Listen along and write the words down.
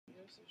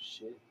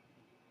Shit.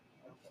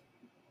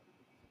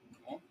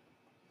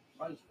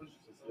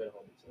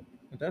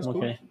 That's cool.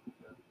 Okay.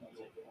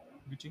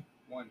 Gucci.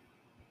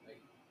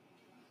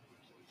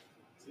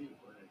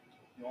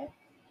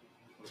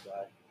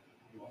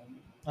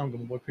 I'm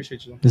good, boy.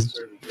 Appreciate you. This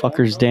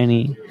fucker's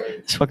Danny.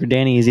 This fucker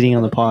Danny is eating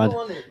on the pod.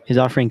 He's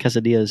offering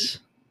quesadillas.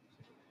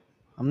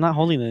 I'm not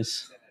holding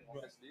this.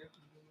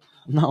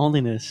 I'm not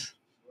holding this.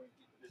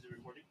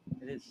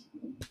 It is.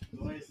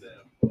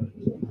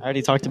 I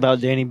already talked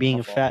about Danny being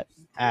a fat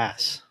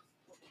ass.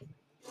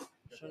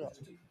 Shut up.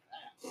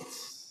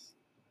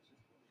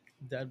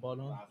 Dad bought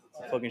on.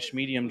 Fucking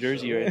Schmedium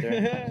jersey right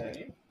there.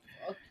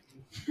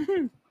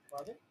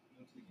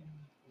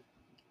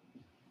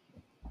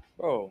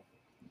 Bro,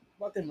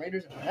 About them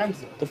Raiders and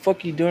Rams. the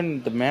fuck you doing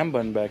with the man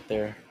bun back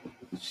there?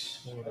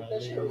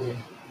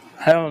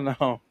 I don't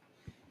know.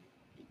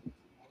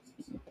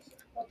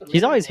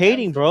 He's always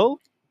hating, bro.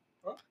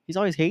 He's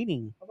always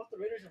hating. How about the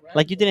Raiders and Rams?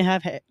 Like you didn't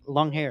have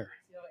long hair.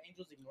 See how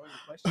Angels ignoring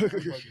the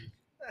question?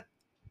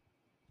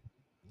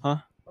 Huh?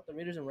 About the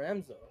Raiders and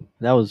Rams though.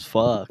 That was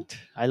fucked.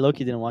 I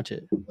low-key didn't watch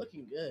it.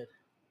 Looking good.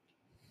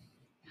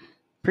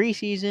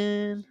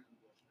 Preseason.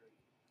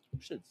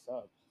 Shit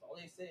sucks. All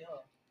they say, huh?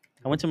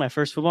 I went to my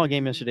first football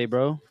game yesterday,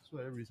 bro. That's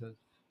what everybody says.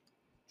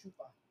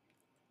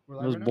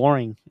 Chupa. It was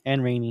boring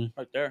and rainy.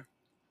 Right there.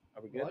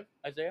 Are we good, What?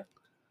 Isaiah?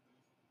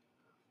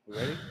 We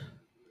ready?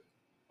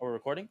 Are we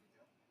recording?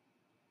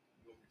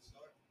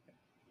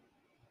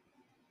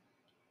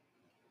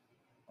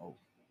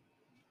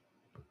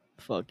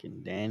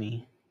 Fucking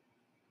Danny.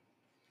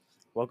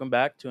 Welcome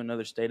back to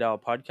another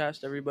STAYDIALED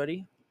podcast,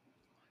 everybody.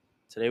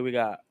 Today we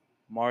got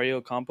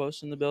Mario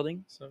Campos in the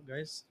building. What's up,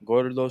 guys?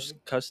 Gordos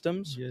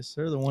Kustoms, Yes,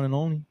 sir. The one and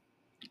only.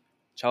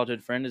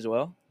 childhood friend as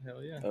well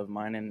Hell yeah. of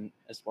mine and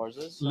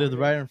Esparza's. Lived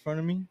right in front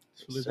of me.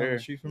 Yes, Lives down the sir.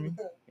 street from me.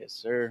 Yes,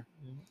 sir.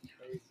 Yeah.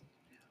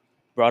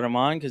 Brought him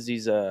on because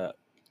he's a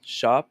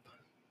shop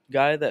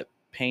guy that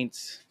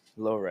paints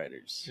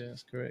lowriders.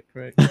 Yes, correct.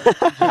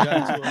 Just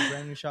got into a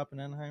brand new shop in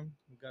Anaheim.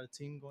 We got a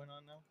team going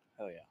on now.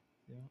 Hell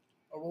yeah.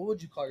 Or what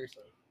would you call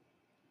yourself?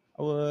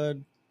 I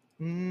would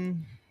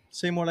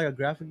say more like a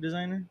graphic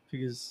designer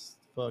because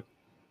fuck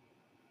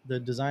the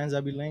designs I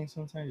be laying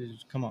sometimes they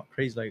just come out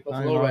crazy. Like Those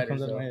I don't know how it lowriders,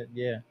 comes out of my though. head.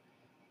 Yeah,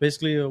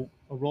 basically a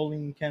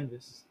rolling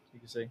canvas, you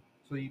could say.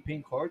 So you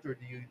paint cards or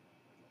do you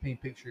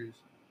paint pictures?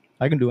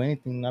 I can do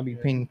anything. I'll be Yeah.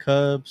 painting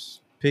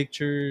cups,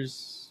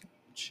 pictures,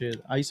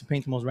 shit. I used to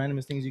paint the most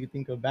randomest things you could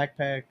think of: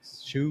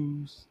 backpacks,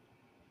 shoes.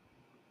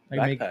 I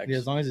can make Backpacks?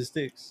 as long as it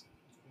sticks.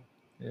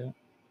 Yeah,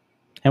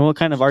 And what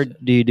kind of art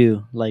do you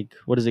do? Like,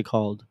 what is it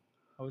called?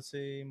 I would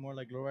say more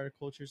like lowrider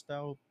culture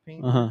style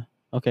paint. Uh-huh.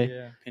 Okay.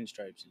 Yeah,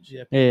 Pinstripes and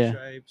shit. yeah, Yeah.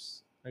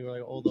 pinstripes, like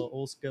all the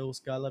old scale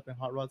scallop and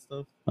hot rod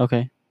stuff.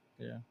 Okay.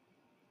 Yeah.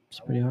 It's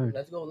pretty hard.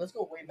 Let's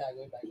go way back.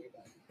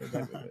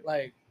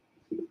 Like,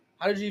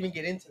 how did you even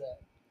get into that?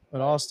 It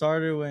all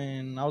started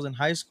when I was in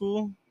high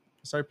school.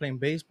 I started playing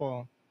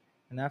baseball.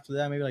 And after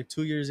that, maybe like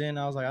 2 years in,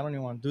 I was like, I don't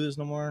even want to do this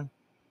no more.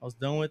 I was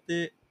done with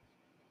it.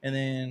 And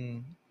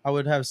then I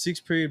would have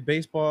 6th period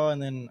baseball.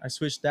 And then I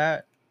switched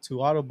that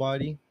to auto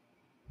body.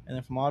 And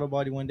then from auto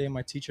body, one day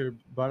my teacher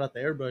brought out the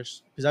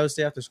airbrush. Because I would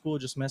stay after school,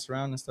 just mess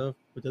around and stuff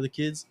with other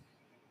kids.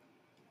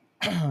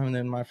 And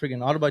then my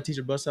freaking auto body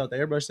teacher busted out the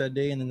airbrush that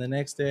day. And then the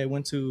next day I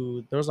went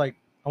on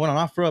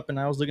offer up and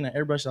I was looking at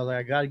airbrush. I was like,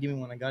 I got to give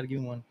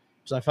me one.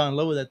 So I fell in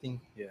love with that thing.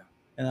 Yeah.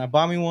 And I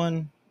bought me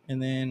one.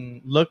 And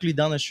then luckily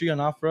down the street on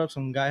OfferUp,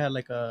 some guy had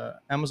like a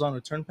Amazon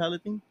return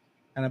pallet thing.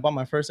 And I bought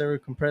my first ever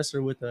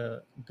compressor with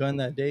a gun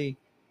that day.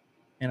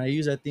 And I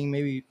used that thing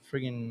maybe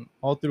friggin'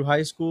 all through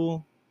high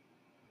school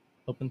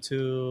up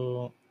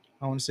until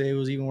I want to say it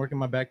was even working in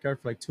my backyard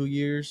for like 2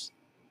 years.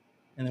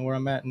 And then where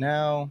I'm at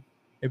now,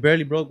 it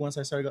barely broke once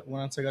I got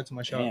to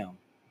my shop. Damn.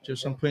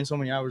 Just from putting so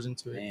many hours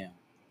into it.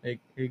 Damn.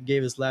 It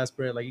gave its last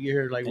breath. Like you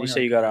hear like And when you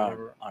say you got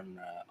on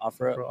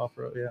OfferUp?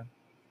 OfferUp, yeah.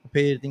 I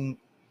paid I think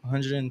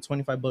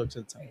 $125 at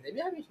the time. Hey, they be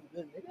having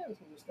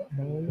some good stuff.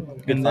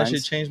 Good And that shit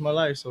finds. changed my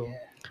life. So Yeah.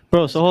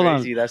 Bro, so hold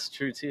Crazy. on. That's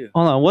true too.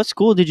 Hold on. What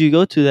school did you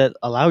go to that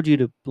allowed you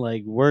to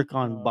like work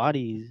on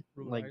bodies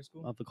Rural like High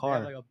School, of the they had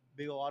car? like a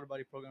big old auto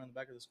body program in the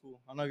back of the school.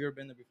 I don't know if you've ever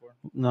been there before.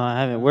 No, I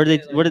haven't. Where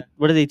did what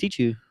did they teach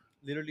you?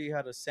 Literally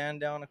had to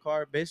sand down a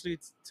car. Basically,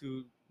 it's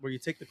to where you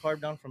take the car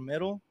down from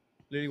metal,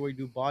 literally where you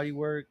do body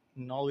work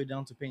and all the way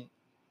down to paint.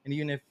 And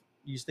even if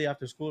you stay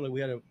after school, like we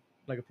had a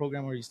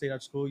program where you stayed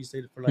after school, you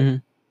stayed for like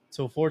Mhm.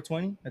 till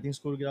 4:20. I think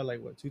school would get out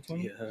like what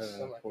 2:20. Yeah,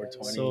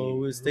 420. So we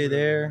would stay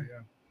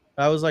there.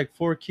 I was like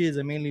 4 kids.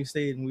 I mainly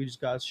stayed and we just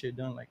got shit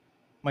done. Like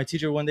my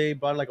teacher one day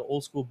brought like an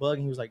old school bug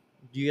and he was like,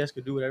 "You guys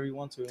could do whatever you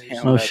want to." And we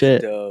just- Damn, Oh, that's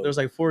shit. dope. there was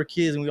like 4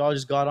 kids and we all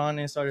just got on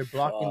and started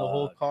blocking the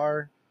whole Fuck.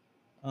 car.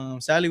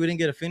 Sadly, we didn't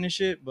get to finish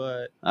it,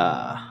 but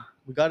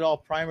we got it all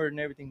primered and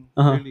everything.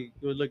 Uh-huh. Really,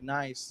 it would look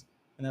nice.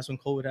 And that's when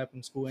COVID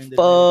happened. School ended.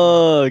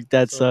 Fuck,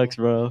 that So, sucks,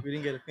 bro. We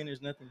didn't get to finish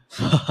nothing.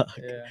 Fuck.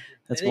 Yeah.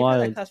 That's They've had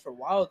wild. that class for a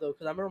while though,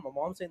 because I remember my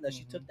mom saying that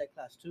she took that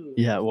class too.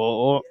 Yeah,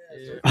 well,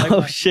 Yeah.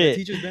 Oh, My shit.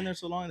 teacher's been there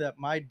so long that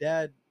my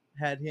dad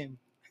had him.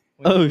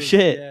 Oh, he was-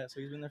 shit. Yeah, so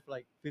he's been there for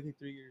like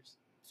 53 years.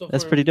 So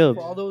That's pretty dope.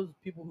 For all those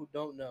people who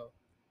don't know,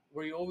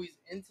 were you always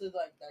into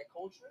like that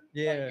culture?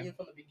 Yeah. Like, even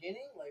from the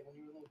beginning, like when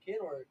you were a little kid,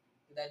 or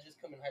did that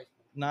just come in high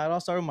school? Nah, it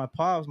all started with my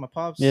pops. My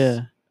pops,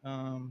 Yeah.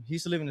 he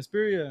used to live in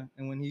Asperia,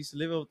 and when he used to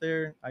live over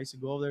there, I used to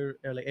go over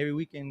there like every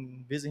weekend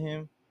and visit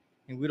him,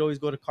 and we'd always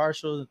go to car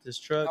shows with this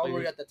truck. How old like,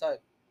 were you at the time?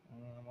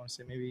 I want to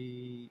say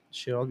maybe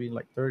shit. I'll be in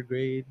like third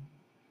grade,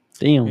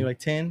 Damn. maybe like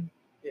 10.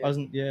 Yeah. I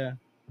wasn't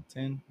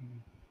 10.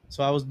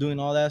 So I was doing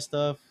all that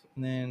stuff,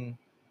 and then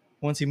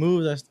once he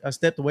moved, I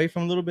stepped away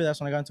from him a little bit.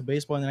 That's when I got into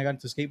baseball, and then I got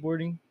into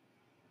skateboarding,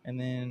 and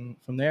then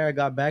from there I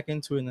got back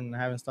into it, and then I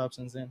haven't stopped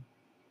since then.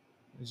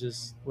 It's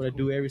just what I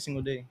do every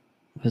single day.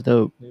 That's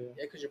dope. Yeah.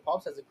 Yeah, because your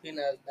pops has a clean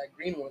as that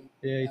green one.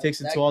 Yeah, he That-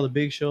 takes it that to all the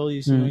green. big shows.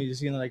 You see, you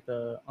see like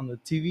on the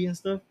TV and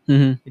stuff.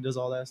 Mm-hmm. He does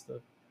all that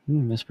stuff.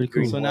 That's pretty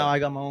cool. So now I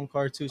got my own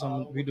car too.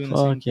 So we're doing the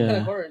Fuck same. What kind yeah.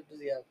 of car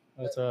does he have?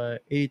 It's a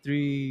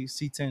 83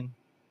 C10.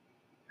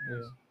 Yeah.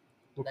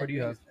 What That car do you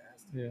green have? is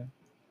fast. Yeah.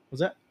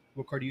 What's that?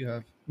 What car do you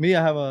have? Me,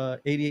 I have a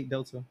 88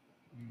 Delta.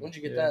 When'd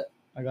you get Yeah. that?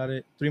 I got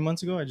it 3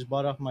 months ago. I just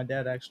bought it off my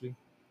dad actually.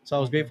 So I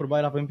was Okay. grateful to buy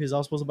it off him because I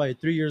was supposed to buy it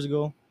 3 years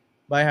ago,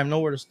 but I have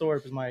nowhere to store it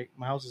because my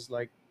house is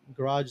like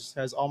garage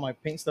has all my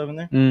paint stuff in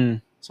there.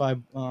 Mm. So I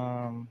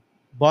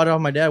bought it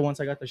off my dad once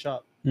I got the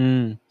shop.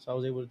 Mm. So I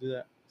was able to do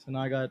that. So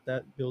now I got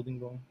that building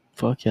going.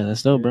 Fuck yeah,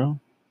 that's dope, bro.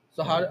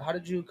 So how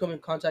did you come in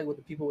contact with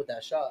the people with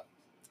that shop?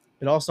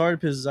 It all started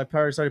because I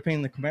probably started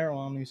painting the Camaro.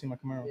 I don't know if you see my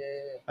Camaro.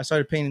 Yeah. I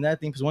started painting that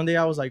thing because one day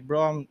I was like, bro,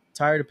 I'm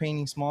tired of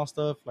painting small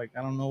stuff. Like,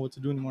 I don't know what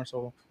to do anymore.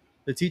 So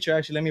the teacher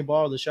actually let me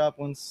borrow the shop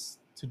once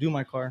to do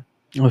my car.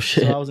 Oh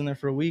shit. So I was in there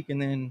for a week. And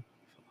then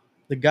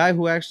the guy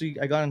who actually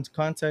I got into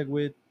contact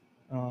with,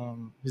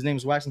 his name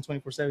is Waxing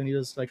 24/7. He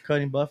does like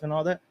cutting, buff, and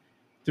all that.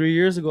 3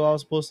 years ago, I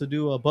was supposed to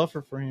do a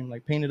buffer for him,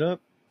 like paint it up.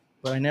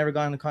 But I never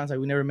got into contact.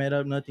 We never met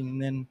up, nothing.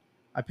 And then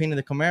I painted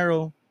the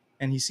Camaro.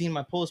 And he seen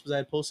my post because I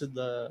had posted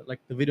the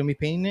video of me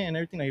painting it and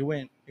everything.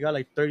 Like it got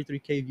like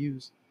 33K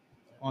views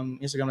on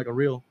Instagram, like a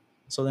reel.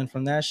 So then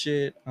from that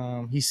shit,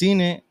 he seen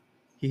it,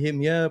 he hit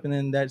me up, and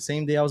then that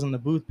same day I was in the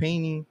booth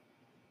painting.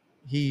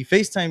 He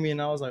FaceTimed me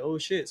and I was like, oh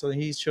shit. So then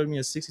he showed me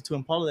a 62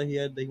 Impala that he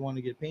had that he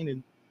wanted to get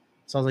painted.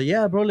 So I was like,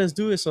 yeah, bro, let's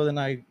do it. So then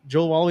I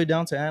drove all the way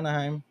down to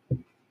Anaheim,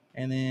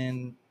 and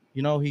then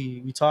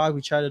we talked,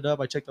 we chatted up.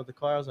 I checked out the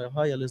car. I was like,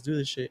 oh yeah, let's do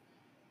this shit.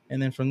 And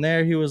then from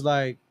there he was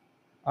like,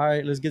 all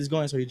right, let's get this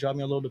going. So he dropped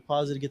me a little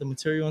deposit to get the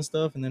material and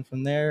stuff. And then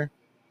from there,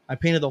 I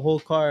painted the whole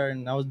car.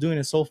 And I was doing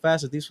it so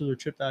fast that these were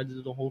tripped out. I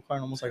did the whole car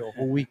in almost like a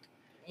whole week.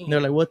 And they're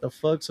like, what the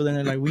fuck? So then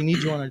they're like, we need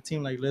you on our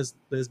team. Like, let's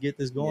get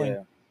this going.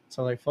 Yeah.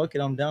 So like, fuck it,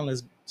 I'm down.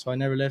 So I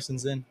never left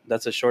since then.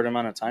 That's a short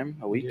amount of time,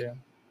 a week. Yeah,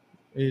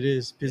 it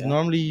is. Because Yeah.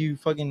 normally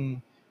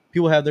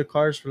people have their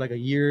cars for like a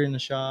year in the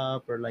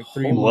shop or like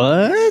 3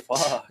 months. What?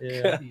 Fuck.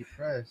 Yeah.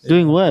 Depressed.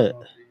 Doing what?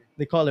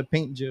 They call it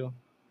paint jail.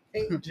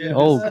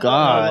 Oh, How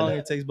God. long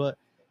it takes, but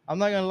I'm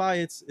not gonna lie,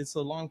 it's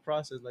a long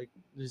process. Like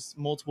there's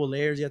multiple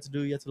layers you have to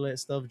do. You have to let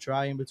stuff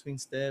dry in between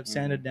steps,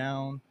 sand it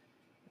down.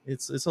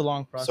 It's a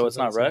long process. So it's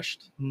I not would say.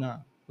 rushed? Nah.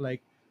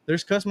 Like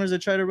there's customers that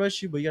try to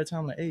rush you, but you gotta tell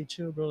them like, hey,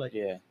 chill, bro. Like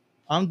Yeah.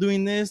 I'm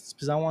doing this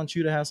because I want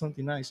you to have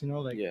something nice,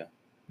 Like Yeah.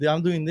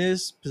 I'm doing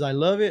this because I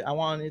love it. I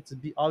want it to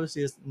be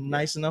obviously it's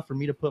nice enough for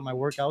me to put my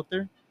work out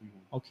there. Mhm.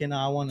 Okay,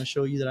 now I want to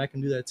show you that I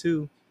can do that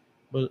too.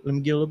 But let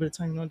me get a little bit of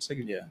time, just like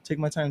Yeah. take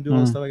my time, do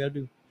all the stuff I gotta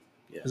do.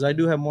 Yeah. Because I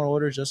do have more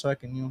orders just so I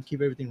can,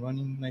 keep everything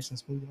running nice and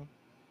smooth,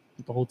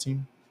 with the whole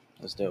team.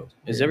 That's dope.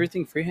 Is Yeah.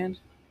 everything freehand?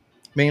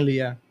 Mainly,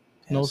 yeah.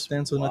 No That's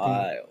stencil, nothing.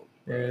 wild, Yeah,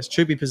 bro. it's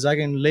trippy because I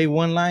can lay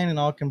one line and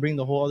I can bring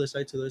the whole other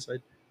side to the other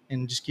side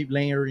and just keep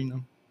layering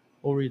them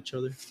over each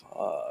other.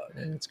 Fuck.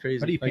 Yeah, it's crazy.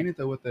 How do you Like, paint it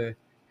though? With the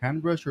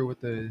hand brush or with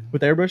the?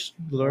 with airbrush,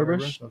 the Oh, airbrush,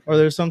 airbrush, okay. or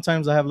there's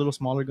sometimes I have little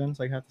smaller guns,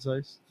 like half the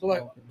size. So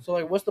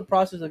like, what's the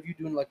process of you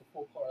doing like a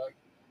full car, like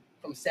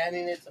from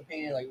sanding it to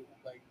painting, like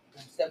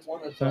from step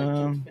one until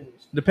like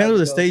finished? Depends How'd what you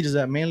the go? stage is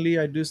at. Mainly,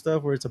 I do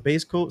stuff where it's a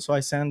base coat, so I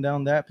sand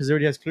down that because it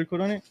already has clear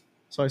coat on it.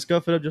 So I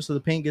scuff it up just so the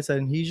paint gets that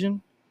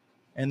adhesion,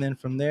 and then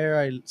from there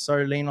I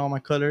started laying all my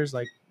colors.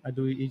 Like I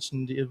do each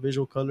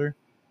individual color.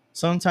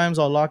 Sometimes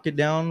I'll lock it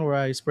down where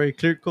I spray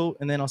clear coat,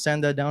 and then I'll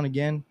sand that down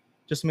again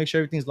just to make sure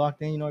everything's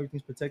locked in.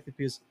 Everything's protected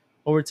because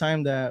over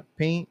time that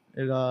paint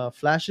it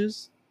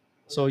flashes,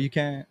 so you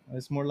can't.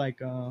 It's more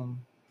like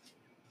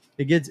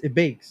it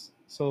bakes,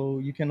 so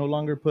you can no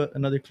longer put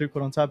another clear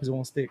coat on top because it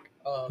won't stick.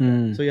 Okay.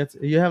 Mm. So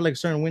you have like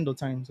certain window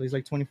time, so it's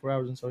like 24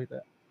 hours and stuff like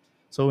that.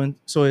 So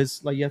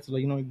it's like you have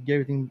to get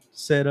everything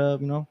set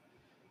up.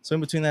 So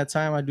in between that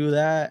time, I do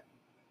that,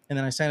 and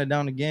then I sand it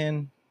down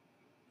again,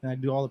 and I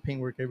do all the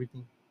paint work,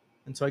 everything,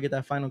 until I get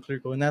that final clear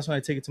coat. And that's when I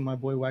take it to my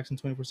boy Waxing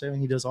 24/7.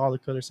 He does all the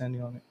color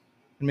sanding on it.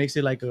 It makes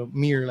it like a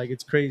mirror, like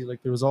it's crazy.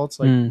 Like the results,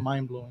 like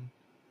mind blowing.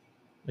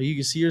 Like you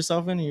can see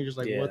yourself in, and you're just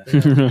like, what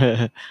the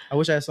hell? I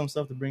wish I had some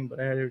stuff to bring,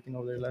 but I had everything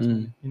over there last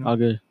minute. All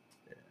good.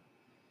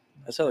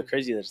 That's hella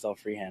crazy that it's all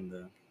freehand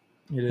though.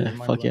 It is.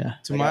 Yeah, fuck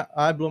yeah.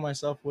 I blow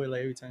myself away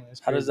like every time. It's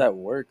How does crazy. that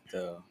work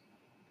though?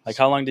 Like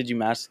how long did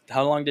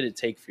it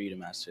take for you to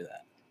master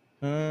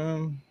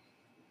that?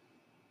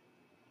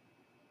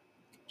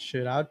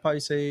 Shit, I'd probably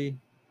say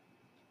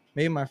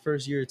maybe my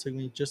first year it took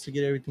me just to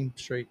get everything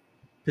straight.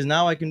 Because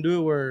now I can do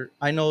it where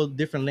I know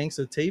different lengths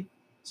of tape,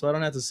 so I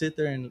don't have to sit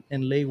there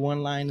and lay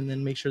one line and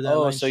then make sure that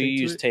Oh, line's so you straight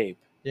to use it. tape.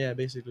 Yeah,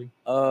 basically.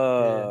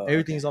 Oh, Yeah,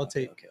 everything's all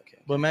okay, tape. Okay.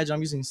 But imagine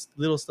I'm using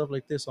little stuff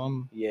like this, so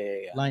I'm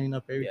Yeah. lining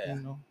up everything. Yeah.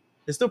 You know,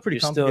 it's still pretty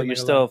You're complicated. you're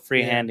not still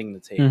gonna lie. Yeah. freehanding the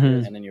tape,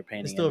 Mhm. and then you're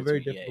painting. It's still a in very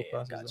between. difficult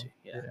process. Got you.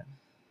 Though. Yeah. Yeah.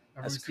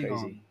 I've That's ever seen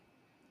crazy.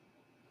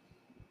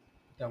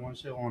 that one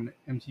show on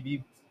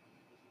MTV,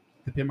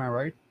 To Pin My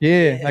Ride.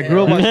 Yeah, I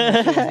grew up Yeah. watching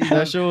that show. See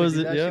That show they was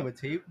do that yeah, shit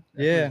with tape.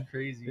 That Yeah. shit is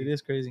crazy. it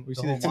is crazy. We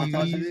The see the whole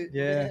montage of TVs. it?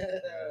 Yeah, Yeah.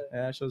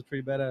 that show's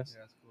pretty badass.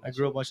 Yeah, it's cool. I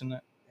grew up watching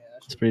that.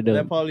 It's pretty dope.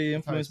 That probably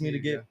That's how I influenced me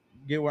see to it,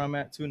 get where I'm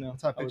at too now.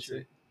 That's how I I would picture say.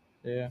 it.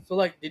 Yeah. So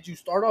like, did you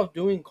start off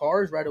doing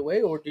cars right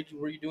away, or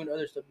were you doing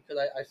other stuff?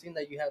 Because I've seen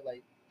that you had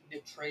like you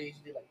did trays,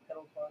 you did like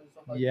pedal cars and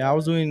stuff like that. Yeah, I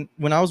was doing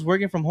when I was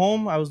working from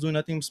home. I was doing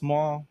nothing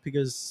small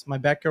because my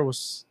backyard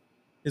was.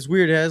 It's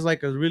weird. It has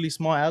like a really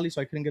small alley, so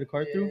I couldn't get a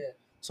car through. Yeah.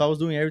 So I was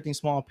doing everything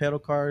small: pedal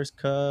cars,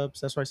 cups.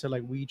 That's why I said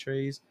like weed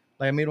trays.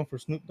 Like I made one for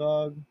Snoop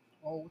Dogg.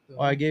 Oh, what the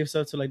Or I gave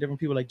stuff to like different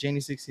people, like Jenny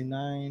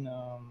 69.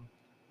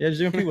 Yeah, just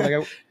different people.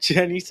 Like I,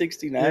 Jenny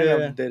 69. yeah,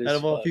 I'm dead as out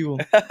of all fuck. people.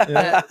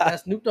 Yeah.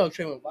 That Snoop Dogg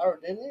train went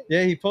viral, didn't it?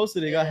 Yeah, he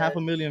posted it. Got Yeah.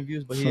 500,000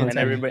 views, but he Fuck. didn't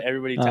And tag me.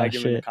 everybody Oh, tagged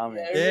him in the shit.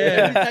 comments.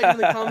 Everybody tagged in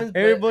the comments, but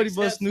Everybody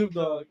but except Snoop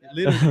Dogg. Dogg.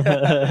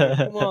 Literally.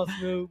 Come on,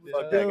 Snoop. Fuck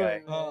What that you guy.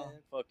 doing, man?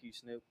 Fuck you,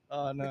 Snoop.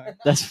 Oh no.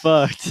 That's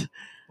fucked.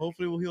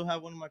 Hopefully, he'll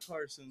have one of my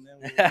cars soon. Then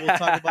we'll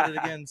talk about it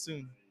again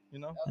soon. You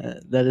know.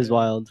 That is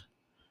wild.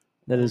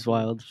 That is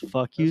wild.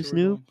 Fuck you, That's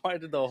where we're Snoop. going. Why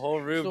did the whole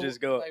room So, just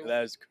go? like,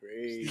 That's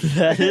crazy.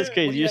 That is What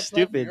crazy. do you You're have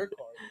planned for stupid. your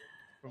car?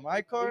 For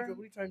my car, What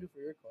are you trying to do for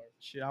your car?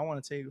 shit, I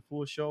want to take a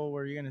full show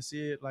where you're gonna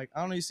see it. Like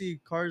I don't know, you see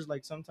cars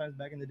like sometimes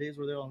back in the days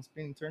where they're on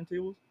spinning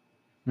turntables.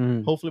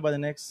 Mm. Hopefully by the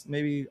next,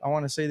 maybe I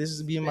want to say this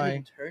is being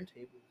my Spinning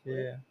turntables.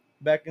 yeah.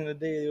 Back in the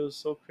day, it was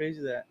so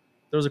crazy that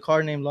there was a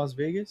car named Las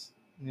Vegas,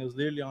 and it was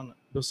literally on.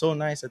 It was so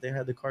nice that they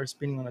had the car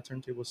spinning on a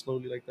turntable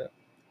slowly like that.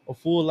 A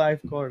full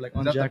life car, like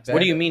on that like jack. What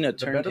do you mean a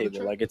The bed of the turntable?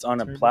 truck? Like it's on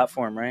a Turntable.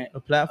 platform, right? A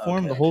platform,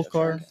 Okay, the whole okay,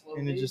 car, okay.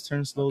 and it just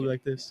turns slowly Okay.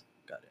 like this.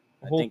 Got it.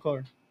 The I whole think-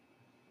 car.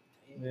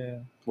 Yeah.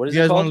 What is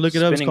You it guys called? want to look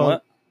it up? It's Spinning called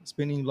what?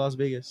 Spinning Las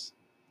Vegas.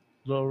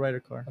 Low rider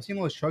car. I've seen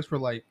those trucks where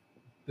like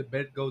the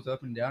bed goes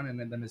up and down and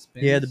then it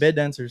spins. Yeah, the bed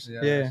dancers.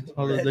 Yeah, Yeah, that's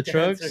all the bed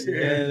trucks. dancers.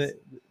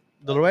 Yeah,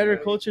 the rider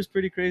culture is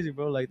pretty crazy,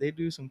 bro. Like they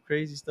do some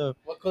crazy stuff.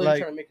 What color Like- are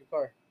you trying to make your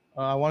car?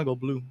 I want to go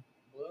blue.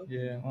 Blue?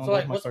 Yeah. I wanna So make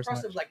like, my what's the car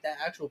process snatch. of like that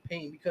actual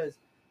paint? Because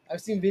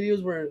I've seen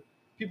videos where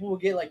people will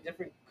get like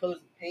different colors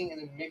of paint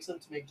and then mix them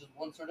to make just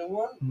one certain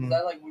one. Mhm. Is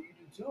that like what you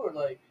do too, or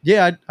like?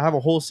 Yeah, I have a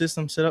whole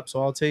system set up.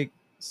 So I'll take,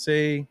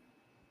 say,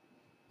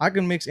 I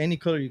can mix any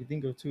color you can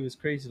think of too. It's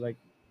crazy. Like,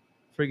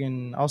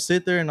 friggin', I'll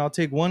sit there and I'll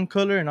take one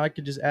color and I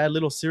could just add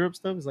little syrup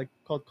stuff. It's like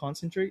called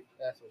concentrate.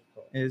 That's what it's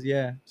called. Is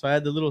yeah. So I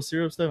add the little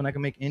syrup stuff and I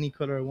can make any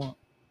color I want.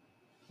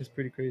 It's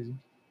pretty crazy.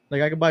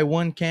 Like I could buy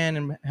one can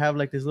and have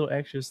like this little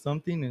extra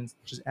something and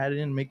just add it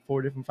in and make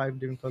 5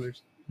 different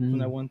colors from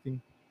that Mm. one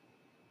thing.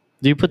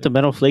 Do you put the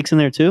metal flakes in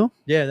there too?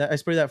 Yeah, I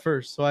spray that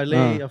first. So I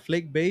lay a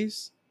flake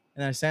base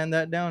and I sand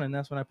that down and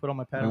that's when I put all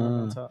my pattern work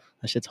on top.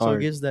 That shit's So it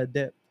hard. gives that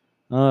depth.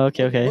 Oh,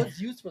 okay, okay. What's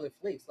used for the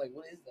flakes? Like,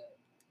 what is that?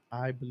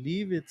 I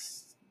believe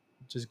it's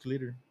just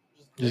glitter.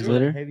 Just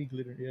glitter? Heavy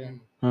glitter, yeah.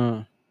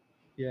 Huh.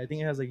 Yeah, I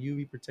think it has like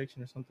UV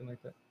protection or something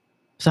like that.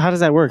 So how does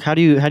that work? How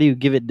do you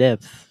give it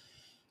depth?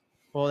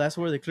 Well, that's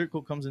where the clear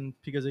coat comes in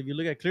because if you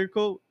look at clear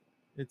coat,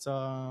 it's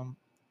how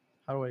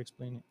do I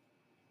explain it?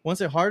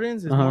 Once it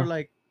hardens, it's more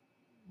like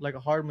a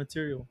hard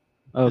material.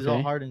 It all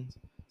Okay. hardens.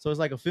 So it's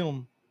like a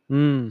film.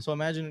 Mm. So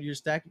imagine you're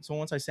stacking. So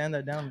once I sand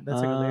that down, that's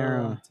like a layer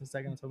on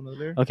stacking on top of another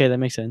layer. Okay, that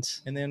makes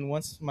sense. And then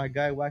once my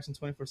guy waxing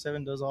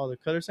 24/7 does all the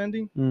color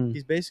sanding, Mm.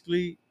 he's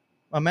basically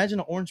imagine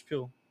an orange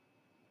peel.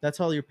 That's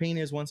how your paint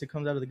is once it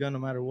comes out of the gun, no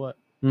matter what.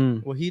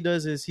 Mm. What he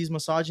does is he's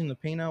massaging the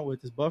paint out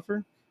with his buffer.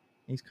 And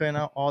he's cutting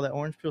out all that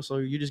orange peel, so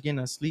you're just getting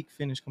a sleek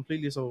finish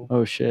completely. So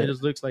Oh it shit.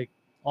 just looks like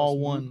all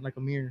smooth. one, like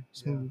a mirror.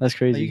 Smooth. That's Like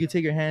crazy. you can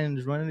take your hand and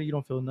just run it. You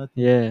don't feel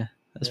nothing. Yeah,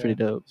 that's Yeah. pretty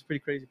dope. It's a pretty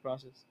crazy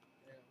process.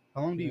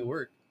 How long do you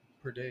work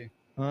per day?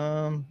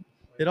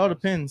 It all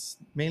depends.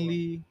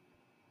 Mainly,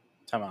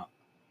 Time out.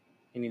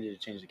 You needed to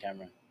change the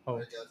camera. oh,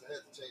 Alright, guys, I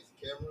had to change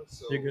the camera,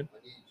 so You're good.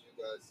 I need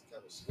you guys to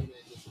kind of scoot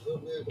in just a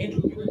little bit.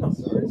 Andrew,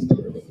 Sorry,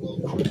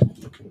 slow.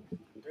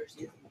 There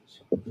she is.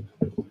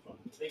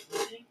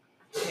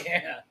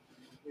 Yeah.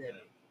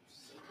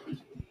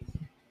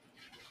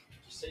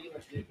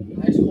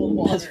 Nice cold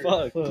water. That's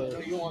fuck.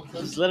 So you want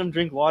Just let him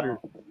drink water.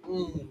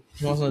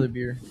 he wants another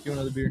beer. You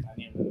want another beer? I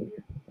need another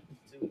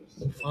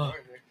beer. Fuck.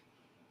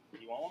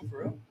 You want one for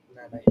real?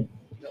 Nah, nah, you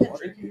got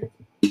water here?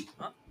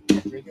 Huh?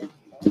 Drink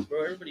it.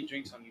 Bro, everybody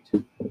drinks on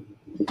YouTube.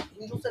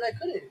 Angel said I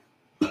couldn't.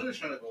 I'm just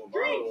trying to go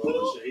viral with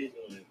all the shit he's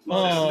doing.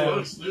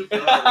 Oh. Snoop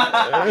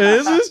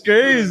This is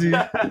crazy.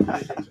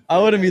 I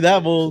wouldn't be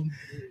that bold.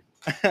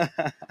 I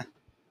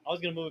was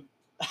gonna move.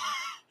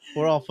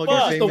 We're all fucking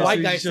Fuck, famous the white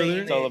to guy each other. saying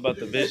It's all about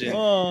the vision.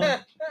 Oh.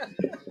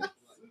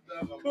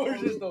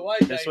 Who's just the white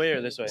guy? This way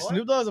or this way?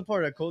 Snoop Dogg's a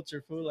part of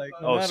culture, fool. Like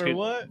no Oh, matter Snoop.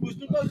 what, Who's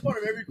Snoop Dogg's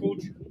part of every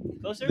culture?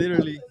 Closer.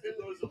 literally.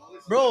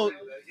 Bro,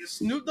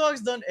 Snoop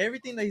Dogg's done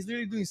everything that he's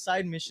literally doing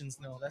side missions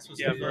now. That's what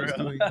Yeah, Snoop for Dogg's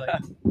real. doing.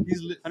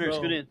 Like Hunter, bro.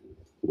 scoot in.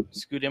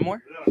 Scoot in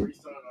more. We're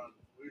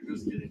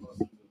just kidding.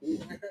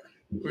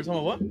 We're talking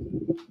about what?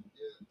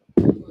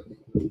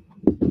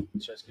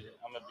 Should I scoot in?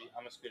 I'm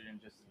gonna scoot in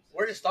just.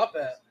 Where did it stop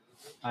at?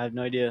 I have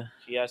no idea.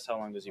 He asked how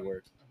long does he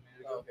work.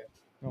 Oh, okay.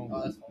 Oh.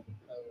 Oh, that's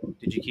fine.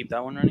 Did you keep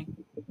that one running?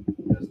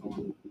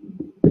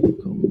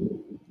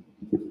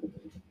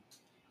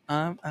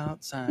 I'm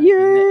outside in the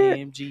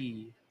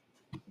AMG.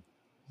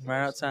 Right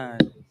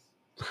outside.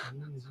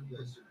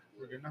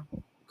 We're good now?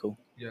 Cool.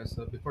 Yeah,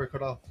 so before I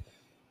cut off,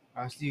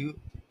 I asked you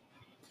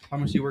how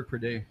much do you work per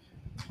day?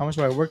 How much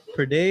do I work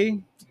per day?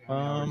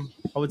 Hours.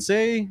 I would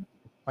say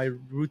my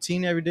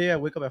routine every day. I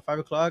wake up at 5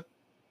 o'clock,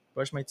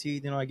 brush my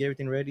teeth. I get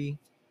everything ready.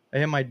 I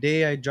hit my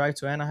day. I drive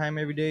to Anaheim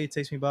every day. It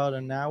takes me about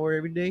an hour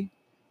every day,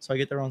 so I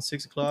get there around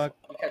 6 o'clock.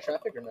 You catch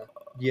traffic or no?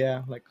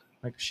 Yeah, like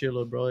a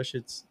shitload, bro. That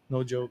shit's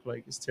no joke.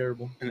 Like it's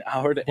terrible. An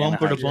hour to Bumper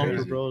to Anaheim's bumper,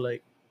 crazy. bro.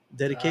 Like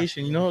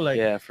dedication, like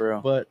Yeah, for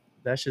real. But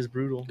that shit's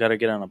brutal. Gotta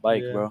get on a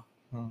bike, Yeah. bro.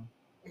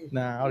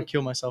 Nah, I would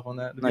kill myself on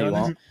that. to No, be you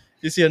honest. won't.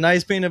 You see a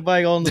nice painted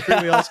bike all on the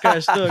freeway, all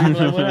scratched up. You're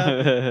like, what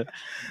happened?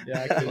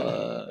 Yeah, I could.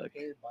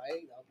 Fuck.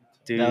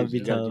 Dude, That would be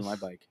you gotta do tough. my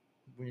bike.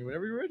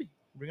 Whenever you're ready,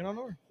 bring it on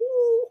over.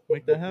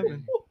 Make that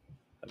happen.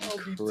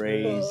 That'd be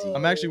crazy.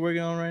 I'm actually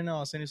working on it right now.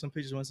 I'll send you some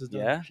pictures once it's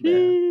done. Yeah?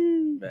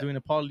 Yeah. Doing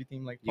a poly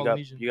theme, like You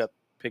Polynesian. got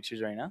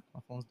pictures right now? My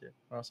phone's dead.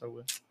 Or else I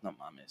will. No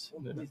mames.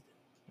 Yeah.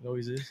 It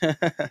always is.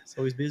 It's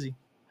always busy.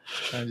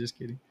 I'm just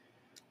kidding.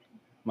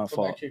 My Go back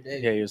fault. to your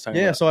day. Yeah, you was talking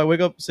Yeah, about. so I wake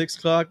up 6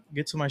 o'clock,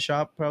 get to my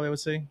shop, probably I would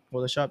say.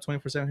 Well, the shop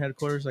 24/7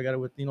 headquarters. I got it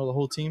with the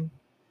whole team,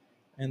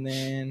 and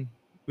then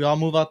we all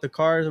move out the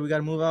cars that we got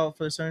to move out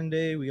for a certain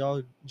day. We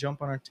all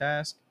jump on our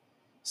task.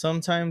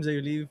 Sometimes they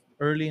leave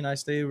early, and I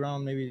stay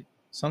around. Maybe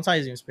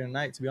sometimes even spend the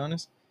night. To be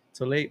honest,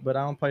 till late. But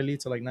I don't probably leave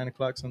till like 9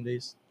 o'clock some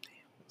days.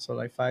 So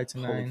like 5 to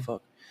 9. Holy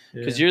fuck. Yeah.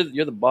 Because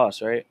you're the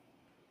boss, right?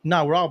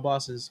 No, we're all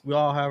bosses. We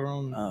all have our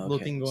own Oh, little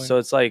okay. thing going. So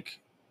it's like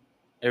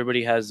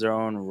everybody has their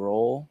own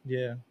role.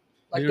 Yeah.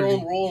 Like their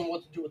own role and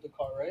what to do with the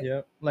car, right?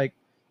 Yeah, like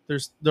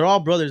they're all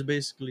brothers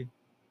basically.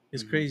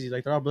 It's Mhm. crazy.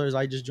 Like they're all brothers.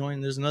 I just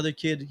joined. There's another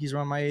kid. He's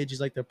around my age.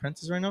 He's like the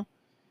apprentice right now.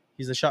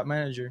 He's the shop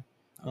manager.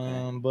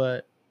 Okay.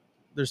 But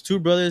there's two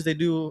brothers. They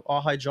do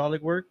all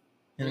hydraulic work,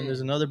 and then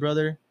there's another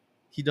brother.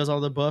 He does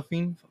all the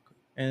buffing,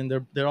 and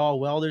they're all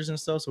welders and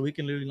stuff. So we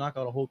can literally knock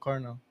out a whole car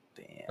now,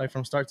 Damn. like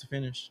from start to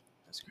finish.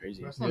 That's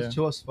crazy. That sounds Yeah.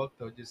 chill as fuck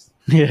though. Just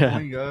Yeah.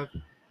 going up,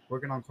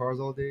 working on cars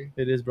all day.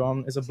 It is, bro.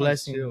 It's a Sounds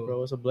blessing, chill.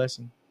 bro. It's a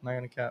blessing. Not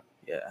gonna cap.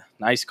 Yeah.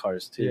 Nice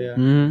cars, too. Yeah.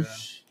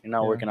 Mhm. You're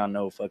not Yeah. working on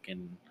no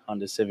fucking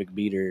Honda Civic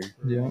beater.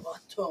 Yeah.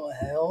 What the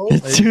hell?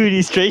 Dude,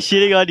 he's straight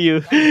shitting on you.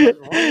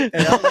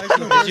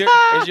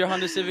 Is your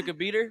Honda Civic a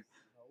beater?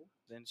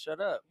 Then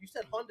shut up. You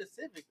said Honda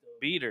Civic though.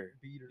 Beater.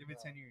 Give it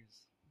 10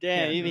 years.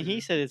 Damn, Yeah. even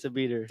he said it's a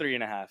beater.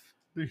 3.5.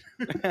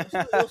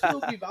 It'll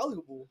still be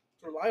valuable.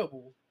 It's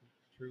reliable.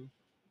 True.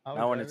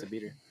 Not when it's a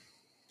beater.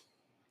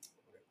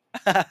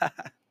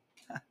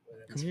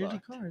 Community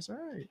cars, all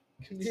right.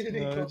 Community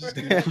No, car. just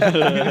That's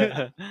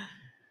kidding.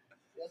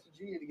 what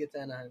you need to get to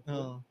Anaheim.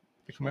 Oh,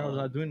 the Camaro's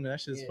not doing that.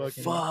 That shit's Yeah.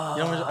 fucking. Fuck.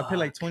 You know how much- I pay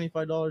like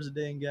 $25 a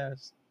day in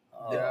gas.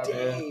 Yeah,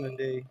 Dang. A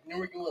day. You're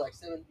working with like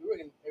 7. You're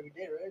working every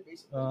day, right?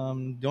 Basically.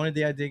 The only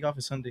day I take off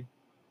is Sunday.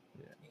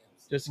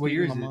 Just to What keep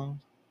year my is it?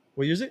 mom.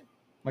 What year is it?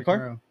 My car?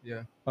 Camaro.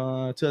 Yeah.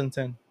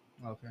 2010.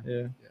 Okay.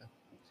 Yeah. Yeah.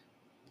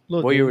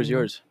 Look, What year dude, was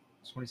yours?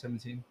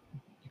 2017.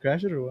 You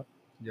crashed it or what?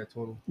 Yeah,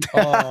 total.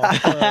 Oh,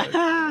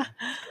 fuck.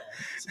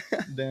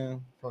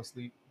 Damn. Fell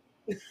asleep.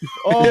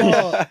 Oh,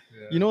 Yeah.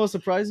 you know what's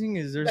surprising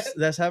is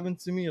that's happened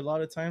to me a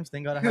lot of times.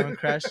 Thank God I haven't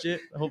crashed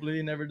it. Hopefully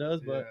it never does.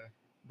 But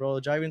bro,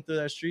 driving through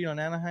that street on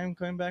Anaheim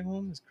coming back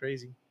home is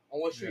crazy. On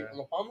what street? Yeah. On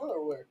La Palma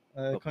or where?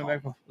 Coming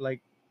back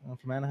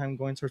from Anaheim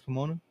going towards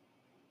Pomona.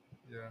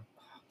 Yeah. I'm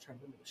trying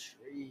to remember the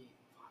street.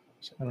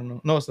 I don't know.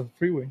 No, it's the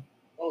freeway.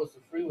 Oh, it's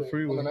the freeway.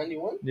 freeway. On the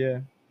 91?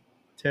 Yeah,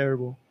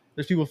 terrible.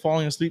 There's people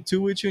falling asleep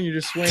too with you, and you're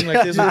just swaying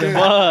like this with them.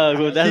 Fuck,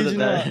 well, that's Kid you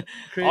bad.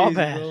 not. All Crazy,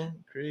 bad. bro.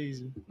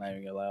 Crazy. Not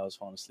even gonna lie, I was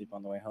falling asleep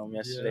on the way home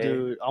yesterday.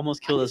 Dude,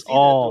 almost I killed can us see that, though,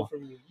 all.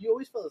 from you. You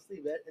always fell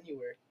asleep at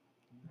anywhere.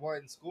 Well,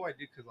 in school I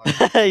did because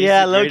like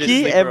Yeah, the low greatest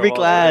key, sleeper every of all You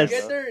class.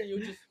 get there and you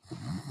just.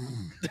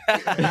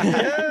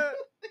 Yeah.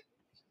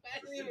 I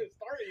didn't even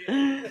start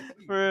yet.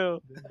 For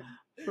real.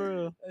 For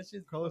real. That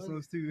shit's Carlos funny.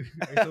 knows too.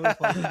 I told him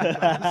fall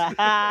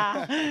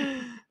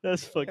asleep.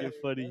 That's fucking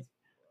funny. That's funny.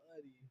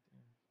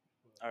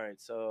 All right,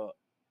 so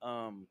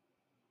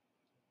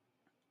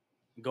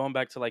going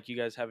back to like you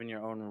guys having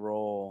your own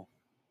role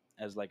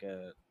as like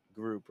a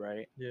group,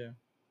 right? Yeah.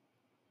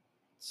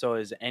 So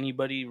is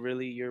anybody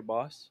really your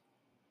boss?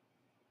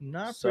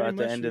 Not So pretty at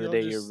the much. end of the We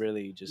all day, you're just-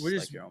 really just we're like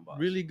just your own boss.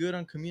 really good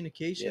on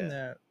communication. Yeah.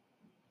 That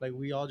like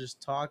we all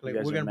just talk. You Like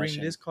guys we're are gonna bring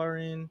meshing. this car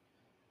in.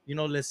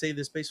 Let's save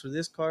this space for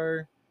this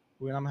car.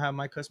 I'm gonna have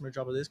my customer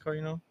drop of this car.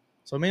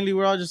 So mainly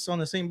we're all just on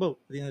the same boat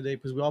at the end of the day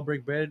because we all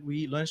break bread. We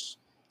eat lunch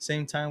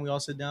same time. We all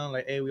sit down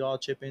like, hey, we all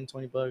chip in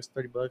 $20,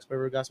 $30,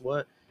 whatever got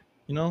what.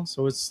 you know.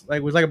 So it's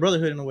like a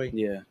brotherhood in a way.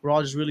 Yeah, We're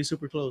all just really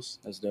super close.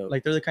 that's dope.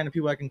 Like they're the kind of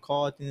people I can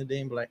call at the end of the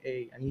day and be like,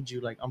 "Hey, I need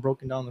you. Like I'm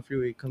broken down the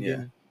freeway. Come get Yeah.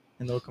 me,"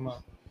 and they'll come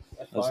out.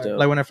 That's That's fire. dope.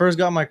 Like when I first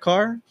got my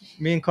car,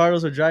 me and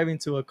Carlos were driving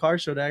to a car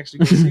show to actually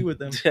go see with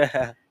them,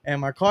 Yeah.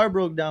 and my car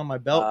broke down. My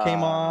belt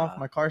came off. Ah.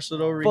 My car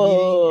stood overheating,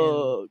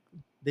 and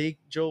Fuck. they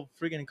drove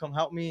freaking come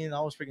help me, and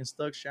I was freaking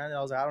stuck, stranded.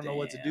 I was like, I don't know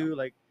what to Damn. do.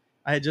 Like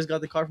I had just got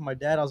the car from my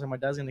dad. I was like, my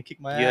dad's gonna kick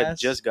my You ass. had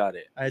just got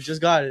it, I had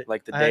just got it.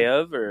 like the I day had-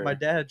 of, or My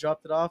dad had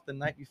dropped it off the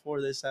night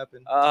before this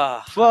happened.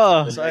 Ah,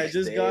 Fuck. the So I next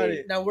just got day.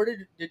 it. Now, where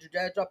did your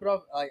dad drop it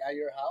off? Like at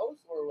your house,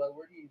 or like,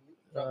 where did he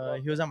drop it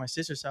off? He was at my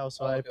sister's house,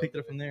 so Oh, I okay, picked it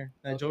okay. up from there.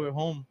 And I Okay. drove it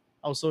home.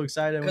 I was so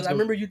excited. Because I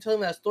remember you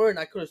telling that story, and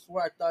I could have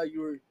swore I thought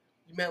you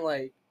meant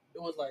like it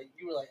was like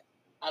you were like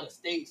out of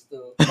state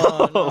still.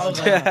 Oh, no, Oh,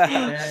 no,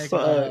 yeah.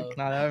 Fuck.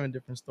 nah, that was a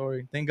different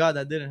story. Thank God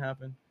that didn't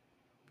happen.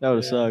 That would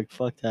have Yeah. sucked.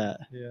 Fuck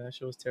that. Yeah, that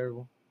shit was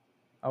terrible.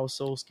 I was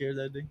so scared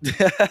that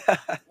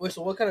day. Wait,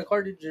 so what kind of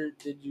car did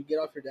you get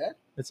off your dad?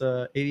 It's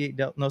a 88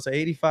 no, it's a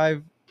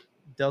 85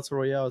 Delta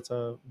Royale. It's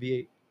a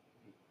V8.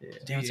 Yeah,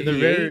 Damn, so it's a they're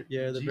very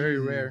V8? they're very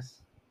rare.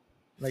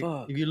 Like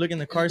Fuck. if you look in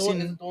the Is car it the one-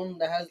 scene, is it the one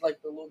that has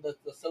like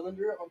the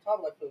cylinder on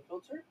top, like the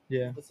filter,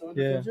 yeah, the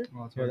cylinder Yeah. filter.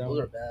 Oh, it's Yeah, hard. that Those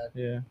one. are bad.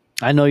 yeah,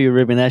 I know you're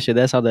ripping that shit.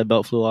 That's how that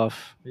belt flew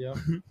off. yeah.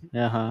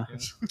 Uh-huh.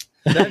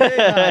 That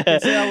day, I can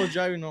say I was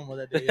driving normal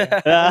that day. Yeah.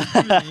 I was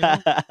cruising, you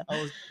know?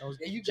 I was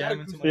Yeah, you gotta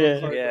jamming to cruise my Yeah.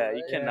 those cars, Yeah, though,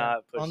 you right?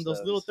 cannot push on those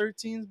little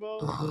 13s, bro.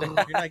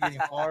 You're not getting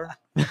far.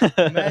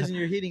 Imagine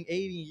you're hitting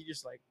 80 and you're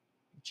just like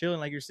chilling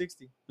like you're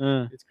 60.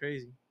 It's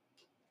crazy.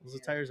 Those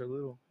tires are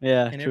little,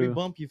 Yeah, and every true.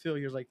 bump you feel,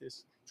 you're like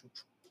this.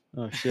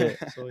 Oh shit.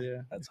 So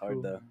yeah, That's it's hard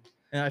cool. though.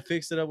 And I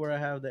fixed it up where I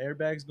have the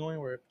airbags going,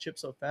 where it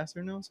chips up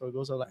faster now, so it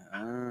goes up like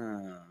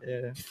Ah.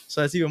 yeah.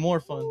 So that's even more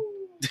fun.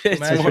 It's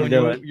Imagine more when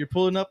fun. you're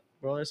pulling up,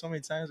 bro. There's so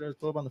many times where I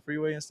pull up on the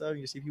freeway and stuff, and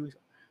you see people,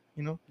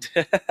 you know,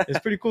 it's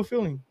pretty cool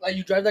feeling. Like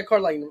you drive that car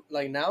like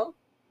now,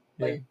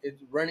 Yeah, like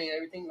it's running and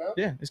everything now.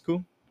 yeah, it's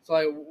cool. So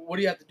like, what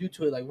do you have to do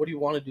to it? Like, what do you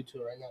want to do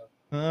to it right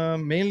now?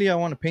 Mainly I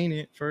want to paint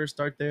it first.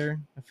 Start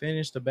there. I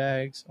finish the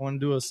bags. I want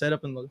to do a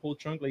setup in the whole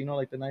trunk, like you know,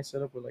 like the nice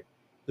setup with like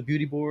the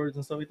beauty boards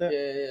and stuff like that.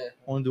 Yeah.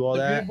 I want to do all The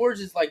that. beauty boards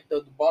is like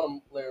the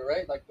bottom layer,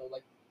 right? Like the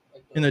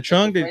In the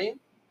trunk, the they- frame.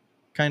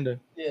 Kinda.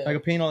 Yeah. I can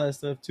paint all that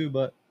stuff too,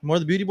 but more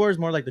the beauty boards,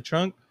 more like the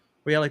trunk,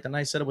 where you have like the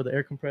nice setup with the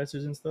air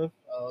compressors and stuff.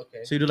 Oh,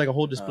 okay. So you do like a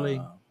whole display.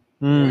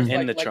 Mm.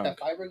 In the like trunk. that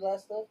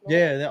fiberglass stuff. no?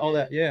 Yeah, all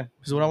that. Yeah,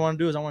 because what I want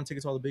to do is I want to take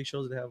it to all the big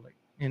shows that they have like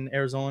in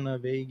Arizona,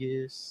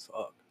 Vegas.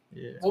 Fuck.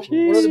 Yeah, What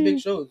are the big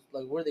shows?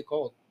 Like, what are they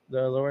called? the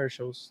lowrider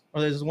shows. Or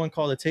there's one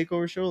called the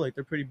Takeover Show. Like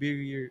they're pretty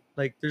big.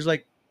 Like there's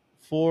like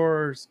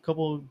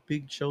couple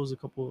big shows,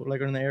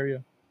 like in the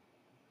area.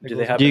 that Do goes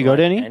they on have Do you it, go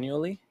to like, any?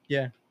 annually?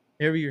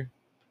 every year?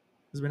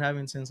 It's been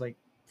happening since like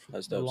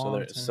That's a dope. So, long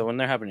they're- time. so when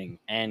they're happening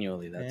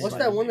annually, that's What's What's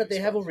like that one big that they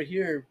as have fuck. over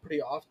here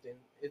pretty often?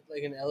 It's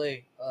like in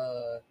LA.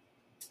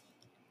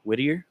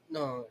 Whittier?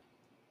 No,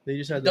 They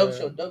just had Dove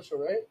the Show,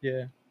 right?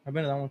 Yeah, I've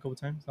been to that one a couple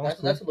times. That one's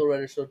That's cool. that's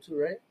a lowrider show too,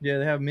 right? Yeah,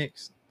 they have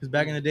mix. Because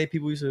back in the day,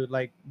 people used to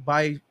like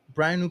buy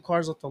brand new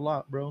cars off the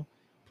lot, bro.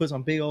 Put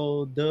some big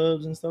old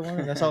dubs and stuff on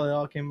it. That's how it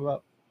all came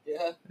about.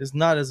 Yeah. It's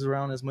not as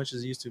around as much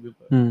as it used to be,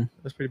 but Hmm.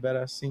 that's pretty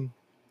badass scene.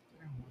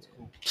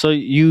 So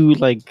you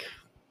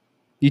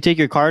take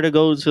your car to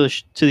go to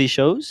to these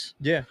shows?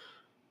 Yeah.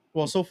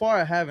 Well, so far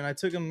I haven't. I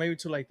took them maybe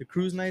to like the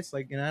cruise nights,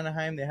 like in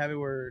Anaheim. They have it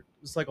where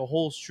it's like a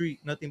whole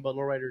street, nothing but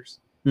lowriders,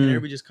 and Mm.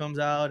 everybody just comes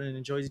out and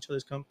enjoys each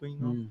other's company. You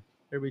know, Mm.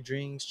 everybody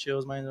drinks,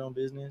 chills, minds their own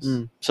business.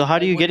 Mm. So how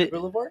do you Like get Woodford it?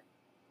 Boulevard?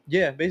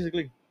 Yeah,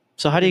 basically.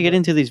 So how do you get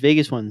into these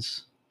Vegas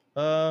ones?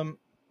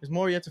 It's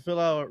more you have to fill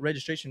out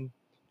registration.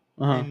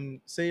 Uh-huh.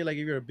 And say like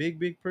if you're a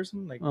big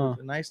person, like Uh. with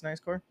a nice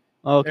car,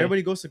 Oh, okay.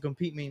 everybody goes to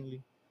compete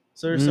mainly.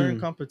 So there's certain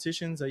Mm.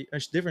 competitions,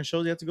 different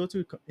shows you have to go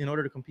to in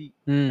order to compete.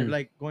 Mm. And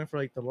like going for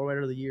like the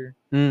lowrider of the year,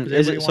 Mm. because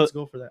Is everybody it wants to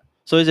go for that.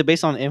 so? Is it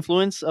based on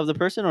influence of the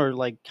person or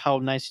like how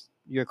nice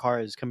your car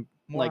is?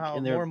 More like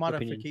in their more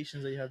opinion?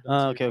 modifications that you have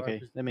done. to Okay, your car, okay.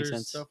 'cause That makes there's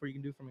sense. Stuff where you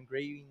can do from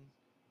engraving,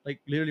 like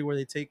literally where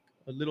they take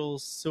a little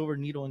silver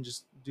needle and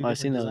just do Oh, I've different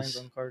seen designs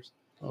those. on cars.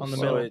 Oh, On the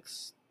so metal.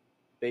 it's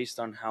based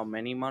on how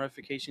many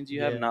modifications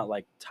you have, Yeah. not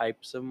like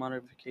types of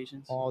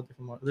modifications. All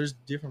different. There's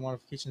different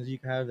modifications you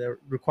can have that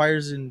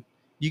requires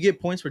you get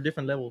points for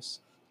different levels,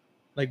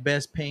 like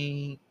best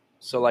paint.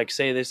 So like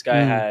say this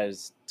guy Mm.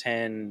 has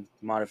 10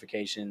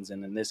 modifications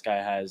and then this guy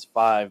has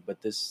 5,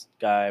 but this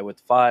guy with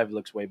 5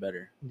 looks way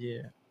better.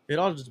 Yeah, it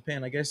all just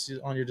depends. I guess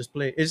on your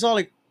display. It's all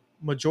like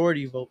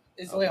majority vote.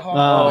 It's like how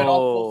Oh. it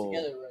all flows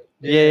together, right?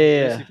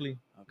 Yeah. Basically,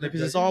 Okay.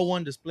 because it's all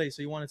one display,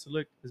 so you want it to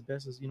look as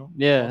best as you know.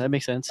 Yeah, that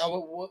makes sense. Now,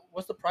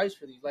 what's the price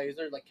for these? Like, is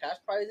there like cash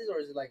prizes or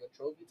is it like a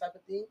trophy type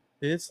of thing?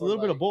 It's a Or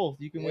little bit of like-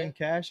 both. You can yeah. win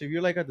cash if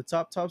you're like at the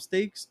top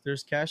stakes.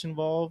 There's cash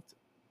involved.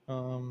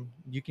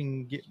 You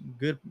can get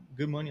good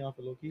money off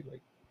of low key,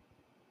 like.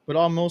 But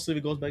all mostly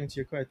it goes back into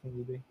your car at the end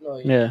of the day. No,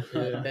 Yeah.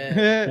 Yeah.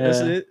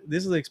 Man.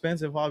 This is an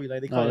expensive hobby.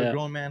 Like they call it yeah. a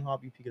grown man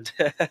hobby because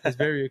it's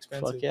very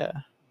expensive. Fuck yeah.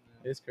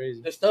 It's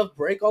crazy. Does stuff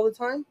break all the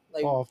time?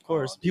 Like, Oh, of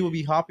course. Oh, People dude.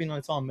 be hopping on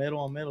it's on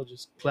metal,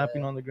 just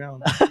clapping Yeah. on the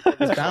ground.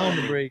 It's bound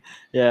to break.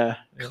 Yeah.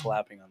 Yeah.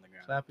 Clapping on the ground.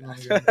 clapping on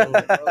the ground.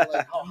 Bro,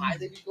 like how high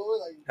they be going.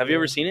 Like, Have you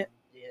ever seen it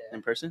yeah.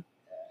 in person?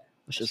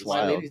 It's just My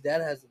My wild. lady's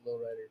dad has a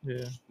lowrider.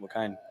 Yeah. What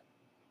kind?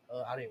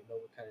 I don't even know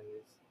what kind it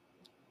is.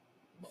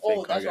 Fake Oh,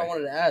 car that's what I guy.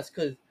 wanted to ask.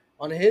 Cause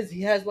on his,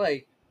 he has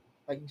like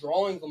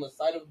drawings on the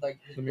side of like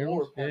his The door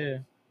murals?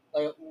 panels.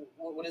 Yeah. Like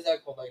what is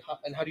that called? Like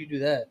how do you do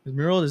that? The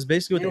mural is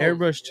basically with Murals,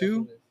 airbrush yeah, too. that's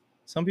what it is.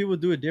 Some people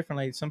do it different.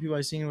 Like some people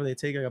I've seen where they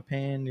take like a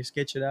pen, they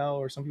sketch it out,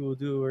 or some people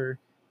do where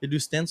they do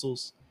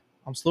stencils.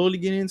 I'm slowly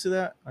getting into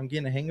that. I'm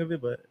getting a hang of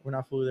it, but we're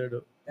not fully there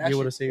to That be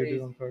able to shit's say or do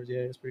crazy. on cars. Yeah,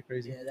 it's pretty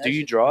crazy. Yeah, that Do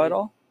you shit's draw crazy. at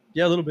all?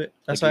 Yeah, a little bit.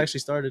 That's Like how I you- actually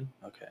started.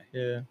 Okay,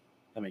 Yeah,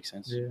 that makes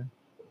sense. yeah.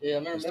 Yeah,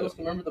 I That's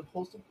remember the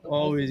postal.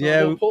 Always, the yeah,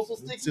 little we- postal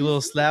sticks. see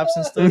little slaps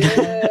and stuff.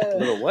 Yeah.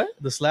 Little what?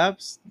 The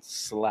slaps.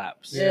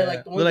 Slaps. Yeah,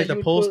 like the ones they're like that the you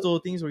would put- postal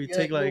things where you yeah,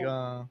 take like like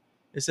little-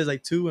 it says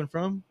like to and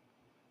from.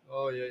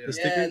 Oh yeah, yeah. The Yeah,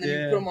 sticker, and then you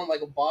yeah. put them on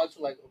like a box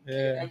or like an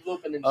Yeah.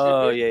 envelope and then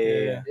Oh ship it. yeah,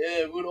 yeah,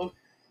 yeah.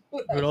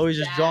 Yeah, We'd always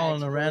just draw on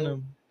stacks, a bro.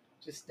 random.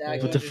 Just stack. What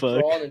them, the just fuck?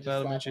 draw and just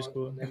Elementary slap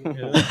school. on, and then-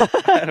 Yeah.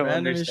 I don't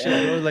Random as shit,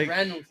 understand. bro. Like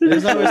random.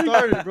 that's how it stuff.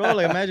 started, bro.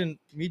 Like imagine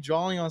me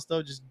drawing on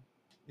stuff just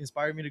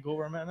inspired me to go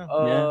where I'm at now.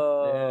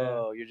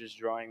 Oh, you're just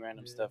drawing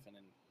random Yeah. stuff and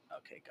then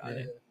okay, got Yeah.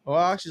 it. Well,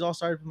 actually, it all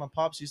started with my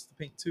pops used to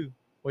paint too.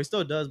 Well, he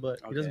still does, but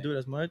he doesn't Okay. do it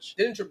as much.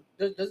 Didn't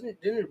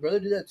your brother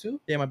do that too?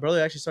 Yeah, my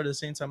brother actually started the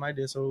same time I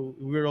did, so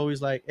we were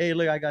always like, "Hey,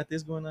 look, I got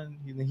this going on."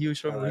 And he would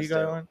show me Oh, what he that's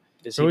got dope. on.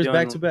 Is So he always doing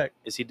back to back.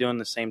 Is he doing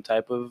the same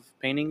type of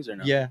paintings or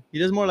no? Yeah, he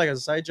does more like as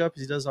a side job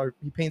because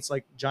he paints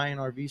like giant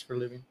RVs for a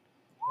living,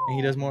 and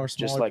he does more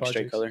smaller Just like projects.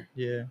 straight color.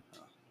 Yeah.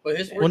 But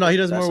his work. Well, no, he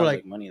does That more sounds like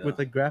like money though. with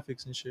like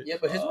graphics and shit. Yeah,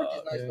 but his work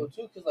is nice yeah. though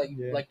too, cause like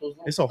Yeah. like those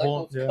little, It's a like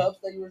whole- those yeah. cups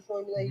that you were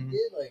showing me that Mhm. he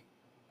did, like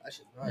that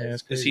shit's nice. Yeah, it's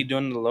Is crazy. he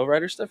doing the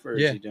lowrider stuff or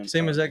Yeah, is he doing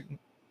same cars? exact.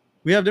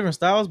 We have different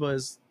styles, but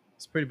it's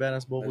pretty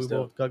badass. Both That's we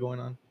dope. both got going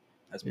on.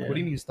 That's Yeah. What do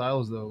you mean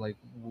styles though? Like,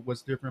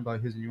 what's different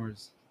about his and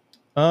yours?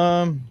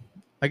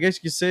 I guess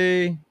you could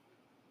say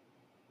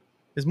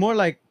it's more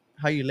like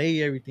how you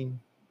lay everything,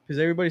 because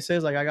everybody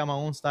says like I got my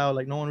own style.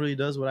 Like no one really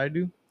does what I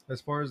do.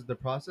 As far as the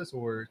process,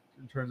 or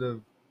in terms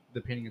of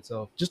the painting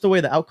itself? Just the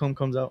way the outcome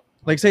comes out.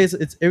 Like say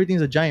it's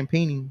everything's a giant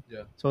painting.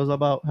 Yeah. So it's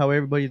about how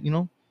everybody,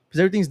 because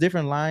everything's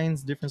different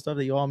lines, different stuff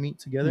that you all meet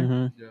together.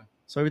 Mhm. Yeah.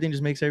 So everything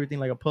just makes everything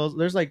like a puzzle.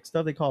 There's like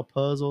stuff they call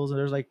puzzles, and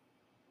there's like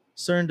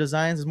certain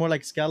designs. It's more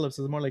like scallops.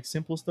 It's more like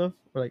simple stuff,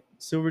 or like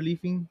silver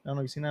leafing. I don't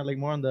know if you've seen that. Like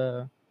more on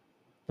the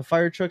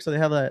fire truck. So they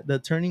have the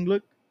turning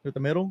look with the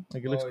metal,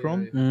 like it looks Oh, yeah,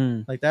 chrome. yeah.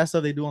 Mm. Like that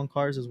stuff they do on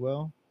cars as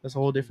well. That's a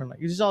whole different. Like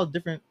it's just all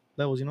different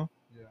levels, Yeah,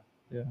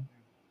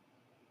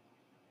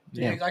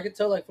 Yeah. 'cause I could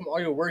tell like from all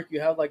your work, you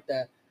have like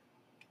that.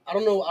 I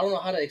don't know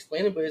how to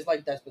explain it, but it's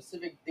like that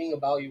specific thing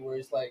about you where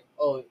it's like,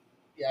 oh,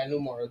 yeah, I knew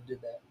Mario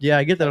did that. Yeah,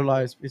 I get that a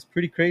lot. It's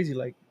pretty crazy.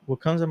 Like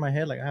what comes in my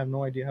head, like I have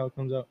no idea how it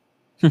comes out.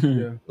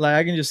 Yeah. Like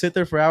I can just sit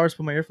there for hours,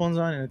 put my earphones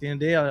on, and at the end of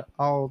the day,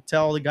 I'll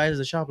tell all the guys at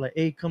the shop, like,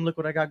 "Hey, come look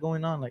what I got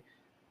going on." Like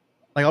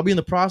I'll be in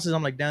the process.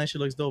 I'm like, "Damn, this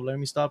shit looks dope. Let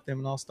me stop them,"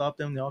 and I'll stop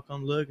them. They all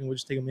come look, and we'll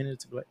just take a minute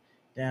to be like,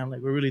 "Damn,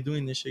 like we're really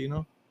doing this shit,"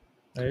 Like,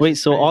 it's Wait,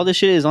 just so crazy. all this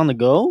shit is on the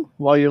go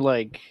while you're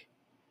like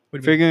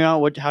What do you mean? figuring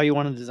out how you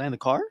want to design the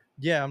car?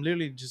 Yeah, I'm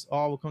literally just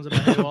all what comes in my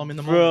head while I'm in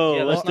the Bro, moment.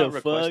 Yeah, what that's the not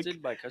requested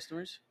fuck? by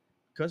customers.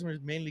 Customers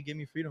mainly give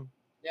me freedom.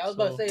 Yeah, I was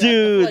about to So- say, I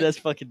Dude, feel like, that's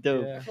fucking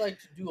dope. Yeah. I feel like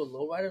to do a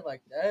lowrider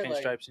like that,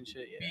 like Pinstripes and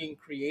shit. Yeah. being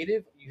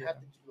creative, you Yeah. have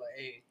to do like,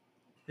 hey,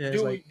 Yeah, do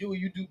it's what, like do what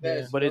you do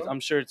best. But you it's, know? I'm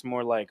sure it's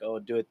more like, oh,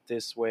 do it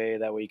this way.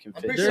 That way you can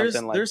I'm fit pretty there's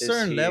something like there's this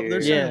certain level,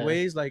 there's here. Yeah. certain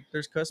ways. Like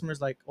there's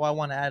customers like, oh, I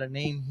want to add a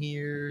name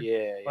here,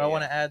 Yeah. or I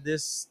want to add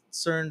this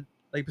certain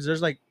because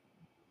there's like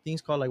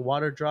things called like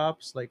water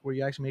drops, like where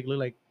you actually make it look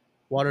like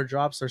water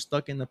drops are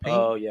stuck in the paint.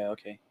 Oh yeah.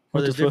 Okay. Or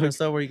What there's the different fuck?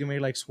 stuff where you can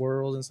make like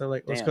swirls and stuff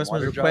like those Damn,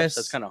 customers water drops, request.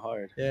 that's kind of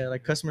hard. Yeah,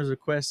 like customers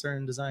request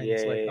certain designs. Yeah,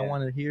 like yeah, I yeah.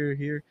 want it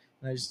here,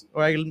 and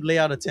I lay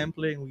out a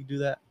template and we do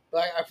that.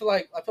 But I feel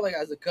like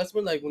as a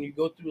customer, like when you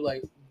go through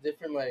like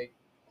different like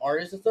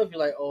artists and stuff, you're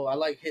like, oh, I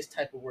like his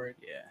type of work.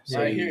 Yeah. Yeah.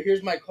 All right,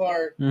 here's my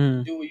car.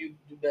 Mhm. Do what you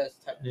do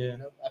best. Type of thing, Yeah. you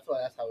know? I feel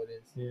like that's how it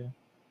is.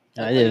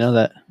 Yeah. I didn't know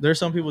that. There's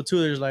some people too.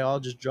 There's like, I'll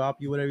just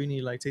drop you whatever you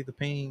need. Like take the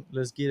paint,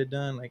 let's get it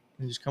done. Like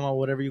and just come out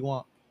whatever you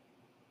want.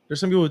 There's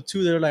some people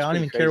too that are like, That's I don't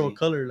even pretty care what crazy.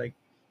 color. Like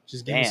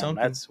just give me Damn,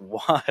 something. that's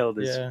wild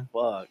as Yeah.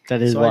 fuck.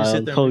 That is So I just sit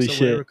wild. there and Holy mix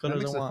up whatever shit. colors That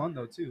makes I it want. fun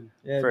though too.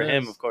 Yeah, it For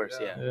him, does. of course.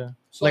 Yeah. Yeah. Yeah.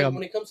 So Like like, a-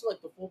 when it comes to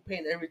like the full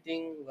paint,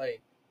 everything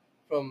like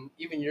from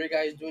even your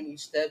guys doing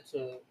each step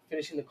to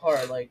finishing the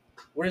car, like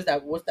what's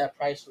that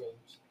price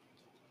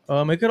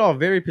range? It could all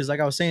vary because, like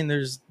I was saying,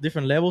 there's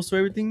different levels to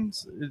everything.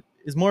 So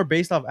it's more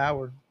based off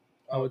hour,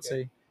 I would Okay.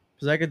 say,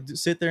 because I could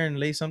sit there and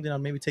lay something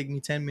on maybe take me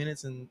 10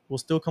 minutes and we'll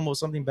still come up with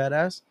something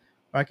badass,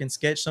 or I can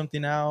sketch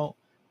something out,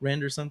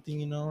 render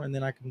something, and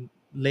then I can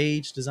lay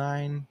each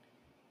design.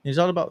 It's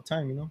all about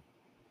time.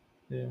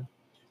 Yeah.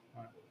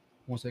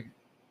 1 second.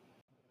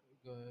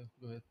 Go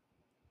ahead.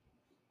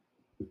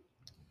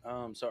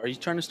 So are you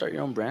trying to start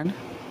your own brand?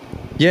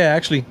 Yeah,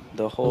 actually,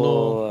 The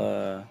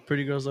whole.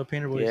 Pretty Girls Love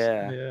Painter Boys.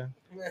 Yeah. Yeah.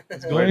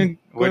 It's Where- going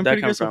where'd that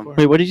pretty come good so from? far.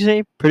 Wait, what did you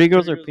say? Pretty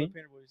girls Pretty are Girls Love pink?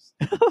 Painter Boys.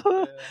 first. That's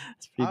I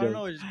pretty don't dope.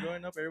 know. Just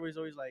growing up, everybody's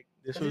always like,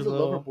 "This He's was a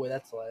lover low." boy.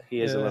 That's why.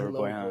 He is a Yeah. lover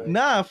boy, huh?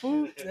 Nah,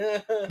 fool.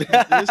 Yeah.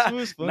 This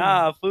was funny.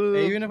 Nah, fool.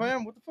 Hey, even if I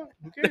am, what the fuck?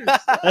 Who cares?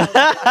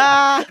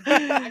 I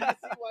can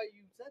see why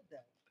you said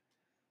that.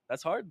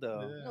 That's hard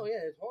though. Yeah. No, yeah,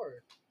 it's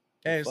hard.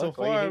 Hey, so Fuck,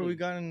 why you far hating? we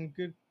gotten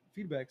good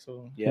feedback.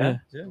 So Yeah?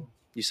 yeah,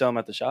 You sell them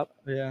at the shop?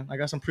 yeah. I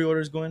got some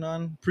pre-orders going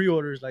on.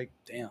 Pre-orders, like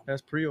Damn.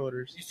 that's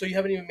pre-orders. So you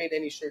haven't even made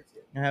any shirts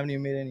yet. I haven't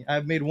even made any.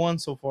 I've made one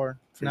so far,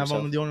 For and I'm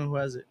yourself. the only one who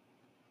has it.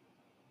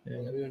 Yeah,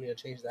 Yeah. we don't need to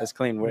change that. That's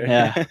clean. Where?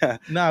 Yeah.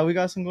 Nah, we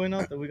got some going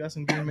out there. We got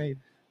some getting made.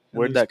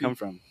 Where'd that come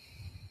from?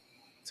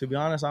 To be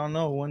honest, I don't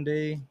know. One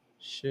day,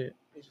 shit,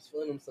 He's just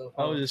feeling himself.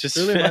 I was just Just-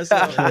 feeling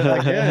myself.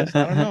 I guess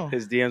I don't know.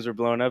 His DMs were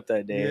blowing up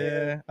that day.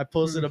 Yeah, I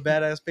posted a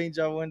badass paint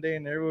job one day,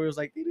 and everybody was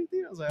like,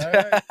 "Dee-dee-dee." I was like, "All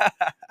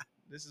right,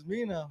 this is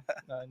me now."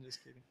 Nah, I'm just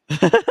kidding.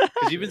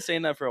 Because you've been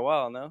saying that for a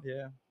while, no? Yeah,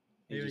 You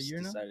maybe a just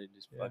year now. decided to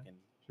just Yeah. fucking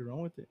Should run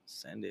with it.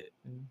 send it.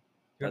 You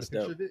That's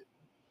got a picture dope.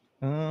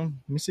 of it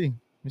Let me see.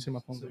 Let me see my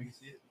phone. so you can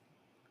see it.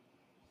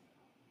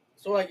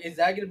 So like, is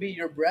that gonna be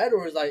your brand,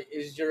 or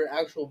is your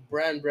actual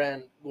brand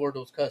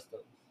Gordos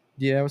Kustoms?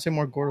 Yeah, I would say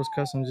more Gordos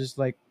Kustoms, just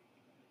like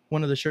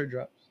one of the shirt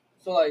drops.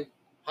 So like,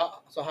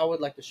 how would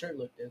like the shirt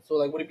look then? So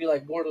like, would it be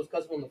like Gordos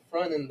Custom on the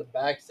front and the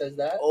back says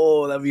that?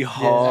 Oh, that'd be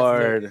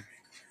hard.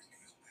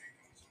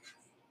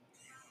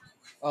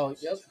 Oh,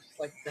 yep.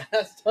 Like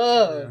that's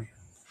tough.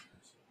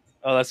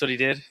 Oh, that's what he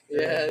did?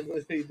 Yeah, that's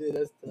what he did.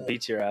 That's tough.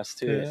 Beat your ass,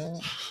 too. Yeah.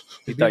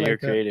 He It'd be thought you were like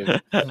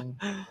that.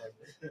 creative.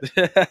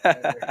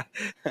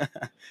 Mm.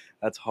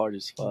 That's hard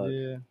as fuck.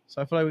 Yeah.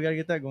 So I feel like we gotta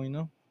get that going, you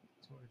know?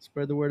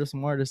 Spread the word of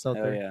some artists out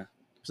Hell there. yeah.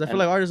 Because I feel And-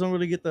 like artists don't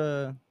really get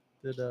the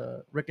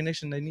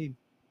recognition they need.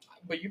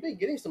 But you've been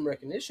getting some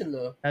recognition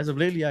though. As of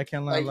lately, I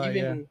can't lie. Like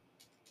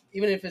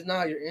even if it's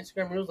not your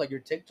Instagram reels, like your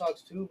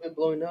TikToks too, been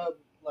blowing up.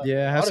 Like,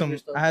 Yeah, a I lot of your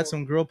stuff, had bro.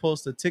 some girl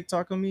post a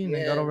TikTok on me and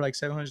they got Yeah. over like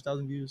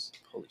 700,000 views.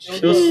 Holy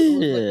It was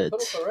shit.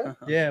 like Shit. a pedal,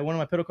 right? Yeah, one of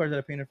my pedal cards that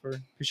I painted for her.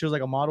 'Cause she was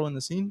like a model in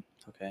the scene.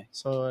 Okay.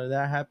 So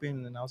that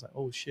happened and I was like,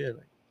 oh shit,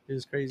 like this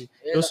is crazy.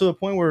 Yeah, It was to the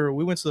point where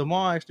we went to the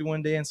mall actually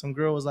one day and some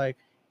girl was like,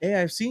 hey,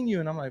 I've seen you.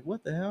 And I'm like,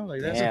 what the hell?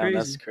 Like, that's Damn, crazy.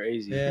 that's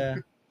crazy. Yeah.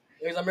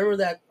 because I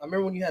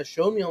remember when you had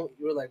shown me, you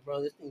were like,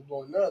 bro, this thing's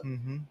blowing up.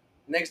 Mm-hmm.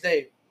 Next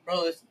day,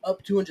 bro, it's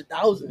up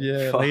 200,000.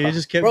 Yeah. Like, it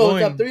just kept Bro,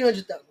 going. it's up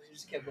 300,000. It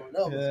just kept going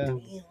up. I was like, Yeah. "Damn,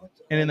 what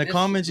the- And in the this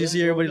comments, you is see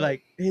really everybody blowing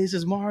like, hey, this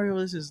is Mario.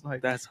 This is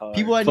like, That's hard.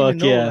 people I didn't even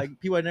Fuck know. yeah. Like,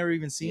 people I'd never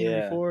even seen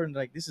Yeah. before. And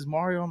like, this is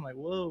Mario. I'm like,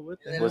 whoa, what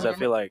the And hell? What does that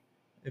feel like?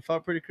 It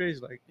felt pretty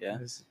crazy. Like, Yeah.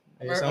 It's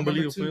I remember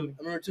unbelievable too. feeling.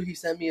 I remember too. He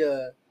sent me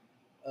a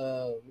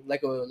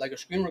like a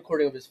screen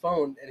recording of his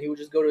phone, and he would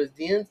just go to his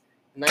DMs,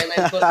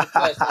 99 plus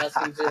requests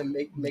asking to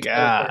make.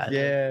 God.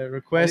 Yeah,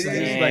 requests. and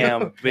it's like,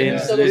 Damn, bitch,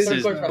 So this those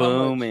is cards for how much?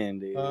 booming,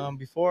 dude.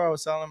 Before I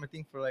was selling them, I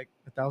think for like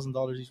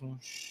 $1,000 each one.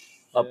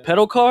 A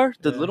pedal car?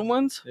 The Yeah. little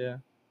ones? Yeah,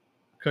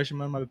 crushing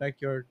them in my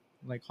backyard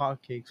like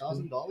hotcakes.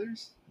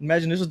 $1,000?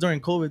 Imagine this was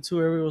during COVID too.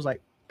 Everybody was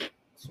like,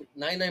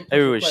 99 plus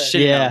Everyone was requests.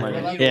 shitting Yeah. out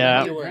money.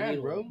 Yeah. I need one, I need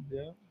one. bro.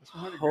 yeah, That's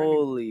 100 grand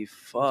Holy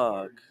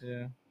fuck.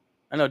 yeah,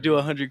 I know, do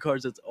 100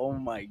 cards. That's, oh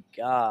my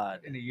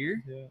God. in a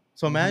year. yeah.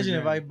 So imagine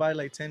if I $100,000. buy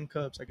like 10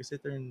 cups, I could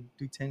sit there and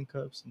do 10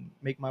 cups and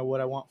make my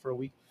what I want for a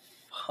week.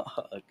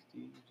 Fuck,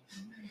 dude.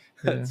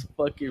 Yeah. That's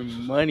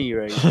fucking money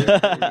right there.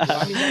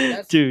 I mean,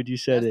 that's- Dude, you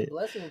said That's the it.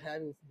 blessing of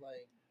having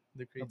like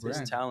The brand.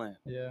 creativity. It's talent.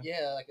 Yeah,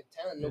 yeah, like a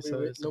talent Yes,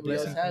 nobody it's a nobody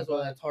else blessing has. from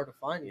Well, God. that's hard to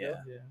find. You know?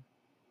 Yeah. yeah.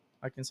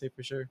 I can say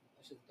for sure.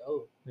 That's just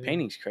dope. Yeah.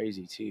 Painting's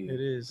crazy, too. It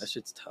is. That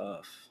shit's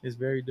tough. It's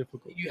very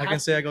difficult. You I have can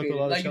to say I be go through a creative.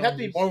 lot of like you have to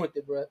be challenges. born with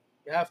it, bro.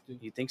 You have to.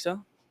 You think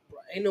so? Bro,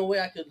 ain't no way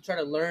I could try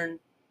to learn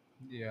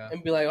Yeah.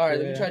 and be like, all right,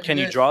 let me Yeah. try. To Can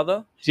do you this. draw,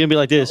 though? He's gonna be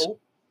like this. No.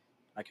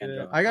 I can't Yeah.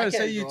 draw. I gotta I say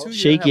can't you draw. too. You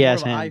Shaky gotta have ass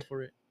more of an eye hand.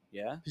 for it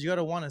Yeah? because you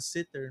gotta want to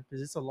sit there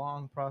because it's a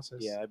long process.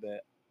 Yeah, I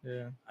bet.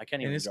 Yeah. I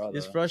can't And even it's draw,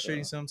 it's though,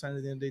 frustrating so- sometimes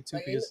at the end of the day too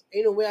Like, because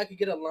ain't no way I could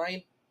get a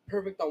line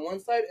perfect on one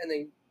side and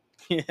then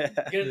Yeah.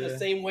 get it Yeah. the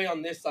same way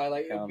on this side.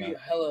 Like it'd Hell be no.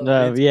 hella.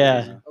 No, It's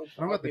yeah. crazy.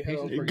 I don't got the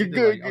patience for Good, it.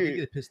 good, Like, I'll good.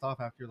 get pissed off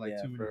after like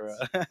Yeah, 2 for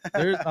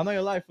minutes. I'm not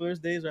gonna lie. There's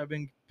days where I've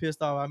been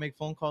pissed off. I make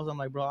phone calls. I'm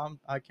like, bro,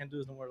 I can't do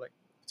this no more. Like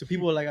to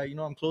people like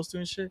I'm close to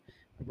and shit.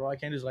 Like, bro, I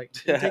can't just like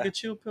take a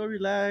chill pill,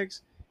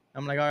 relax.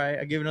 I'm like, all right,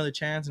 I give it another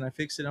chance and I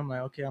fix it. I'm like,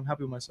 okay, I'm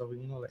happy with myself.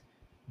 Like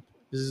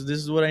this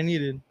is what I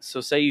needed.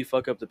 So say you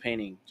fuck up the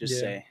painting. Just Yeah.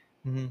 say.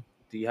 hmm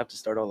Do you have to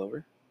start all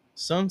over?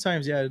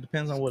 Sometimes, yeah, it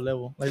depends on what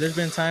level. Like there's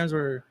been times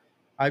where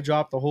I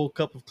dropped a whole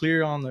cup of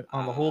clear on the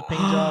whole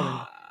paint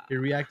job and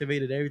it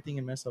reactivated everything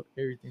and messed up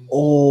everything. I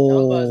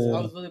Oh.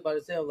 was really about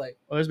to say, I was like,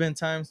 Or there's been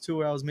times too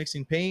where I was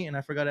mixing paint and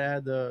I forgot to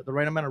add the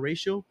right amount of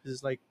ratio because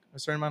it's like a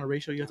certain amount of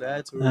ratio you have to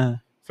add to it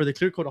for the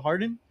clear coat to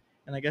harden.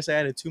 And I guess I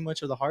added too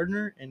much of the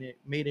hardener and it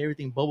made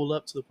everything bubble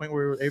up to the point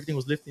where everything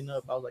was lifting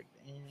up. I was like,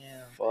 damn,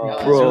 Fuck.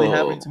 it's really Bro.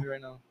 happening to me right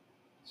now.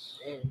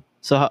 damn.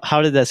 So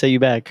how did that set you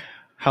back?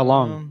 How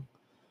long?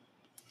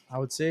 I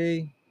would say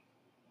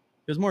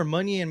it was more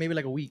money and maybe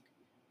like a week.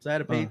 So I had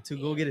to pay Uh. to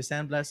go get it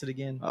sandblasted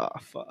again. Oh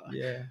fuck.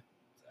 Yeah,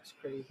 That's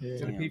crazy. yeah,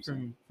 Is it Damn, paid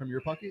son. from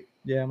your pocket?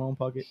 yeah, my own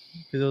pocket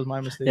because it was my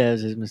mistake. Yeah, it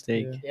was his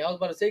mistake. Yeah. Yeah, I was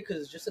about to say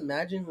because just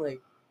imagine like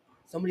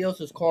somebody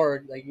else's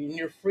car, like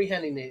you're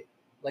freehanding it,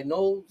 like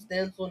no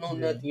stencil, no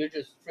Yeah. nothing. You're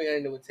just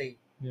freehanding it with tape.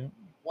 Yeah.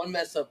 One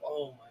mess up,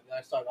 oh my god,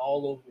 I start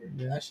all over.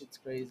 Yeah. That shit's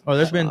crazy. Oh,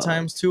 there's been Fuck.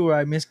 times too where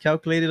I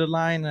miscalculated a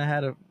line and I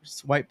had to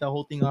swipe that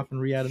whole thing off and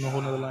re-add a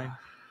whole nother line.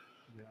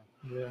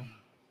 Yeah.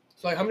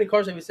 So like, how many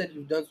cars have you said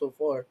you've done so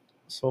far?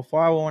 So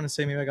far, I want to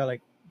say maybe I got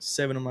like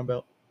 7 on my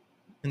belt.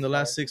 In the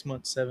last 6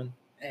 months, 7.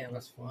 Damn,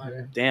 that's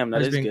fire. Damn,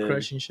 that I've is been good.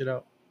 crushing shit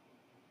out.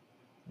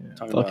 Yeah.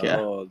 Talking Fuck about, yeah.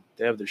 oh,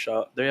 they have their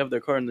shop. They have their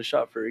car in the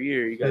shop for a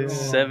year. You got Yeah.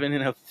 7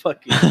 in a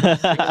fucking.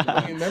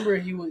 You remember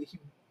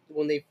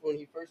when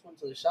he first went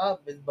to the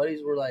shop, his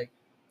buddies were like,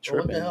 "Oh,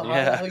 what the Tripping. hell?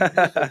 Yeah. How the hell you do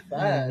so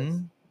fast?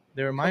 Mhm.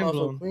 They were Come mind out so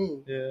blown.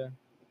 clean." Yeah.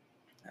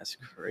 That's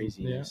Yeah.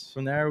 craziness.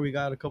 From there, we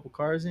got a couple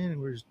cars in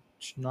and we're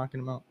just knocking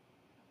them out.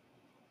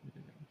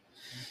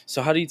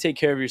 So how do you take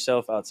care of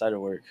yourself outside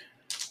of work?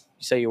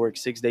 You say you work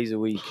 6 days a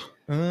week,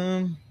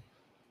 5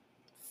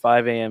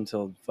 a.m.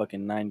 till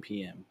fucking 9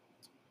 p.m.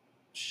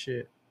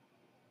 Shit.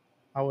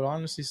 I would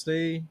honestly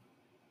say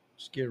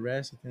just get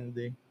rest at the end of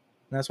the day. And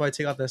that's why I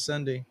take out that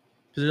Sunday.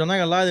 Because I'm not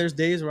gonna lie, there's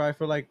days where I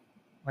feel like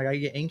I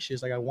get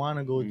anxious, like I want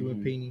to go doing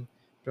Mhm. painting,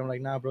 but I'm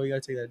like, nah, bro, you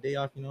gotta take that day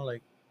off. You know,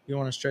 like you don't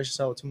want to stress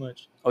yourself out too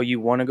much. Oh, you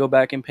want to go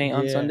back and paint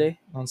on Yeah. Sunday?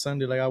 On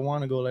Sunday, like I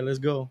want to go, like let's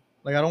go.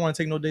 Like I don't want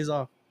to take no days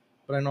off,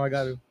 but I know I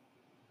got to,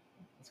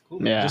 That's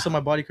cool. Yeah. just so my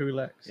body could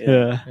relax.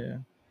 Yeah. Yeah,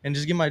 and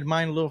just get my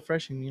mind a little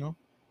fresh, and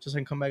just so I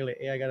can come back like,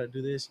 hey, I gotta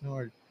do this,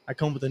 or I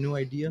come with a new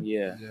idea.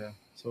 Yeah. Yeah.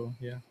 So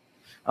yeah.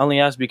 I only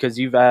asked because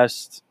you've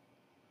asked.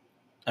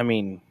 I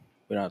mean,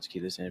 we don't have to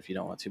keep this in if you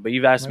don't want to, but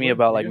you've asked No, me go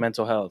about ahead. like Yeah.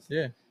 mental health.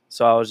 Yeah.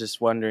 So I was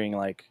just wondering,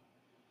 like,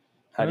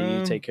 how do you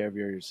Um, take care of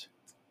yours?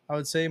 I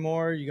would say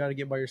more. You gotta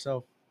get by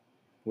yourself.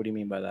 What do you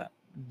mean by that?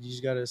 You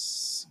just gotta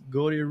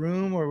go to your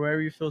room or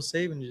wherever you feel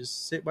safe and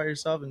just sit by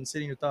yourself and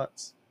sit in your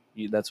thoughts.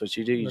 That's what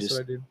you do. You That's just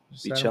what I do.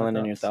 Just be sat chilling my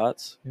in your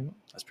thoughts. Yeah.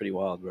 That's pretty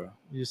wild, bro.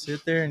 You just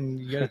sit there and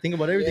you gotta think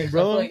about everything, Yeah,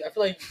 bro. I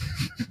feel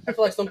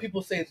like some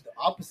people say it's the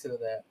opposite of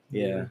that.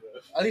 Yeah,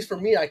 At least for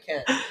me, I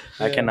can't. I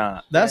Yeah.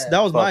 cannot. That was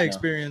Fuck my no.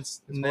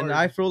 experience, It's and then hard.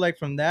 I feel like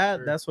from that,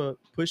 Sure. that's what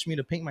pushed me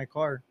to paint my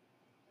car,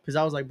 because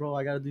I was like, bro,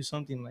 I gotta do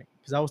something, like,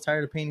 because I was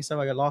tired of painting stuff.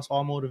 I got lost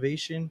all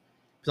motivation,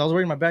 because I was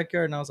working in my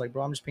backyard, and I was like,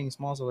 bro, I'm just painting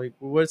small. So like,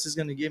 well, what's this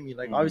gonna give me?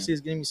 Like, Mhm. obviously,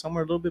 it's getting me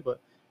somewhere a little bit, but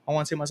I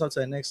want to take myself to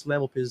that next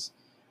level. Because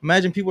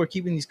imagine people are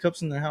keeping these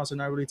cups in their house and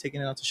not really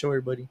taking it out to show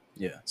everybody.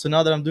 Yeah. So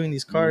now that I'm doing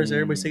these cars, Mm.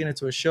 everybody's taking it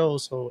to a show.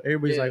 So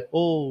everybody's Yeah. like,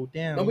 oh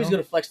damn, Nobody's you know?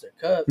 gonna flex their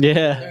cup. Yeah.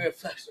 They're gonna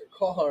flex their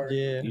car.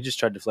 Yeah. You just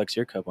tried to flex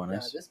your cup on Nah,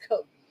 us. this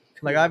cup.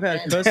 Like I've had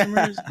Man.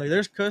 customers, like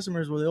there's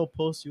customers where they'll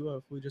post you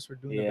up who just for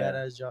doing Yeah. a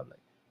badass job. Like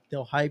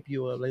they'll hype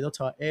you up. Like they'll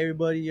tell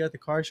everybody at the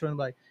car show and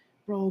be like,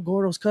 bro,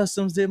 Gordos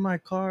Kustoms did my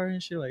car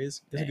and shit. Like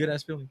it's a Dang. good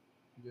ass feeling.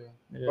 Yeah.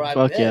 Yeah. Bro, I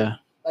Fuck bet. yeah.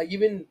 Like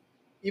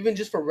even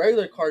just for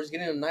regular cars,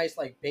 getting a nice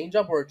like paint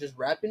job or just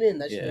wrapping it,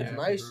 and that shit Yeah. is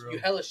nice. For real. You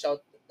hella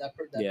shout that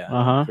Yeah,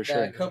 Uh-huh. for that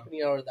sure.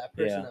 company or that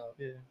person Yeah. out.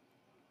 Yeah.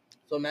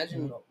 So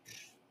imagine, Mhm.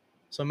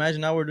 So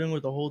imagine now we're doing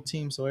with the whole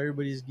team, so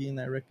everybody's getting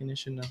that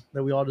recognition now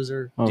that we all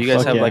deserve. Oh, Do you guys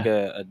fuck have yeah. like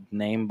a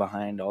name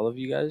behind all of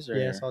you guys, or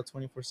Yeah, it's all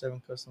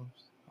 24/7 customs.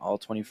 all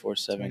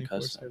 24/7 24/7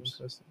 customs?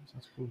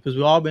 That's cool. Because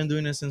we've all been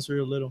doing this since we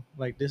were little.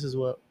 Like this is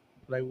what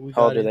like we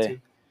How got old are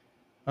into.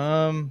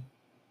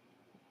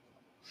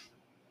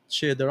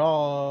 Shit, they're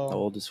all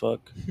Old as fuck.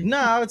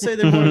 Nah, I would say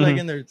they're more like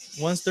in their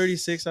one's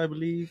 36, I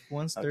believe,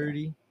 one's Okay.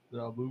 30,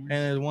 They're all boomers.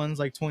 and then one's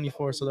like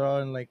 24. So they're all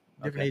in like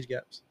different Okay. age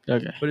gaps.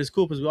 Okay. But it's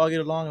cool because we all get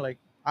along. Like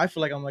I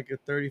feel like I'm like a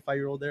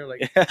 35-year-old there.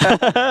 Like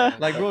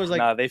like bro is like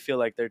Nah, they feel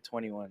like they're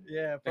 21.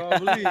 yeah,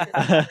 probably. Like,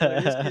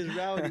 this kid's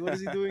rowdy. What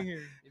is he doing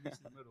here? It meets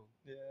in the middle.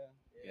 Yeah.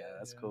 Yeah,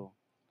 that's Yeah. cool.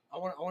 I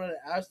wanted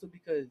to ask though,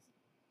 because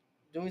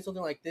doing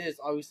something like this,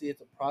 obviously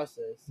it's a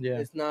process. Yeah.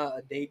 It's not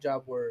a day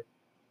job where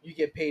you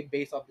get paid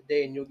based off the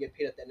day and you'll get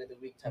paid at the end of the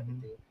week type Mhm.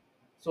 of thing.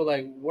 So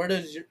like, where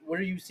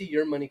do you see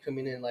your money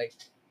coming in? Like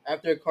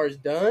after a car's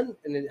done,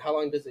 and then how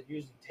long does it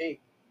usually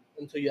take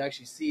until you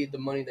actually see the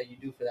money that you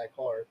do for that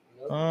car?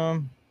 You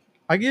know?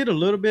 I get a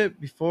little bit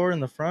before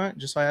in the front,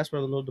 just so I ask for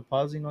a little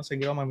deposit, so I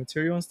get all my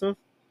material and stuff.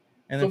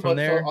 And then from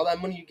there, so all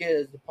that money you get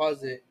as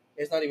deposit,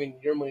 it's not even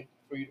your money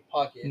for you to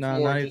pocket. It's nah,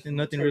 more not, just for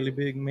nothing really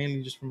material. big,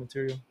 mainly just for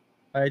material.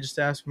 I just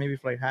ask maybe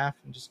for like half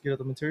and just get out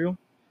the material.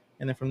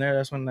 And then from there,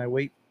 that's when I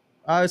wait.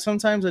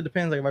 Sometimes it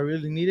depends. Like if I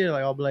really need it,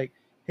 like I'll be like,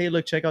 hey,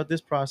 look, check out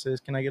this process.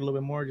 Can I get a little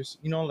bit more? Just,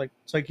 like,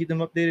 so I keep them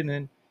updated. And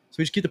then, so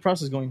we just keep the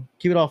process going,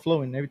 keep it all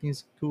flowing.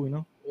 Everything's cool,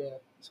 Yeah.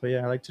 So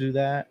yeah, I like to do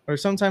that. Or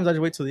sometimes I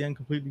just wait till the end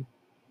completely.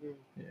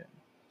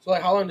 So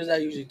like, how long does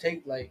that usually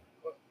take? Like,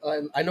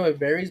 I know it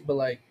varies, but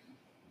like,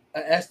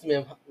 an estimate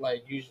of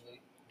like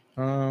usually.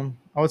 I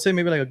would say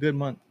maybe like a good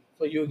month.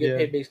 So you would get Yeah.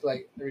 paid basically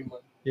like every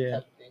month. Yeah. Type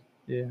of thing.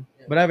 Yeah.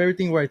 Yeah. But I have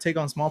everything where I take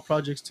on small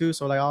projects too.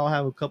 So like I'll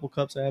have a couple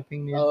cups I have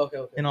painted Oh,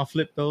 okay. and I'll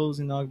flip those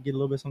and I'll get a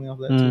little bit something off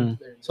of that Mm. too.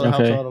 There you So go. that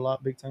helps Okay. out a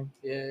lot, big time.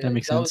 Yeah, That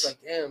makes I was sense.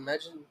 like, damn,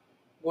 imagine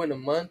going a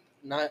month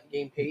not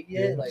getting paid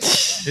yet. Yeah. Like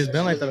It's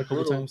been like that a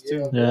couple times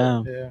too.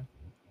 Yeah. Yeah.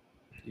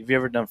 Have you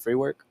ever done free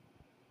work?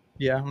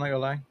 Yeah, I'm not gonna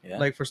lie. Yeah.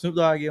 Like for Snoop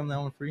Dogg, I gave him that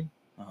one free.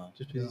 Uh-huh.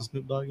 Just because he's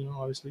Snoop Dogg,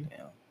 obviously.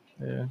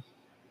 Yeah. Yeah.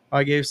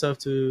 I gave stuff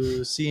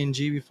to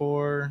CNG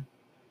before.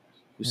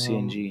 Who's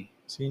CNG?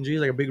 CNG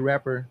is like a big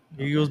rapper.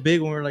 He was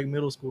big when we were like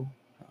middle school.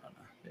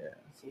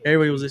 CNG.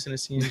 Everybody was listening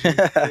to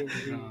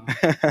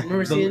CNG.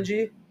 Remember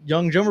CNG?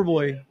 Young Drummer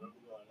Boy.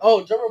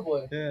 Oh, Drummer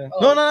Boy. Yeah. Oh.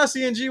 No, not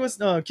CNG. What's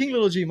King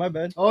Little G? My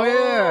bad. Oh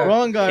yeah.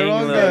 Wrong guy. King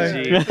Wrong Lil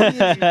guy. G. No,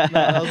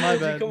 that was my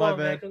bad. Come My on,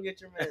 man. bad. Come get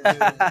your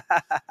man.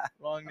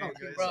 Wrong name,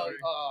 guys. Bro, Sorry.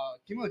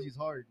 King Kimoji's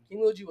hard.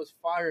 Lil G was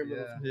fire in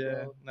middle Yeah. school, Yeah.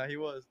 bro. Nah, he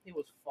was. He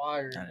was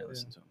fire. I didn't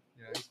listen to him.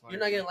 Yeah, he's fire. You're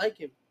not gonna like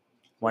him.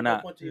 Why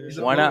not? He's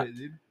Yeah. Why a not? poet,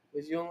 dude.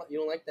 Because you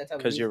don't like that type of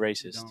Because you're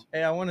music. racist. Don't.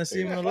 Hey, I want to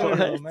see him in a What?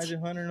 lowrider.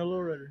 Imagine Hunter in a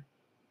lowrider.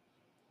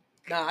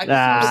 Nah, I can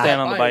Nah. see him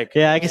Stand on the bike.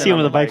 Yeah, I can Stand see him on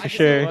on the the bike bike. for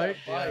sure. Bike?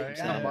 Yeah, Yeah, he's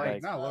not a yeah.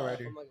 bike, not a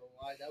lowrider. I'm not gonna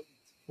lie. That would be,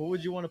 What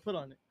would you want to put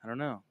on it? I don't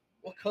know.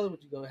 what color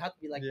would you go? It'd have to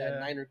be like Yeah. that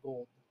Niner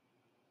gold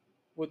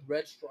with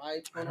red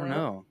stripes. I going don't around.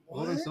 know.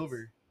 Gold and What?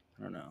 silver.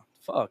 I don't know.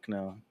 Fuck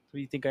no. Who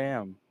do you think I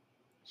am?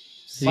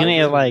 He's gonna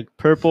get like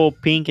purple,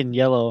 pink, and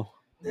yellow.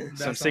 That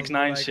Some sounds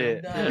 6ix9ine like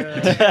shit. Nah.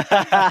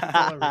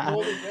 Yeah.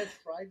 Gold and red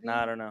stripes.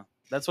 Nah, I don't know.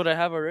 That's what I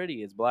have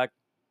already. It's black,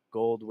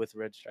 gold with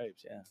red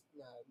stripes. Yeah.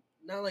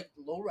 Nah, not like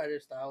lowrider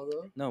style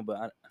though. No,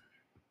 but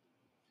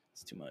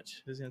it's too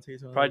much. This is gonna take it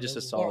to Probably another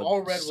just a level. Or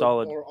all red.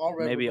 solid. or all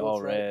red. Maybe with gold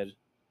all red.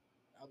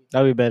 stripes.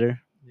 That'd be better.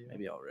 Yeah.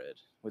 Maybe all red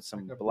with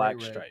some Like a black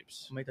bright red.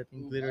 stripes. Make that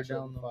thing Ooh, glitter actually,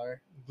 down though.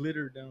 fire.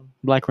 Glitter down.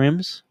 Black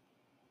rims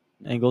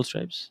and gold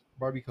stripes.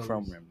 Barbie colors.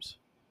 Chrome rims.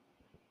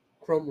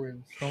 Chrome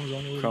rims. Chrome's the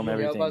only way. Chrome to go.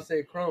 Yeah, I was about to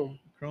everything. say chrome.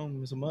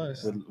 Chrome is a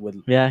must.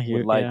 With Yeah, here,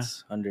 with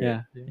lights under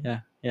Yeah, it.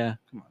 yeah.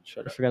 Come on,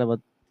 shut I up. forgot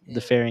about Yeah,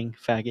 the fairing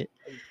faggot, that'd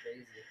be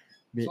crazy.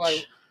 bitch. So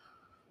like,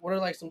 what are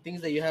like some things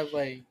that you have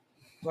like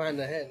planned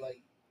ahead?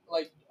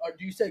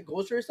 Do you set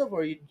goals for yourself,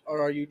 or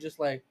are you just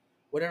like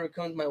whatever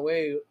comes my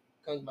way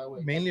comes my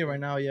way? Mainly right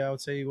now, yeah, I would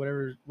say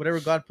whatever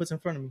God puts in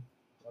front of me,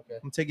 Okay.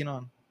 I'm taking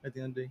on at the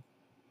end of the day.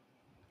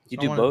 You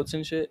So do I wanna- boats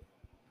and shit?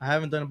 I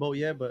haven't done a boat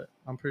yet, but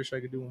I'm pretty sure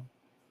I could do one.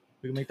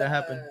 We can make that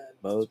happen.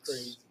 That's Boats.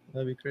 crazy.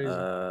 That'd be crazy. That's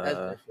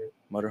Uh, different.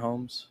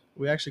 motorhomes?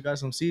 We actually got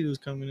some sea-doos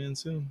coming in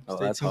soon. Oh,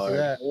 Stay that's tuned for hard.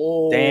 that.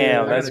 Whoa.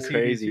 Damn, I that's got a TV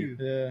crazy. too.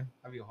 Yeah,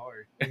 That'd be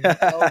hard.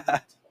 That would be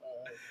tough.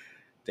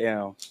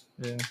 Damn.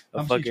 yeah. A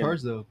How much do you fucking-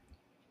 charge though?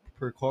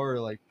 Per car,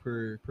 like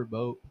per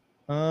boat?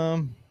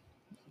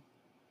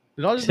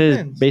 It all It just says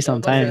depends. based I on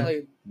was about to say, time.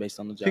 like, based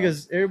on the job.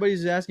 Because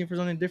everybody's asking for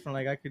something different.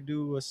 Like I could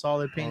do a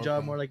solid paint job,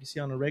 Okay. more like you see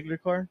on a regular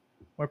car,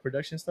 more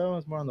production style.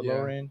 It's more on the Yeah.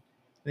 lower end.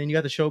 Then you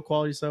got the show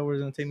quality stuff where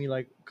it's gonna take me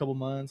like a couple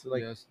months.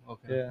 Like Yes.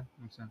 Okay. yeah,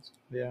 Makes sense.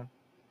 yeah.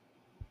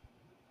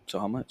 So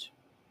how much?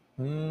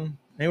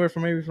 Anywhere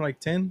from maybe from like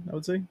 10, I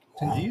would say.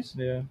 10 G's?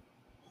 Yeah,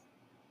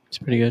 It's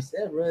pretty you good.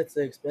 said, bro, it's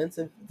an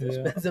expensive. It's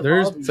Yeah. expensive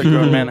There's- hobby, It's a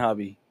grown man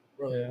hobby.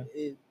 bro. Yeah.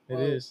 It it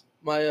is.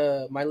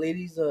 My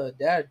lady's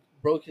dad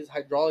broke his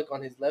hydraulic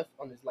on his left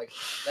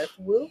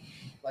wheel,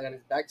 like on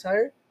his back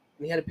tire,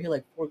 and he had to pay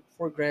like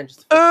four grand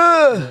just to fix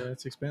it. Yeah,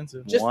 it's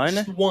expensive. Just One?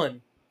 just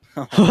one.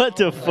 What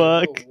the I was like,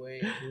 fuck? no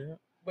way. Yeah.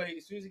 But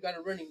as soon as he got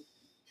it running,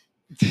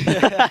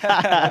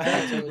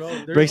 Bro,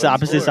 there's Breaks the some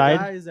opposite side?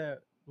 Guys that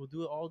will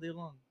do it all day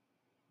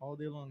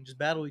long, just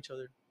battle each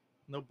other.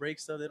 No break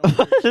stuff. They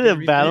don't.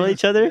 They battle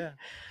each other?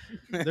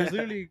 Yeah. There's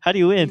literally How do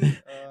you win?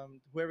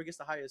 whoever gets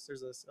the highest.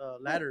 There's a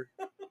ladder.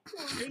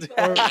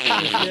 Or,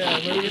 yeah,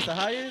 whoever gets the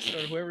highest, or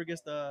whoever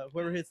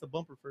hits the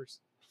bumper first.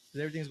 'Cause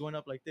everything's going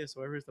up like this.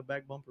 So whoever hits the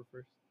back bumper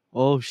first.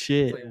 Oh It's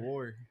shit! like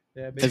war.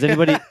 Yeah, Does baby.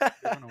 anybody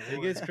They're on a It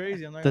war. gets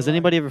crazy. I'm not does gonna lie.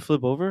 anybody ever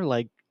flip over?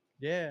 Like,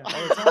 Yeah,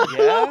 all the time.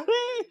 Yeah?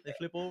 They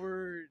flip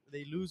over.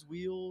 They lose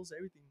wheels.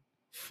 Everything.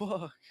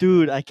 Fuck.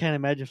 dude, I can't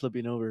imagine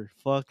flipping over.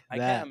 Fuck I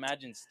that. can't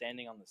imagine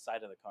standing on the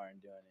side of the car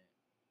and doing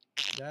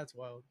it. That's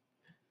wild.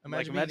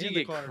 Imagine being you in the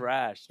get car.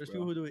 crashed. There's bro.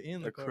 people who do it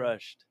in the Or car.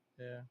 crushed.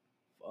 Yeah.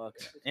 Fuck.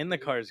 In the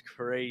car is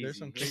crazy. There's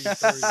some crazy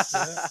stories.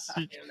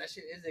 Yeah. damn, that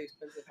shit is an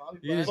expensive hobby.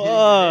 You just But get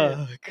I, in mean,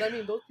 your head. but I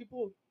mean, those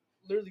people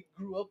literally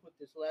grew up with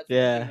this, so that's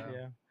Yeah. really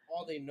Yeah.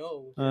 all they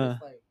know. So Uh.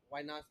 it's like,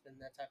 why not spend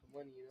that type of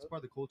money? You know? It's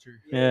part of the culture.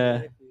 Yeah.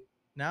 Exactly.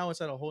 Now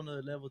it's at a whole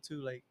nother level too.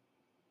 Like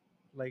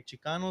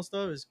Chicano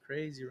stuff is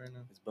crazy right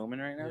now. It's booming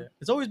right now. Yeah.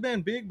 It's always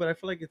been big, but I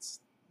feel like it's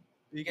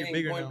Getting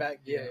bigger going now. back,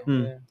 yeah.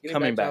 Hmm. Yeah. Getting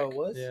Coming back to how back. it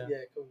was, Yeah.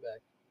 coming back.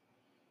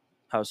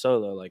 How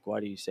so though? Like, why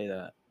do you say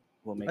that?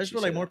 What makes I just you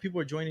feel say like more that? people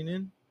are joining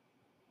in.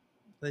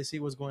 They see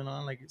what's going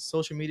on. Like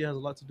social media has a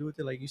lot to do with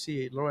it. Like you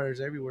see lowriders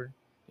everywhere.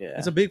 Yeah.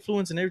 It's a big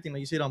influence in everything. Like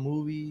you see it on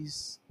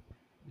movies,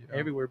 Yeah.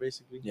 everywhere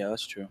basically. Yeah,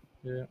 that's true.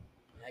 Yeah.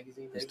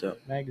 Magazines. That's everywhere.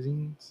 dope.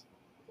 Magazines.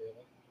 Yeah.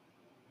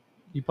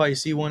 You probably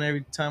see one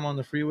every time on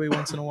the freeway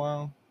once in a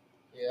while.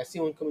 Yeah, I see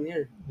one coming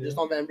here. Yeah. Just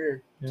on Van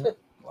Buren.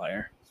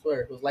 Liar. I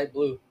swear, it was light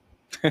blue.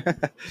 It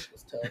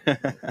was tough.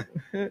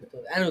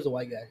 And it was a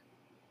white guy.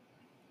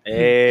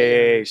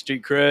 Hey,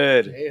 street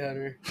cred. Hey,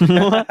 Hunter.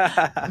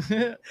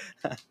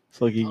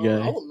 Fucking I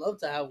guy. would love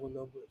to have one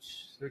though, but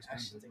They're that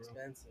shit's expensive, bro.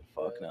 expensive.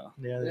 Fuck bro. no.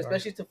 Yeah. And they are.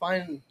 especially to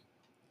find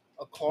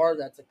a car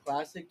that's a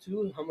classic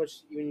too. How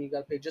much even you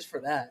gotta pay just for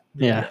that?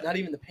 Yeah. Not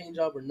even the paint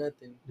job or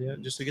nothing. Yeah,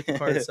 just to get the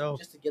car itself.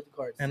 Just to get the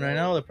car. And right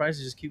now the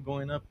prices just keep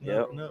going up and Yep.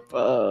 up and up.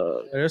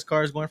 Fuck. There's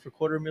cars going for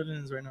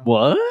 $250,000 right now.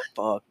 What?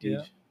 Fuck, dude.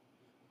 Yeah.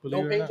 Believe no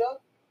it or paint not. job.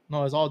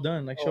 No, it's all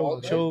done. Like Oh,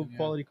 all show done? Yeah.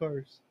 quality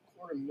cars.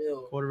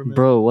 $250,000.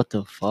 Bro, what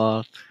the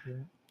fuck?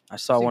 I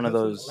saw one of Lambo.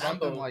 those.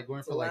 Something like going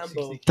It's for a like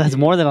Lambo. 60K. That's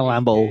more than a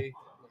Lambo. 80K.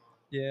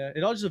 Yeah,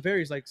 it all just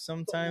varies. Like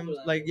sometimes,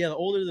 older like than the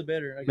older the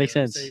better. I Makes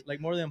guess I'd sense. say.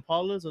 Like more than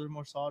Impalas, those are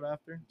more sought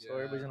after. So Yeah.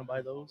 everybody's gonna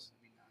buy those.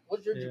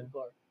 What's your Yeah. dream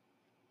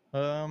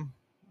car?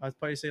 I'd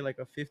probably say like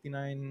a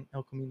 '59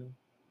 El Camino.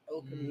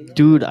 El Camino?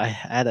 Dude, I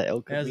had a El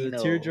It has a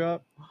Camino.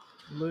 teardrop.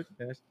 Look,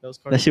 those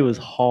cars. That shit was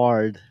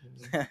hard.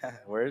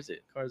 Where is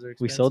it? Cars are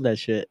expensive. We sold that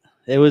shit.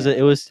 It was Yeah,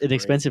 it was that's an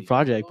expensive crazy.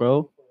 project,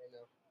 bro.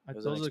 It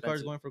was Those are the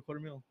cars inexpensive. going for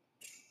 $250,000.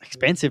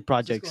 Expensive Cisco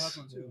projects. has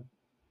one too.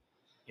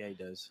 Yeah, he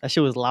does. That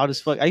shit was loud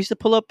as fuck. I used to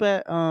pull up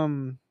at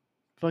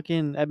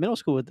fucking at middle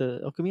school with the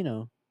El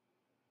Camino.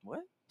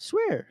 What?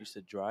 Swear. You used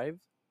to drive?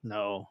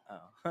 No.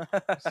 Oh.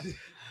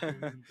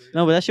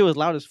 No, but that shit was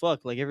loud as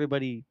fuck. Like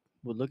everybody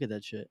would look at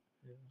that shit.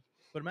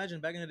 But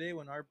imagine back in the day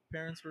when our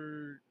parents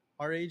were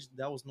our age,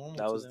 that was normal.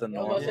 That to was the them.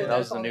 norm. Yeah. That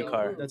was the new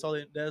car. That's all.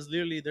 That's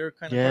literally their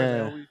kind Yeah.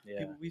 of cars. Like, Yeah.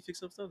 people, we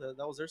fix up stuff.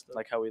 That was their stuff.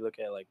 Like how we look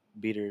at like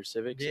beater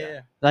Civics.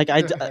 yeah. Like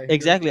I Like,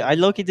 exactly. I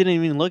low-key didn't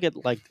even look at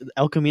like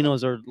El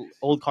Caminos or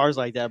old cars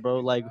like that,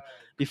 bro. Like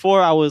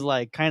before, I was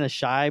like kind of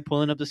shy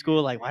pulling up to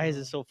school. Like, why is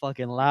it so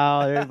fucking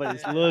loud?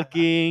 Everybody's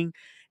looking.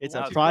 It's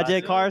Now a it's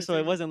project classic. car, so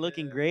it wasn't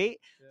looking Yeah. great.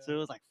 Yeah. So it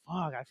was like,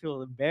 fuck, I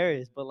feel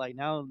embarrassed. But like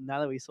now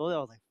that we sold it, I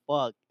was like,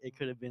 fuck, it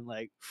could have been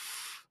like,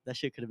 that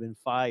shit could have been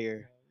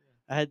fire.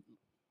 I had,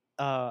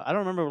 I don't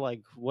remember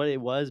like what it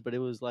was, but it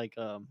was like,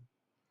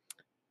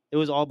 it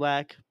was all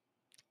black.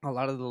 A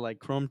lot of the like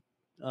chrome,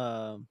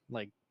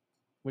 like,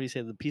 what do you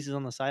say? The pieces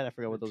on the side, I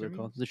forgot what those are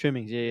called. The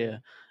trimmings, yeah.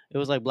 It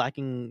was like black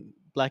and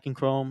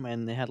chrome,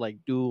 and they had like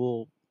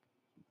dual,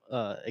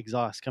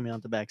 exhaust coming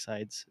out the back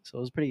sides. So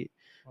it was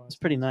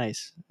pretty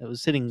nice. It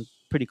was sitting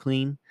pretty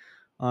clean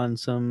on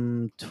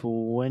some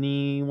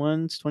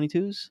 21s,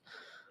 22s.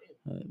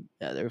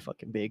 Yeah, they were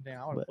fucking big.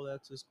 Damn, I would But, pull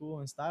that to school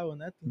in style and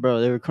that thing.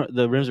 bro, they were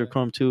the rims were Yeah.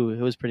 chrome too. It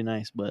was pretty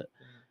nice, but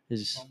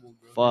it's just Fumbled,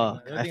 bro.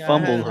 fuck. The other I thing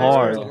fumbled had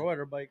hard. was a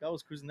lowrider bike. I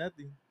was cruising that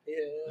thing.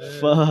 Yeah.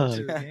 Fuck.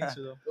 Shit was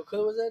gangster, though. What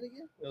color was that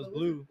again? It was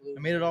blue. I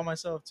made it all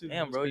myself too. It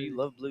Damn, was bro, crazy. you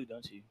love blue,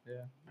 don't you? Yeah.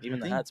 Even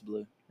the Thing. hat's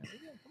blue. Yeah,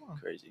 come on.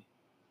 Crazy.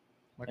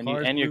 My And you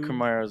car's and your blue.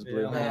 Camaro's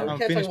blue. Yeah, Nah, huh? we I'm can't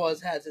talk finished- about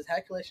his hats. His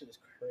hat collection is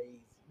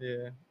crazy.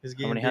 Yeah, it's How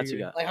getting many hats you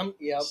bigger. got? Like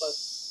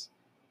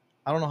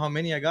I don't know how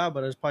many I got,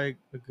 but it's probably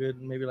a good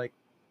maybe like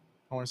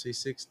I want to say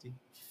 60.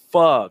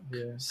 Fuck.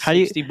 Yeah. How do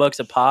you- $60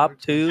 a pop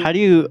too? How do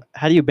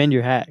you bend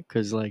your hat?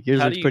 Cause like yours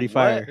How looks do you- pretty what?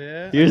 fire.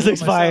 Yeah. Yours I do it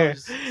looks fire.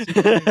 myself, just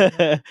super clean,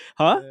 you know?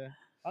 Huh? Yeah.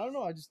 I don't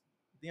know. I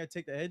think I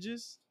take the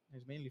edges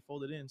and just mainly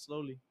fold it in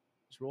slowly.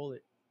 Just roll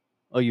it.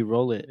 Oh, you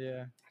roll it.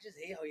 Yeah. I just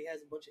hate how he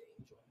has a bunch of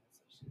angel hats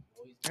and shit.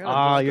 Always- I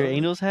got Oh, a your Dodgers.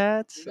 Angels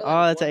hats? You got, Oh,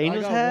 like, that's an one- I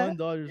Angels I got hat? one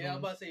Dodgers Yeah, I'm one.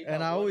 about to say you And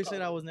got I one always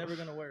said I color. was never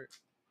gonna wear it.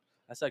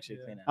 That's actually a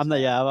Yeah. clean ass. I'm not.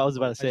 Yeah, I was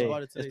about to just say bought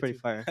it that's today, pretty too.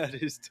 fire. That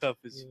is tough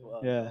as Yeah.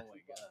 fuck. Yeah. Oh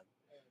my god.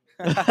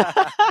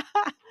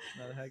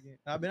 Not a hat game.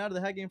 I've been out of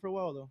the hat game for a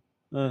while though.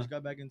 I Uh, just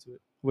got back into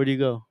it. where do you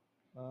go?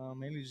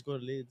 Mainly just go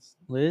to lids.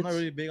 I'm Lids? not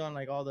really big on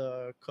like all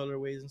the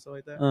colorways and stuff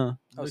like that. Uh,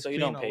 Oh, Looks so you clean,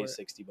 don't I'll pay wear it.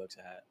 $60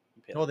 a hat.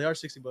 You pay No, like- they are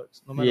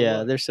 $60. No matter yeah,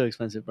 what. they're so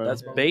expensive, bro.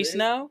 That's Bro, base they-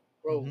 now?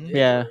 Bro, Mhm. this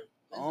Yeah. is-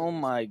 Oh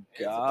my it's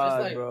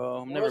god, like- bro.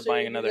 I'm where never else are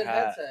buying you gonna another get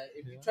hats hat. at?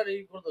 If you Yeah. try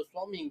to go to the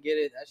swap meet and get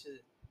it, that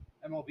shit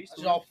MLB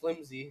all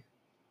flimsy.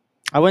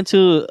 I went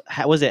to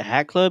was it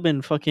Hat Club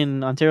in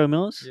fucking Ontario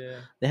Mills? Yeah.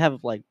 They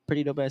have like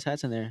pretty dope ass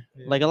hats in there.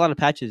 Yeah. Like a lot of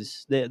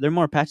patches. They're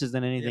more patches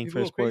than Yeah, anything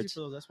people for go crazy sports.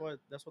 for those.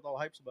 That's what all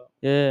hype's about.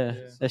 Yeah,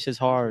 Yeah. that's just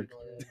hard.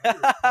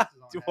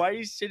 Dude, why are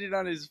you shitting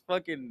on his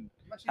fucking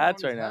I'm actually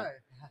hats on right his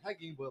now? Hat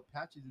game, but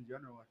patches in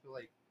general. I feel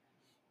like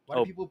why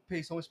Oh. do people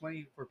pay so much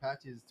money for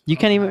patches? to You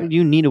put can't on a even. hat?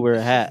 You need to wear a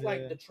It's hat. just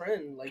like Yeah. the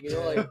trend, like, you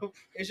know, like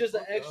it's just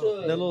an extra,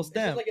 That little it's just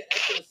stamp. like an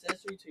extra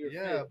accessory to your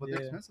Yeah, fit. but they're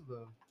Yeah. expensive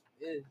though.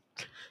 Yeah,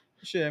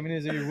 Shit, I mean,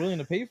 is you're willing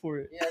to pay for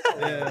it? yeah. That's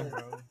what I'm Yeah. saying.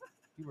 bro.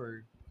 You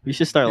were You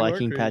should start People are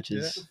liking crazy,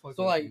 patches.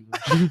 So, like-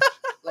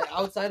 Like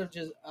outside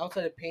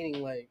of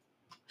painting, like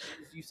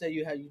you said,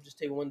 you just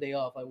take one day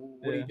off. Like,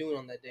 what are you Yeah. doing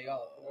on that day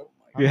off? You know?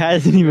 Your hat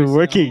isn't even Sitting at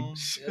working. home,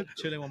 Yeah.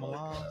 Chilling with my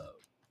mom.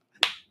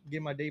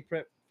 Get my day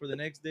prep for the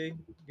next day.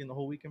 Getting the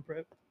whole weekend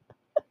prep.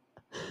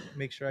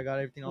 Make sure I got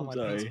everything, all I'm my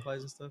sorry. paint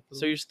supplies and stuff. for the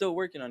So you're still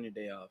working on your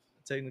day off. week.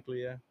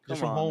 Technically, yeah. Come Just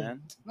from on, home.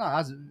 man. no,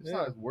 it's Yeah.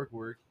 not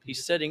work.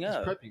 He's setting It's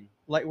up. prepping.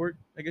 Light work,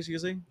 I guess you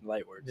could say.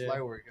 Light work. Yeah. It's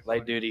light work. It's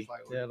Light all it is, duty. it's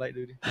light work. Yeah, light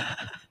duty.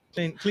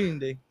 Cleaning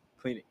day.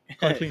 Cleaning.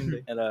 Car cleaning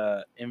day.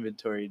 At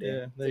inventory day.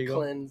 Yeah, there you To go.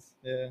 cleanse.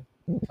 Yeah,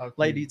 How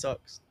light clean.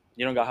 detox.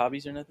 You don't got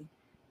hobbies or nothing?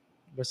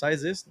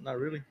 Besides this, not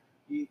really.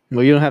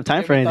 Well, you don't have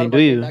time for Ever thought anything, about do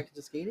getting you? Back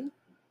into skating?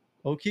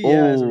 Okay, yeah,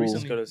 as of Oh. Let's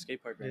recently. go to the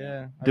skate park right now.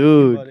 Yeah, I've been thinking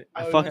Dude, about it.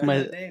 I Oh, fucked yeah, my.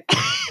 the day.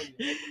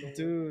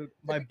 Dude,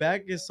 my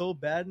back is so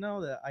bad now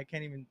that I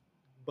can't even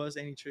bust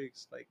any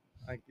tricks. Like,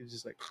 it's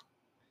just like,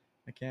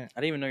 I can't.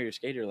 I didn't even know you're a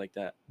skater like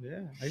that.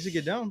 Yeah, I used to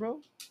get down, bro.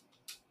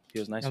 He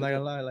was nice I'm with not it.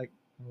 gonna lie, like,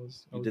 I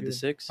was You was did the good.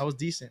 six? I was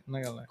decent. I'm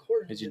not gonna lie.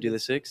 Corey Did you do the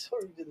six?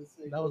 Corey did the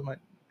six. That was I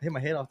hit my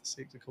head off the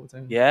six a couple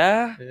times.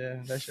 Yeah?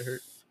 Yeah, that shit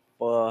hurt.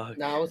 Fuck.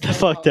 Nah, I was telling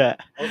Fuck how- that.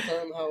 I was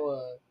telling him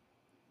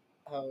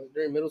how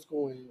during middle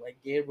school when like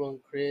Gabriel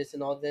and Chris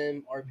and all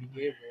them, RP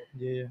Gabriel,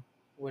 Yeah.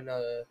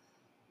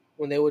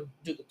 when they would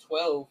do the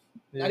 12,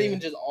 Yeah. not even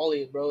just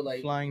ollie it, bro,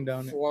 like Flying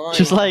down it.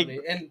 Just down like-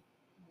 it. And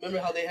remember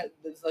how they had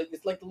it's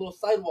like the little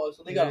sidewalk,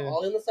 so they got Yeah.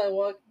 ollie on the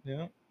sidewalk,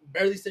 Yeah.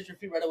 barely set your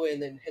feet right away,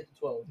 and then hit the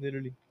 12.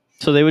 Literally.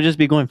 So they would just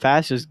be going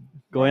fast, just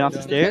going off the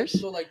Down. stairs.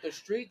 So like the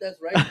street that's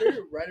right there,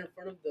 right in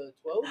front of the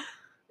 12,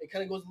 it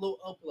kind of goes a little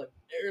up, like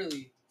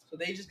barely. So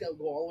they just gotta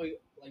go all the way,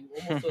 like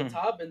almost to the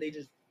top, and they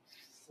just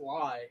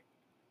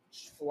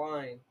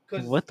flying.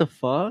 What the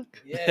fuck?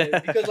 Yeah,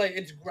 because like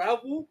it's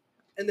gravel,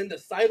 and then the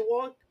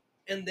sidewalk,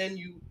 and then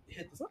you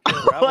hit the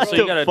What So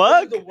you the gotta-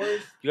 fuck? The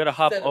worst. You gotta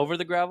hop setup. over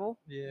the gravel.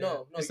 Yeah.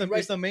 No, It's you the, ride-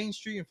 it's the main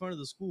street in front of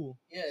the school.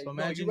 Yeah, So no,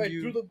 imagine you ride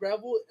you- through the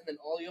gravel and then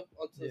ollie up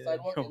onto the Yeah.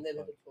 sidewalk, Oh, and then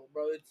hit fuck. the 12,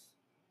 bro.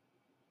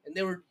 And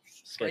they were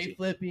Sketchy. straight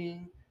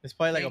flipping, It's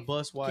probably like a Cake-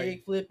 bus wide.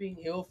 cake flipping,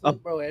 hill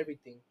flip, bro,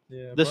 everything.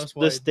 Yeah. The, Bus the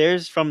wide.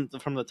 stairs from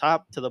the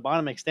top to the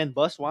bottom extend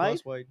bus wide.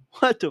 Bus wide.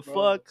 What the Bro.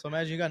 fuck? So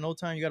imagine you got no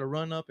time. You got to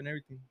run up and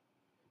everything.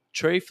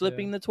 Tray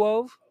flipping the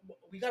 12.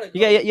 We gotta go.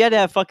 You had to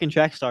have fucking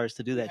track stars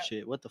to do that Yeah.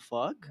 shit. What the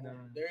fuck? No.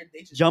 They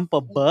just Jump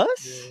a flew.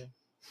 bus? Yeah.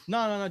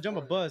 No. Jump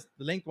a bus.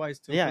 The lengthwise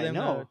to Yeah, for I them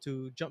know.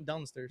 to jump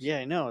down the stairs. Yeah,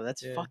 I know.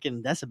 That's Yeah.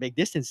 that's a big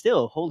distance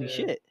still. Holy Yeah.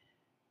 shit.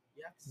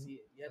 You have to see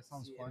it. You have That to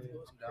sounds see fun. it. It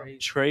was I'm down. crazy.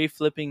 Tray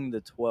flipping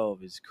the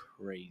 12 is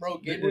crazy. Bro,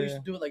 Gabriel used Yeah.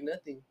 to do it like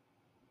nothing.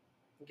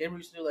 Gabriel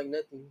used to do it like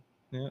nothing.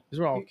 Yeah. These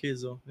were all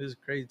kids though. This is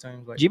crazy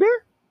times. Like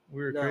G-Bear?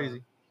 we were Nah.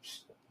 crazy.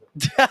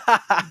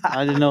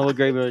 I didn't know what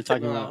grade we were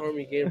talking Nah, about.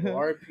 homie Gabriel.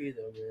 RP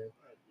though, man.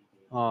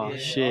 Oh Yeah,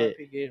 shit.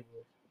 RP Gabriel.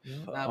 Yeah.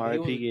 Nah, but he RIP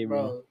was, Gabriel.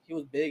 Bro, he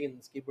was big in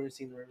the skateboarding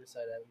scene in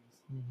Riverside at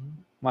least. Mm-hmm.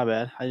 My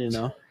bad. I didn't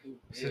know.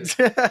 He was,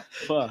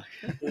 Fuck.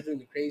 he was doing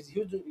the crazy. He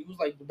was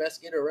like the best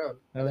skater around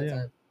at Hell that yeah.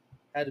 time.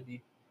 Had to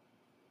be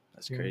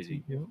That's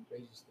crazy. Yeah.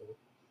 crazy still.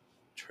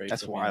 Tray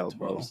That's flipping wild, the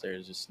 12 bro.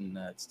 stairs is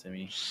nuts to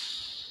me.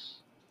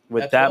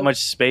 With That's that what- much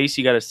space,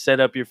 you got to set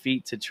up your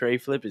feet to tray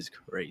flip is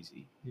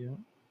crazy. Yeah.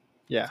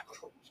 Yeah.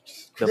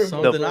 The,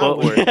 Criminal. the Something I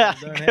would- footwork. Yeah.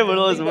 Done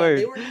Criminal had. is They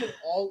word. weren't even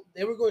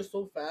they were going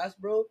so fast,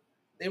 bro.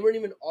 They weren't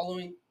even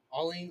olling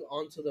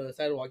onto the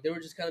sidewalk. They were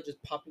just kind of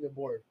just popping the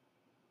board.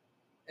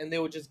 And they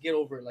would just get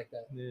over it like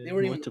that. Yeah. They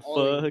weren't What even the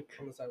olling fuck?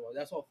 on the sidewalk.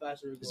 That's how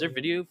fast they were going. Is there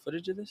video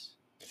footage of this?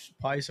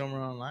 Probably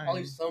somewhere online.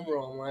 Probably somewhere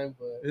online,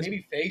 but It's-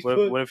 maybe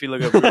Facebook. What if you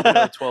look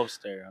up 12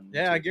 stair on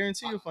Yeah, I YouTube?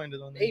 guarantee you'll find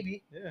it on there.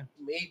 Maybe. Yeah.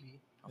 Maybe.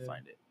 I'll Yeah.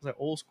 find it. It's like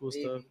old school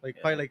Maybe. stuff. Like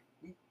Yeah. probably like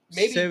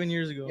Maybe 7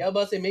 years ago. Yeah, I was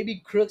about to say maybe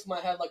Crooks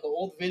might have like an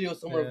old video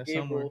somewhere of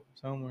Gabriel.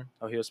 Somewhere.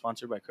 Oh, he was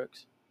sponsored by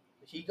Crooks?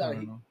 He I got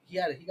don't know. he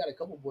got a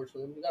couple boards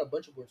from them. He got a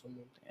bunch of boards from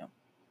them. Damn.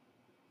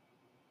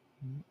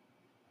 Mhm.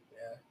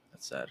 Yeah,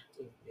 That's sad.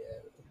 yeah.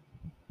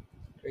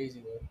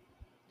 Crazy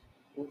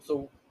though.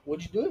 So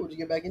would you do it? Would you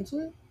get back into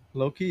it?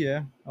 Low key,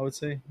 yeah, I would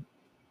say.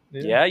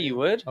 Yeah, you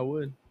would? I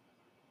would.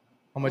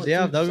 On my Oh, day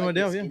off, dude, that would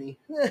be just my like day get off,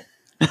 yeah.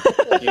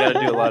 skinny. You got to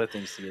do a lot of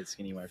things to get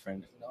skinny, my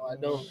friend. No, I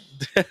don't.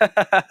 You're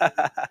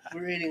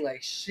We were eating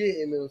like shit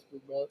in middle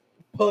school, bro.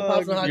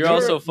 Pull-ups and hot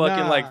also Cheetos.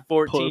 fucking Nah. like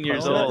 14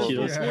 years Pull-ups and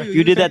old. hot Cheetos. Yeah.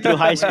 You did that through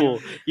high school.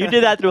 You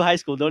did that through high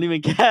school. Don't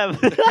even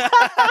cap.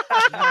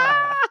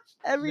 Nah.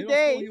 Every Middle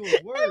day. school, he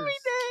was worse. Every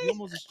day. He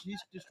almost he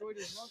destroyed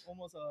his lung.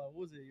 Almost what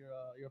was it?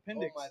 Your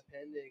appendix. Oh, my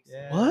appendix.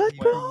 Yeah. What, he-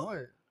 bro? From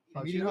what?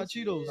 From eating hot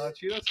Cheetos. Hot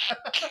Cheetos?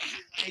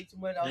 Ate too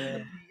much. I was, Yeah.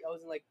 I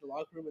was in like the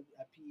locker room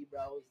at PE, bro.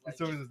 I was like,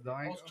 Someone is I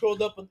dying. was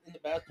curled up in the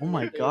bathroom. Oh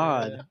my right there.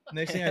 God. Yeah.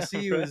 Next thing I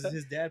see was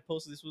his dad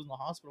posted this was in the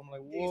hospital. I'm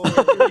like, whoa.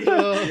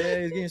 Whoa.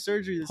 Yeah, he's getting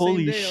surgery the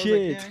Holy same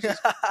day. shit. I was like,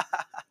 damn,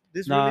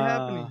 this Nah. really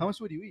happening. How much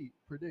would you eat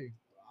per day?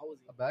 I was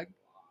A bag?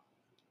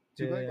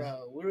 Two Yeah. bags?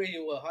 Bro, we were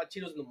eating hot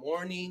Cheetos in the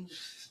morning.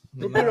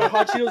 No, We were putting our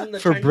hot Cheetos in the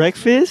For Chinese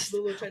breakfast? food,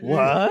 the little Chinese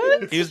What?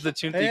 food. He was the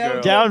chunty Hey, I'm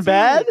girl. Down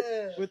bad?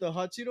 Yeah. With the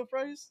hot Cheeto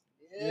fries?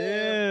 Yeah.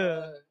 Yeah.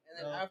 bro.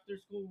 And then after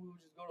school, we would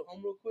just go to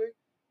home real quick,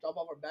 drop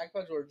off our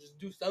backpacks, or just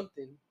do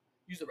something,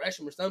 use the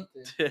restroom or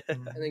something,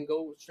 and then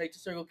go straight to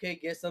Circle K,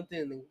 get something,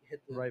 and then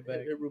hit the Right back.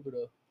 Hit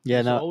Rubido.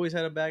 Yeah, So no. always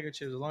had a bag of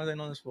chips. As long as I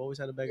know this, we always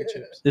had a bag of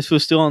Yeah. chips. This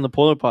was still on the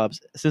Polar Pops.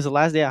 Since the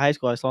last day of high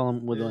school, I saw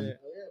him with Yeah. one. Oh,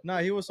 yeah. Nah,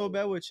 he was so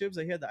bad with chips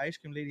that he had the ice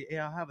cream lady. Hey,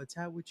 I'll have a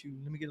tab with you.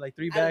 Let me get like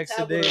 3 I had a bags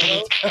tab with today.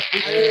 her, bro.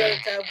 I really had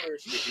a tab with her.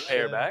 Did you pay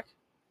her Yeah. back?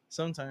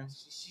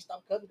 Sometimes. She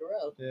stopped coming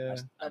around. Yeah.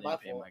 I Not my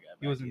didn't pay fault. my guy back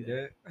He was in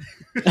either.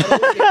 debt. I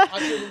don't get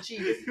hot Cheetos and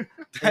cheese.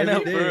 I know,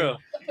 Every for day. real.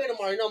 I'll pay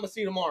tomorrow. You know I'm gonna see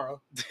you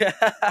tomorrow.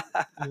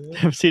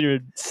 I've seen her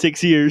in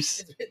 6 years.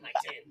 It's been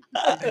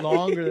like 10.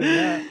 Longer than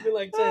that. It's been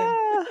like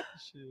 10.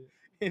 Shit.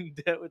 In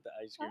debt with the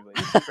ice cream lady.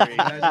 It's crazy.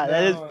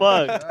 That is No,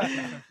 fucked. that's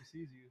when she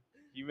sees you.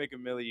 You make a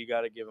milli, you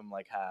gotta give him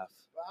like half.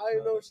 I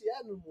didn't know what she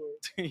had no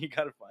more. You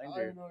gotta find I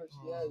her. didn't know what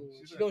she had no more.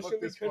 She's She like, gonna "Fuck show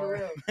me this turn far."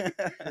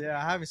 around. Yeah,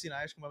 I haven't seen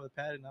ice cream out of the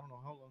pad in I don't know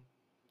how long.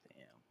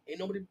 Damn, Ain't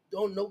nobody,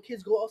 no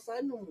kids go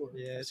outside no more.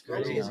 Yeah, it's No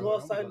crazy. kids Yeah. go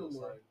outside no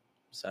more.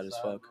 sad as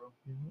fuck.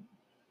 Mhm.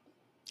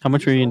 How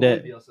much were you in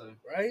debt?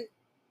 Right?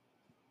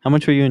 How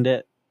much were you in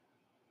debt?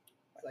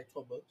 Like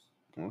 $12.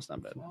 Well, it's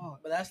not bad.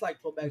 But that's like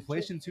 12 bags.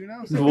 Inflation too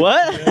now.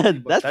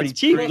 What? That's pretty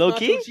cheap, pretty- low Plus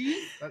key. nacho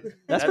cheese,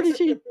 That's pretty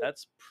cheap.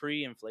 That's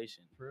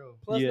pre-inflation. For real.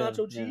 plus Yeah,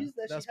 nacho yeah. cheese.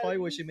 That That's she had probably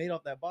to what use. she made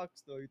off that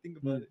box, though. You think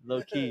about it.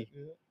 Low key.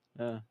 Yeah.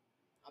 Yeah.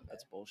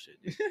 That's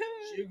bullshit, dude.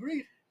 She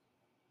agreed.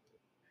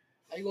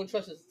 How you gonna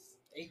trust us?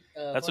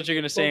 That's what you're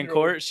gonna say in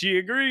court. She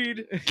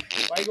agreed.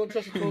 Why you gonna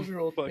trust a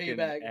 12-year-old to pay Fucking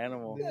back?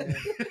 animal. Yeah.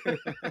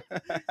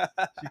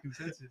 She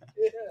consented.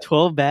 Yeah.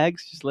 12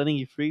 bags, just letting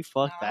you free.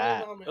 Fuck Nah, I don't that.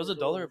 know how many It was $1 a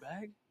those.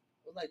 bag.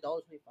 It was like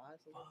 $1.25,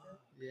 something like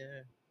that.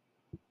 Yeah.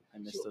 I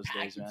miss She'll those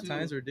pack days, it man. too.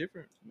 Times are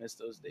different. Miss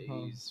those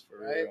days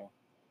for Right? real.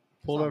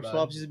 Polar not bad.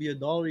 flops used to be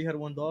 $1. You had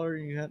 $1,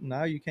 and you had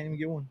now you can't even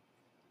get one.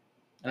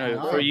 I know,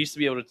 Nah. before you used to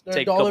be able to They're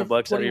take a couple $1.21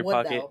 bucks out of your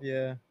now. pocket.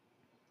 Yeah.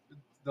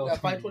 I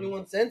got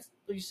 5.21 cents.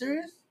 Are you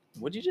serious?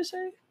 What'd you just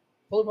say?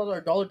 Polar pops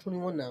are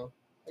 $1.21 now.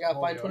 I got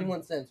Oh, fined yeah.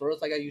 21 cents, or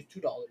else I got to use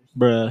 $2.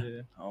 Bruh.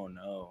 Yeah. Oh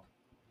no.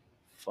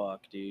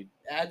 Fuck, dude.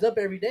 Adds up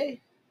every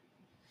day.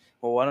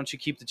 Well, why don't you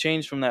keep the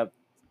change from that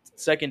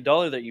second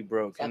 $1 that you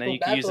broke, So I and then feel you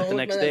can bad use for it the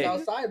homeless next man day?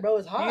 that's outside, bro.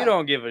 It's hot. You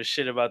don't give a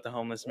shit about the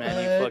homeless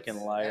man, you What?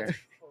 fucking liar. That's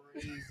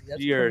crazy.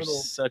 That's You're criminal.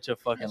 such a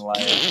fucking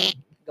That's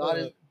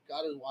liar.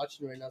 God is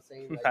watching right now,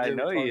 saying like, I you're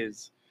know he retarded.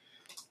 is.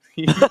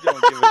 You don't give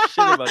a shit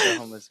about the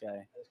homeless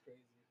guy. That's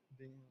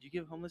crazy. You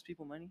give homeless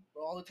people money?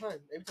 Bro, all the time.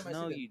 Every time I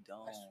No, see them. you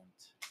don't.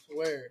 I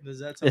swear. Does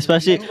that tell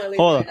Especially, That's my lady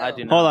hold right on, I now.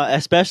 do hold not. on.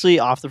 Especially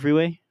off the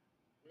freeway.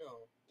 No.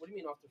 What do you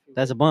mean off the freeway?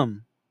 That's a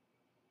bum.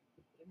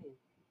 What do you mean?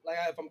 Like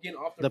if I'm getting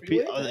off the, The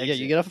freeway? yeah,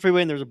 you get off the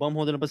freeway and there's a bum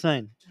holding up a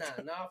sign. Nah,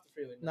 not off the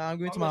freeway. Nah, I'm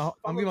giving If to my. if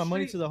I'm on giving the my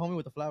money street, to the homie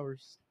with the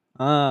flowers.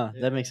 Ah,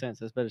 Yeah. that makes sense.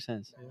 That's better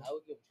sense. Nah, I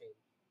would give him change.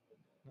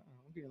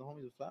 I'm giving the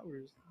homie the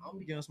flowers. I'm I'm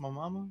giving us my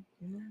mama.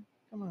 You know,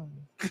 come on.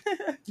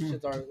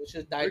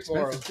 Shit's die They're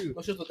tomorrow. expensive, too.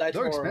 Those shits will die They're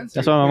tomorrow. expensive.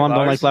 That's why my mom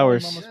don't like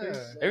flowers. Mama's Yeah.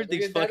 face.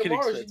 Everything's If they die fucking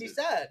tomorrow, she'd be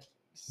expensive.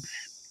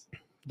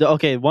 sad.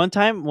 Okay, one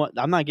time,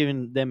 I'm not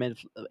giving them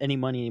any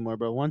money anymore,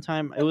 bro. One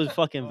time, it was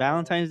fucking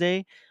Valentine's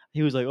Day.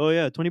 He was like, "Oh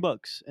yeah,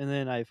 $20," and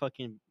then I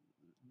fucking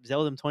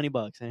Zelled him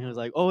 $20, and he was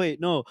like, "Oh wait,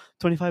 no,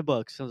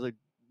 $25." I was like,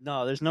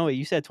 "No, there's no way.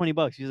 You said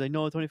 $20." He was like,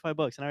 "No,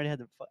 $25," and I already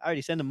had I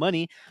already sent him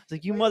money. I was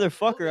like, "You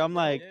motherfucker!" I'm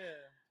like,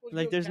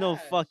 "There's no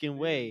fucking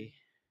way."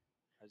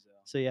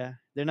 So yeah,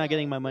 they're not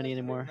getting my money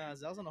anymore. Nah,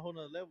 Zell's on a whole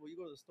nother level. You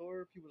go to the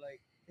store, people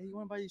like, "Hey, you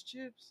want to buy these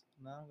chips?"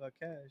 Nah, I got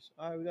cash.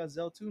 All right, we got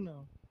Zell too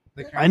now.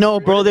 I know,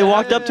 bro. They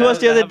walked up to us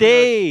the Yeah. other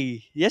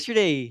day,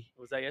 yesterday.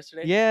 Was that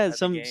yesterday? Yeah, At the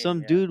some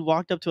game, yeah. dude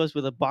walked up to us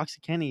with a box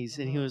of candies,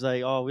 and he was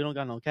like, "Oh, we don't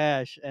got no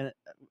cash." And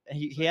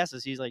he asked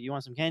us, he's like, "You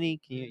want some candy?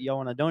 Can y'all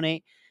want to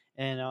donate?"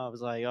 And I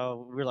was like,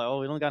 "Oh, we're like, oh,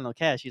 we don't got no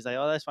cash." He's like,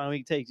 "Oh, that's fine.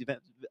 We can take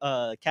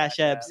Cash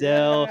App, App.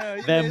 Zelle, Yeah,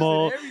 you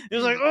Venmo." invested He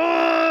was like, everything.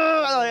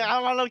 "Oh, I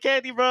don't want no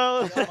candy, bro."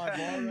 I got my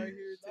bar right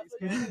here. Takes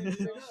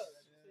candy.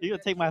 You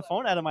gonna take my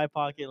phone out of my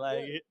pocket,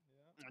 like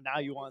now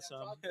you want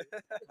some?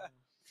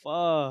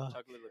 Fuck.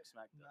 Chocolate looks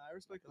smacked Nah, up. I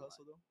respect the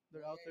hustle though.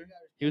 They're out there.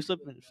 He was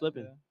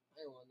flipping.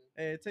 Yeah.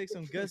 Hey, it takes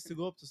some guts to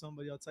go up to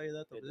somebody. I'll tell you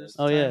that. Though. It There's does.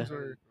 Oh, yeah. times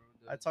where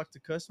I talk to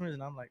customers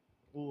and I'm like,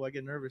 "Ooh, I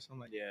get nervous." I'm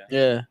like, Yeah.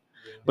 Yeah,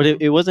 but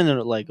it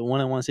wasn't like a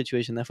one-on-one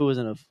situation. That fool was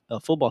in a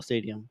football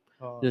stadium.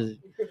 oh.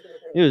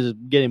 He was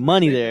getting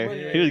money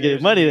there. He was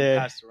getting money there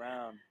Passed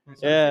around.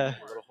 Yeah.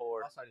 Little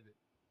whore. Outside of it.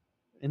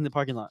 in the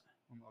parking lot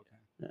Okay.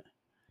 Yeah.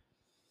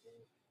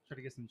 Try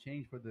to get some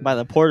change for the by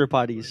the porter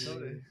potties.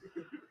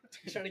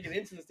 He's trying to get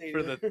into the For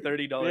stadium. the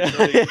 $30 Yeah.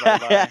 soda you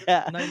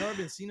buy. Now, you know, I've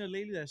been seeing it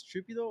lately. That's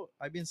trippy though.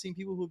 I've been seeing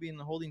people who've been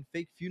holding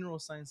fake funeral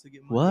signs to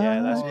get money. What?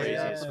 Yeah, that's Oh, crazy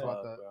yeah, as I fuck, heard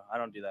about that. bro. I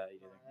don't do that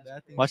either.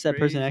 That thing's Watch that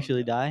person crazy.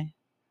 actually die.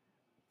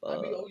 I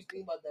mean, always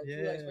think about that too,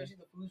 Yeah. like, especially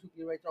the fools who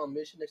get right there on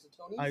mission next to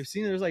Tony's. I've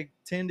seen there's like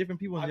 10 different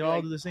people and I'd they be all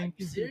like, do the same "Are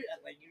you thing. serious?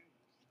 Like,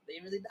 they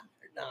really died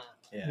or not?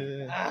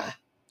 Yeah. Ah,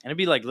 And it'd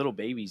be like little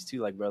babies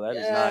too. Like, bro, that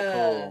is not Yeah.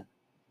 cool.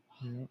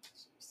 Yeah.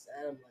 sad.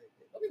 I'm like,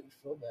 don't make me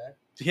feel bad.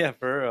 Yeah,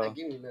 for Not real.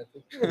 give me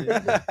nothing.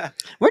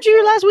 Weren't you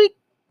here last week?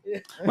 Yeah.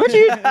 Weren't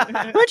you?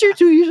 Weren't you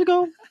 2 years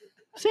ago?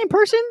 Same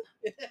person?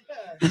 You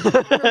go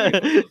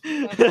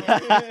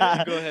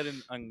ahead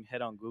and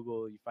head on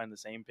Google. You find the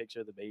same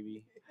picture of the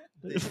baby.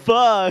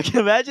 Fuck!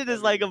 Imagine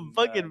it's That'd like be a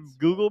fucking nuts.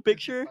 Google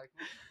picture.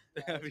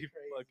 That'd be crazy.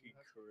 fucking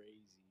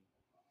crazy.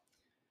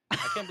 I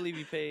can't believe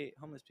you pay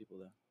homeless people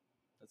though.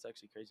 That's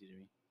actually crazy to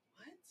me.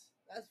 What?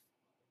 That's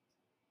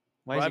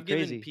Why Bro,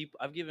 is it crazy?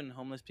 I've given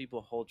homeless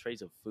people whole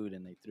trays of food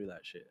and they threw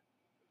that shit.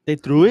 They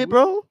threw it,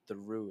 bro.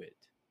 Threw it.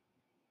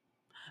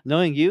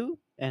 Knowing you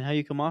and how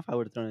you come off, I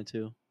would have thrown it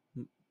too.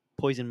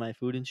 Poison my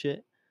food and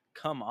shit.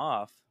 Come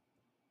off.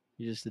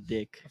 You're just a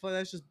dick. I feel like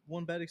that's just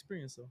one bad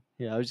experience though.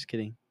 Yeah, I was just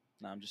kidding.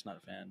 No, I'm just not a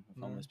fan of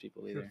No. homeless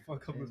people either.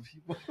 Fuck up with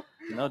people.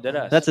 No,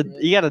 deadass. That's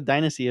you got a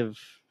dynasty of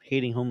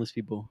hating homeless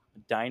people.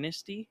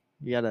 dynasty.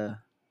 You got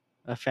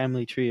a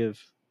family tree of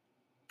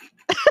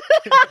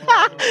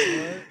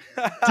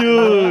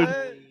Dude.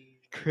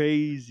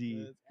 crazy.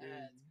 That's crazy.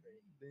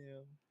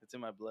 Damn. It's in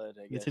my blood.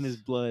 I guess. It's in his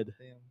blood.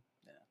 Damn.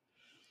 Yeah.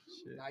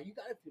 Shit. nah. You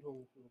gotta feed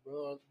homeless people,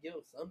 bro. Give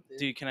them something.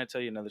 Dude, can I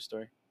tell you another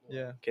story?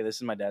 Yeah. Okay, this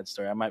is my dad's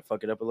story. I might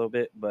fuck it up a little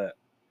bit, but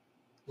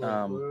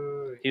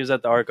Wait. he was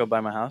at the Arco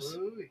by my house.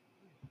 Wait.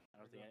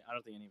 I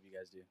don't think any of you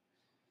guys do.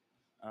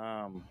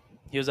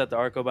 He was at the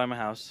Arco by my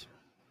house,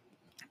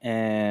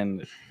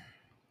 and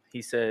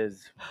he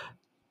says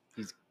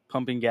he's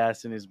pumping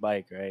gas in his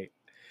bike, right?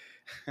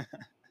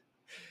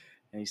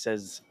 And he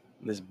says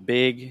this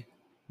big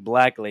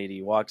black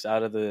lady walks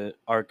out of the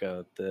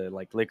Arco, the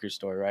like liquor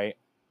store, right?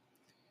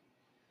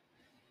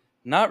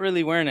 Not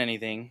really wearing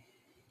anything.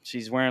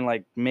 She's wearing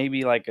like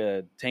maybe like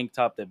a tank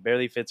top that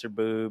barely fits her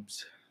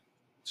boobs,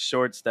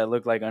 shorts that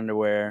look like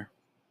underwear,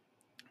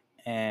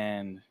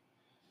 and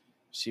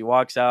she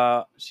walks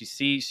out. She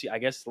I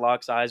guess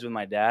locks eyes with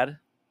my dad,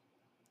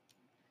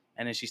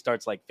 and then she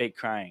starts like fake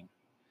crying.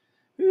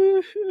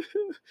 You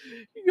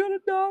got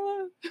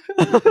 $1?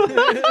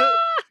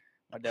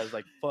 My dad's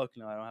like, fuck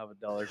no, I don't have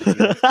 $1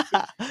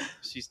 for you.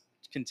 She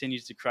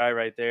continues to cry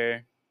right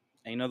there.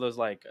 And you know those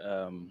like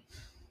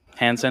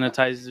hand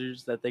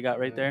sanitizers that they got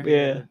right there?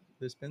 Yeah.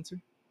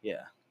 Dispenser.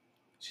 Yeah.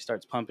 She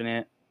starts pumping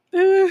it.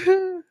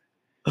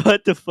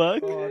 What the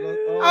fuck?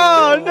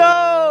 Oh,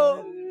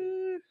 no!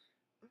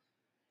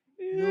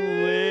 No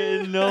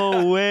way,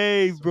 no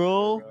way,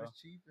 bro.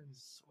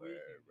 Swear,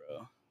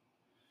 bro.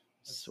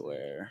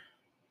 Swear.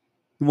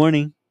 Good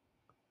morning.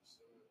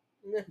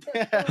 But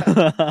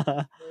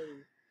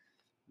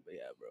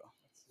yeah, bro.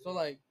 So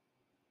like,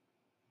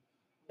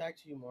 back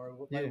to you, Mario.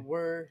 Like, Yeah.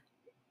 where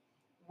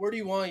do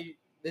you want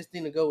this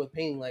thing to go with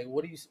painting? Like,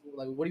 what do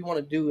you want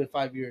to do in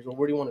 5 years, or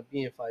where do you want to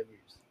be in 5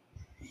 years?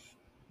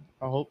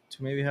 I hope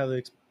to maybe have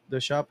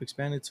the shop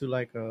expanded to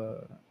like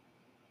a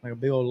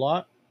big old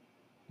lot,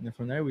 and then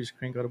from there we just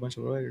crank out a bunch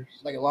of riders.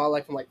 Like a lot,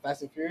 like from like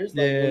Fast and Furious.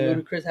 Like Yeah.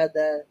 when Ludacris had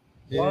that.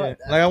 Yeah, lot, like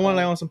that's I want fine.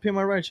 like on some Pin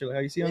My Ride shit, like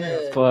how you see on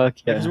there. Yeah. Fuck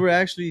Because yeah. we're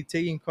actually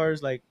taking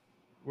cars, like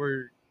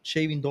we're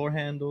shaving door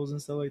handles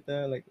and stuff like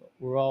that. Like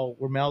we're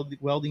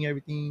welding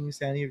everything,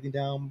 sanding everything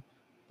down,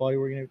 body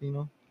working everything. You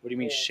know, What do you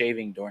mean Yeah.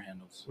 shaving door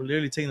handles? we're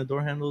literally taking the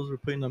door handles, we're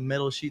putting a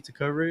metal sheet to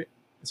cover it,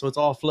 so it's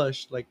all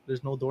flush. Like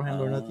there's no door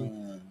handle or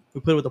nothing. We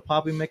put it with a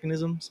popping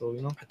mechanism, so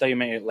you know. I thought you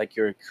meant like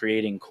you're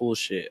creating cool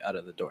shit out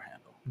of the door handle.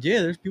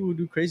 Yeah, there's people who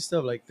do crazy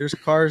stuff. Like there's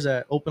cars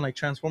that open like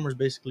Transformers,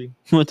 basically.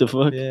 What the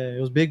fuck? Yeah,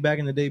 it was big back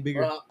in the day,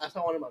 bigger. Bro, that's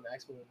how I wanted my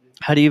Maxwell to do.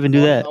 How do you even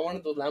do that? I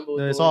wanted those Lambo.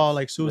 It's doors. all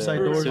like suicide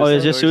The doors. Oh,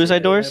 it's just doors, suicide yeah.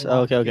 doors? They Oh,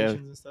 have okay, okay.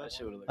 modifications and stuff. That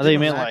shit would've looked I thought you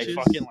Different meant like matches.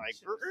 fucking like.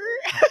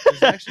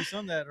 There's actually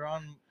some that are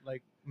on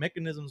like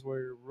mechanisms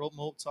where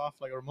remotes off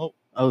like a remote.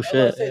 Oh I was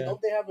gonna shit. say, Yeah.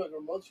 don't they have like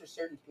remotes for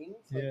certain things?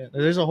 Like, Yeah,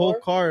 there's a whole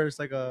car. It's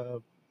like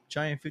a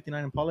giant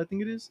 '59 Impala, I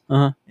think it is.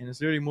 Uh-huh. And it's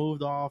literally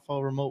moved off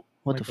a remote.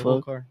 What like the whole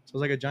fuck? car. So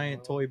it's like a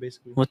giant toy,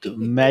 basically. What the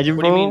imagine,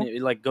 What bro? do you mean?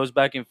 It like goes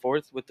back and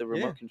forth with the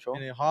remote Yeah, control?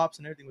 And it hops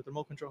and everything with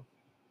remote control.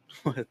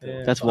 What the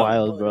Yeah. That's fuck?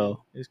 wild,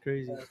 bro. It's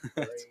crazy. That's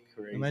That's crazy.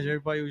 crazy. Imagine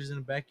everybody was just in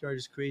the backyard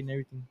just creating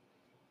everything.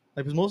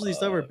 Like, because most of these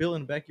stuff are built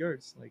in the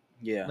backyards.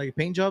 Yeah. Like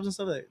paint jobs and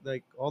stuff,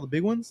 like all the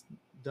big ones,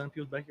 done in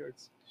people's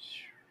backyards.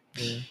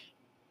 Yeah.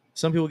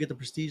 Some people get the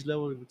prestige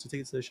level to take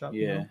it to the shop.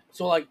 You Yeah. know?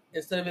 So like,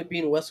 instead of it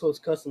being West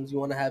Coast Customs, you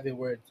want to have it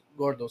where it's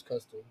Gordos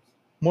Kustoms.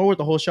 More with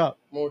the whole shop.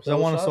 More Because I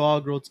want us to all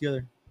grow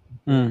together.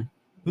 Mm.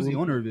 Who's the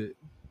owner of it?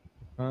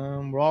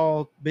 We're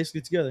all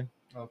basically together.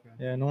 Okay.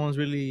 Yeah, no one's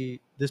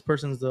really, this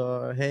person's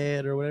the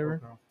head or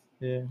whatever. Okay.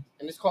 Yeah,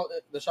 And it's called,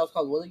 the shop's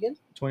called what again?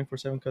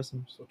 24/7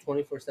 customs. So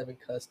 24/7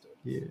 Customs.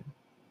 Yeah.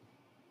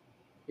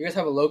 You guys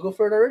have a logo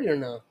for it already or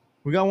no?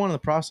 We got one in the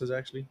process,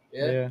 actually.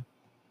 Yeah?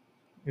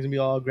 It's going to be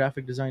all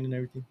graphic designed and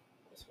everything.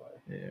 That's fine.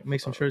 Yeah,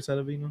 make some shirts out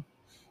of it, you know?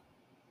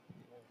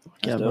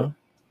 Yeah, That's bro.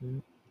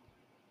 dope.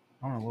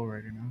 I want a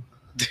lowrider now.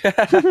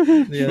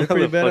 Yeah, they're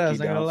pretty The fuck badass, you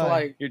not gonna don't. lie. So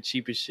like, You're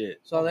cheap as shit.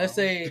 so let's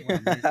say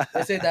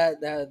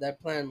that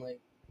plan like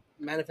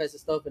manifests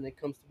itself and it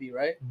comes to be,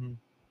 right? Mhm.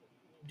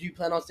 Do you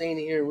plan on staying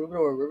here in Rubin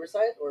or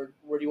Riverside, or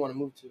where do you want to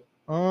move to?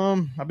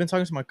 I've been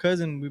talking to my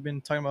cousin. We've been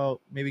talking about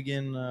maybe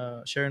getting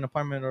sharing an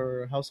apartment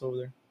or a house over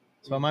there.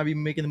 So I might be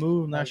making the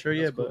move. Not sure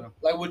That's yet, cool. but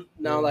Like, would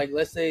now, Yeah. like,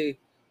 let's say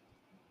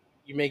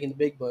you're making the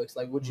big bucks.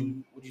 Like, would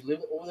you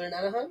live over there in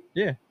Anaheim?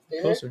 Yeah, Stay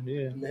there? closer.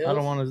 Yeah, In the I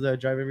don't hills? want to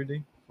drive every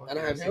day.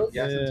 Anaheim Hills?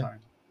 Yeah, Yeah. sometime.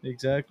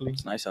 Exactly.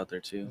 It's nice out there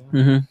too.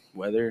 Mm-hmm.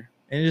 Weather.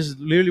 And it's just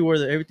literally where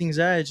everything's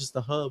at. It's just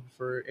the hub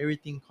for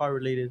everything car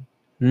related.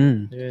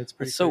 Mm. Yeah, it's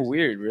pretty. It's so crazy.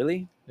 weird,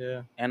 really.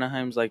 Yeah,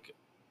 Anaheim's like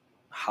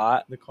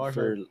hot the car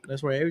for hub.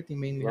 That's where everything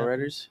mainly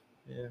happens.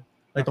 lowriders. Yeah, Not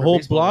like the for whole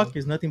baseball, block though.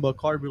 is nothing but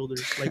car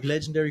builders, like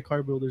legendary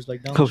car builders,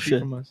 like down Oh, the street shit.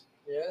 from us.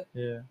 Yeah.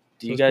 Yeah. Do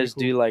So you it's guys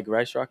pretty do cool. like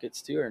rice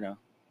rockets too, or no?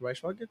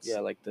 Rice rockets?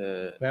 Yeah, like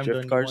the We haven't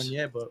drift done cars. one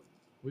yet, but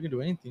we can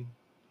do anything.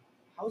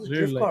 How's a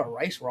Literally, drift car a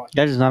rice rocket?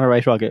 That is not a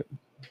rice rocket.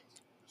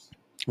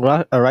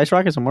 A rice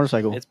rocket's a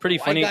motorcycle. It's pretty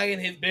White funny. guy in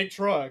his big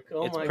truck.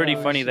 Oh It's my pretty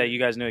gosh. funny that you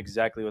guys knew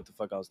exactly what the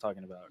fuck I was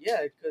talking about.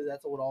 Yeah, because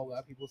that's what all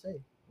white people say.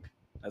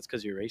 That's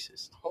because you're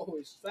racist. Oh,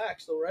 it's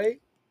facts, though,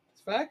 right?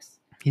 It's facts.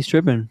 He's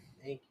tripping.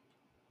 Thank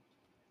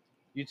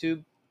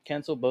YouTube,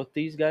 cancel both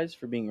these guys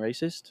for being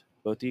racist.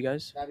 Both of you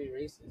guys. you. That'd be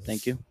racist.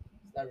 Thank you.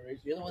 That'd be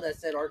racist. You're the one that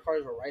said our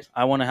cars were rice.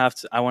 I want to have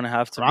to. I want to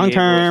have to. Wrong be able-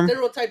 term.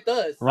 Stereotype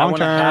us. Wrong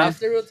wanna term. have-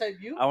 Stereotype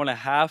you. I want to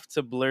have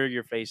to blur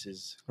your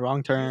faces, Wrong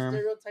You term.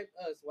 stereotype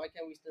us. Why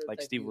can't we stereotype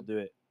like Steve you? will do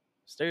it.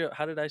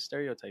 How did I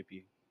stereotype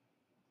you?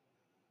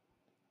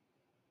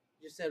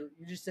 You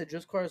just said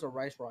drift cars are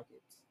rice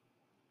rockets.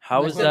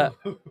 How is that?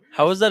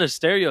 How is that a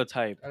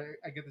stereotype?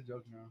 I get the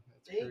joke now.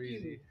 That's Thank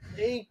crazy. you.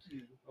 Thank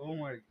you. Oh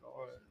my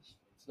gosh.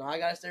 So now I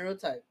got a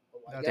stereotype.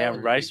 That's Damn,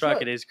 crazy. Rice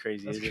Rocket is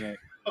crazy, isn't it?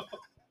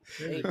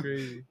 That's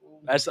crazy. Oh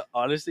my That's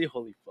honestly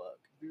holy fuck.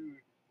 dude.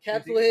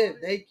 Cancel him.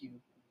 Thank you.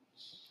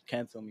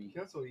 Cancel me.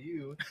 Cancel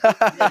you.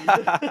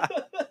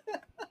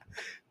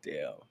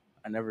 Damn,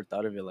 I never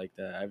thought of it like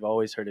that. I've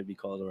always heard it be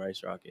called a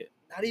rice rocket.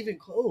 Not even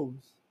close.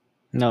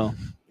 No.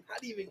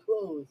 Not even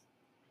close.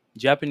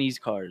 Japanese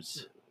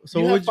cars. So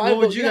You have what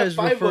would five- you you have guys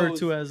five refer O's.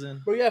 to as in?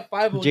 Bro, you have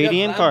 5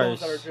 JDM cars.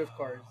 that are drift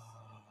cars.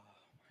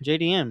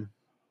 JDM.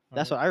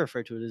 That's what I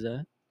refer to it as.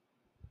 That.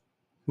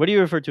 What do you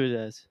refer to it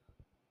as?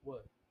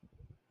 What?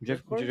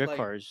 Drift cars? drift Like,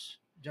 cars,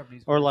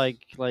 Japanese or cars.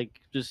 like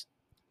just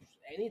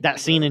Anything, that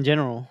scene bro. in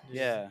general.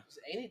 Yeah. Just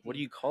anything. What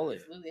do you call it?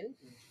 It's literally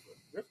anything.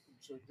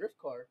 Drift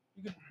car.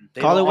 You could,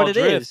 They Call it don't what all it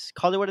drift. is.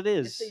 Call it what it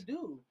yes, is. they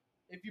do.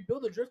 If you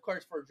build a drift car,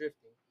 it's for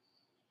drifting.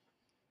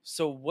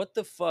 So what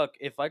the fuck?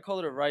 If I call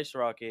it a rice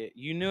rocket,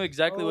 you knew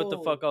exactly what the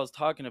Oh. fuck I was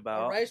talking A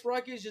about. rice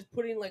rocket is just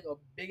putting like a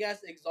big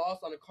ass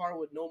exhaust on a car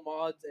with no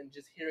mods and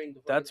just hearing the.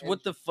 That's fucking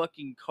what the engine.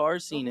 fucking car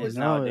scene No, is it's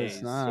not. nowadays. No,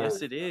 it's not.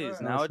 Yes, it is. No,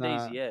 it's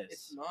Nowadays, not. yes.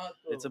 It's not.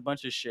 It's a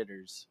bunch of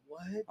shitters. What?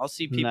 I'll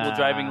see people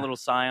driving little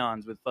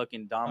Scions with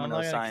fucking I'm domino not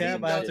gonna signs cap.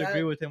 and I have shit. to That-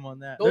 agree with him on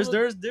that. Those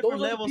There's are- different those are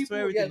the levels to people-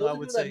 everything. those I are the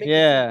would people that say. make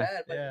Yeah. it so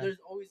bad, but Yeah. there's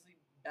always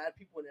bad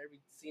people in every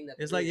scene that.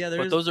 It's there like is. there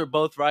But is. those are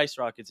both rice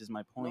rockets, is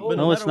my point. But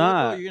No, no it's matter what,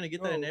 though, not. you're gonna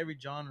get that in No. every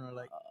genre.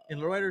 Like in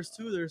lowriders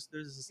too, there's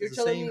You're the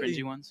telling same me- Cringy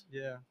thing. ones.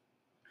 Yeah,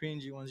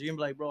 cringy ones. You can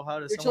be like, bro, how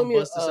does You're someone telling me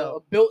bust this a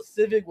out? built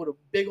Civic with a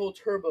big old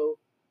turbo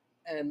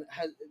and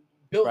has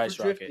built Rice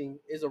for rocket. drifting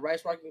is a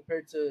rice rocket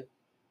compared to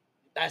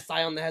that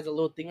Scion that has a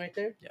little thing right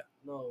there? Yeah.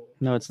 No.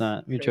 No, it's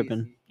not. You're Crazy.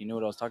 tripping. You know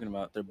what I was talking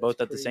about. They're both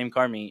at the crazy. same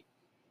car meet.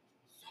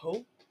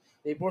 So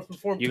they both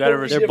perform. You gotta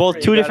totally respect. They're both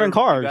different. two you different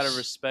gotta- cars. You gotta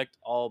respect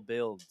all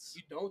builds.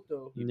 You don't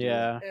though. You do.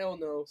 Yeah. Hell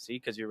no. See,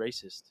 because you're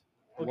racist.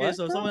 Okay, What,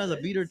 so if bro? someone has a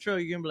beater truck,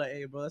 you're gonna be like,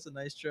 hey, bro, that's a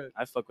nice truck.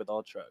 I fuck with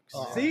all trucks.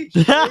 Oh. See?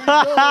 There you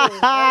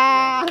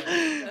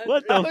go.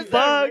 What the How is that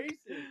fuck?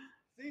 racist?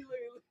 See,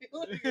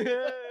 look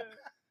at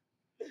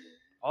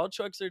All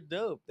trucks are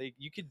dope.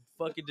 You could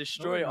fucking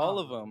destroy all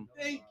of them.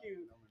 Thank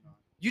you.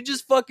 You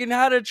just fucking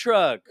had a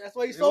truck. That's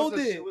why he sold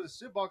it. It was a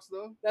shit box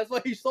though. That's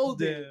why he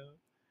sold it. Damn.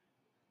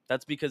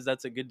 That's because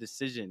that's a good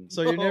decision.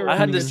 So you're never I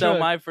had owning to a sell truck.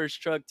 my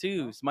first truck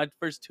too. It's my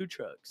first 2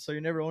 trucks. So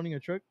you're never owning a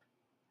truck?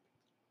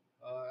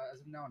 As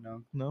of now,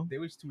 no. No. They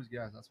waste too much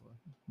gas. That's why.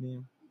 Yeah.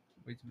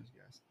 Way too much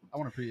gas. I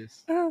want a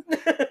Prius.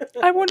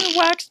 I want to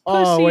wax pussy.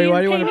 Oh, wait,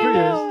 why do you and want a pay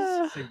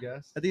Prius? Save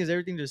gas. I think it's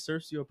everything just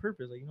serves you a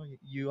purpose. Like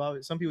you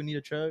always, some people need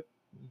a truck.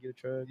 You get a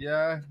truck.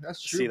 Yeah,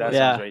 that's true. See, that but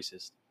Yeah. sounds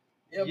racist.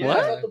 Yeah, but Yeah.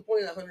 that's not the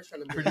point that Hunter's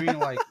trying to For make. doing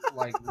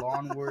like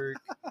lawn work,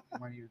 you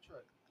might need a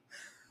truck.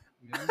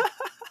 You know?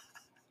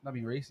 Not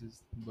being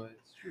racist, but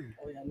it's true.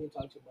 Oh yeah, I'm gonna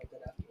talk to you about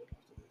that after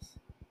this.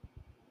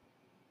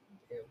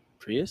 Damn.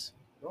 Prius?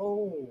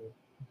 No.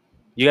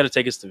 You got to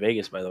take us to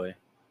Vegas, by the way,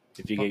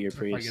 if you get your If I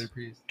Prius. get a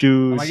Prius. I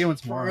Dude, might get one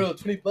For tomorrow. real,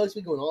 $20,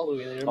 we going all the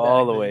way there. and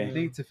All back. the way. I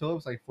think to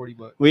Phillips like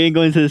 $40. we ain't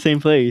going to the same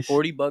place.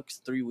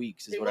 $40 3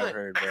 weeks is Hey, what I've Mike,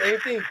 heard, bro. Same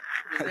thing.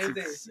 That's Same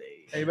thing. insane.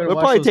 Hey, you better We'll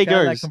watch probably those take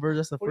Cadillac yours. converters.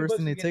 That's the 40 first thing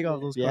bucks they to get take there.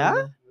 off those Yeah?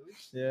 cars.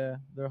 Really? Yeah,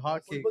 they're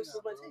hotcakes. $40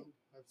 is my tank.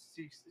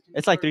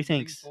 It's like 3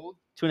 tanks.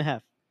 2.5.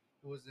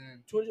 It was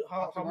in 200,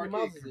 how many aftermarket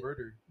miles is it?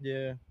 converter.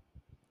 Yeah. I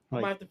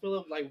might Like have to fill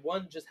up like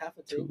one, just half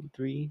a tank.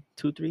 2,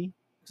 3.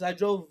 Because I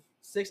drove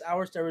 6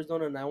 hours to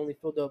Arizona and I only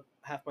filled up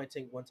half my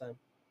tank one time.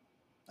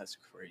 That's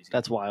crazy.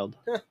 That's wild.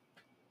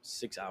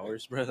 6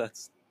 hours, bro.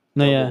 That's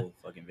No, yeah, double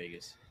fucking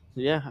Vegas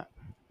yeah.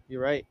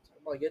 You're right. So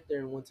I'll probably get there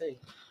in one tank.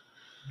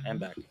 and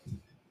back.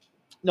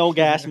 No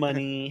gas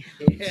money.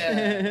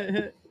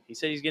 Yeah. He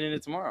said he's getting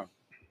it tomorrow.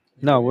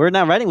 No, we're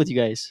not riding with you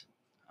guys.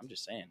 I'm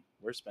just saying,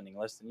 we're spending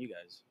less than you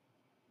guys.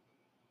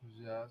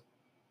 Yeah.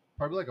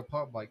 Probably like a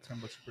pop, like $10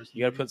 a person.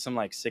 You got to put some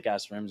like sick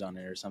ass rims on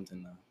it or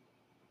something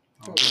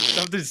though. Oh,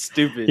 Something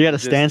stupid. You got to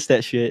Just stance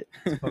that shit.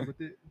 fuck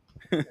with it.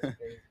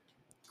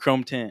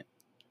 Chrome tint,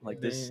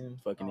 like this Damn.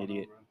 fucking I don't know,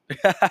 idiot.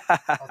 bro.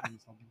 I'll think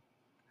of something.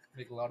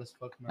 Make a loud as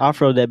fuck. noise. Off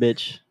road that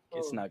bitch.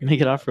 It's not.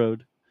 Make it off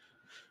road.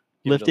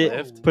 Give Lift it a it.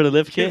 lift. Put a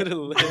lift Give kit. it a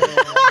lift.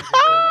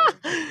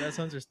 That's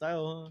Hunter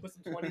style, Put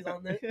some 20s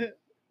on there.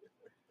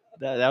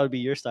 That would be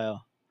your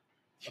style.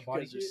 A You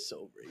body guys are kit?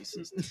 so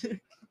racist.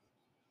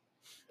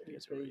 You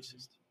guys are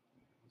racist.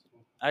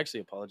 I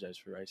actually apologize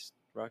for Rice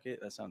Rocket.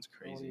 That sounds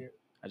crazy.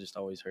 I just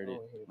always heard it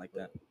like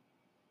that.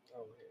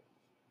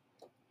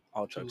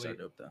 All trucks are late.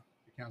 dope though.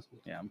 You're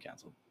canceled. Yeah, I'm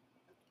canceled.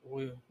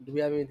 Do we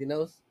have anything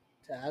else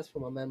to ask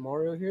from my man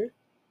Mario here?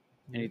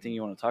 Anything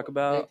you want to talk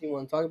about? Anything you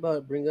want to talk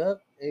about? Bring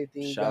up?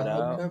 Anything you Shout got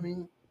out.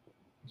 upcoming?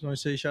 Just want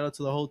to say shout out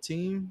to the whole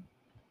team,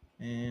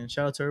 and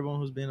shout out to everyone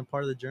who's been a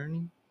part of the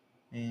journey,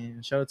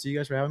 and shout out to you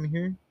guys for having me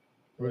here.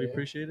 Really Yeah.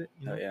 appreciate it.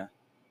 You know, Oh yeah.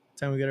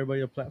 time we get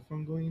everybody a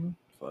platform going. You know,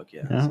 Fuck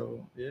yeah. Yeah.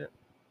 so yeah,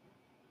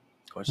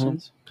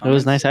 Questions? It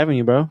was nice Comments? having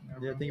you, bro.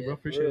 yeah. Thank you, Yeah, bro. for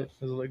Appreciate real. it.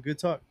 It was like good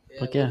talk. Yeah,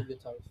 Fuck it was yeah. a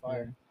good time. It's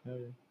fire. Hell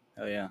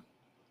yeah. Oh yeah.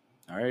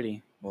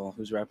 Alrighty. Well,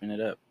 who's wrapping it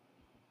up?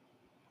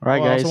 All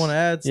right, I guys. also want to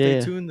add, stay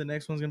Yeah. tuned. The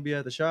next one's gonna be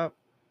at the shop.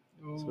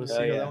 So Ooh. see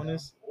how yeah. that one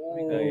is.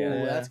 Oh,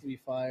 yeah. that's gonna be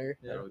fire.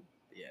 Yeah. That'll-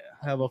 yeah.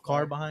 Have a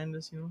car behind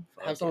us, you know.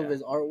 Have some of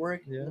his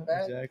artwork in Yeah, the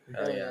back. exactly.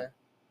 Oh, Hell yeah. yeah.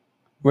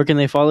 Where can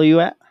they follow you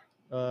at?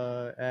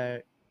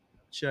 At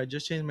shit, I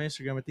just changed my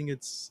Instagram. I think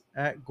it's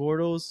at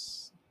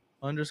Gordos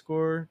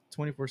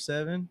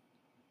 _24/7.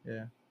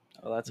 Yeah,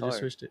 Oh, that's I just hard.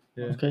 switched it.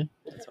 Yeah, Okay.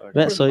 That's hard.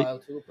 Bet, We'll put so- in the bio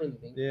too. We'll put in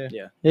the link.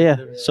 yeah, Yeah.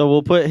 Yeah. So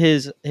we'll put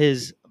his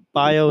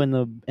bio in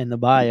the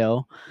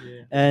bio,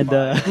 yeah. and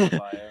Bio,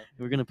 bio.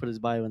 we're gonna put his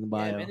bio in the Yeah,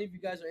 bio. if any of you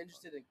guys are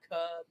interested in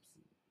cups,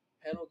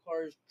 pedal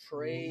cars,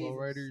 trays,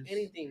 lowriders,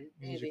 anything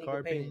Use he your can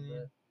car paint it, painting.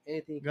 bro.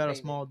 Anything he Got a can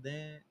paint small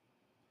dent.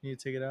 Need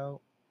to take it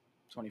out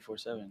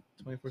 24/7.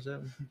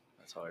 24/7.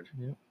 That's hard.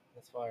 it.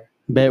 That's fire.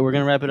 Bet we're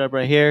gonna wrap it up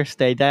right here.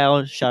 Stay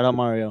dialed. Shout out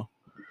Mario.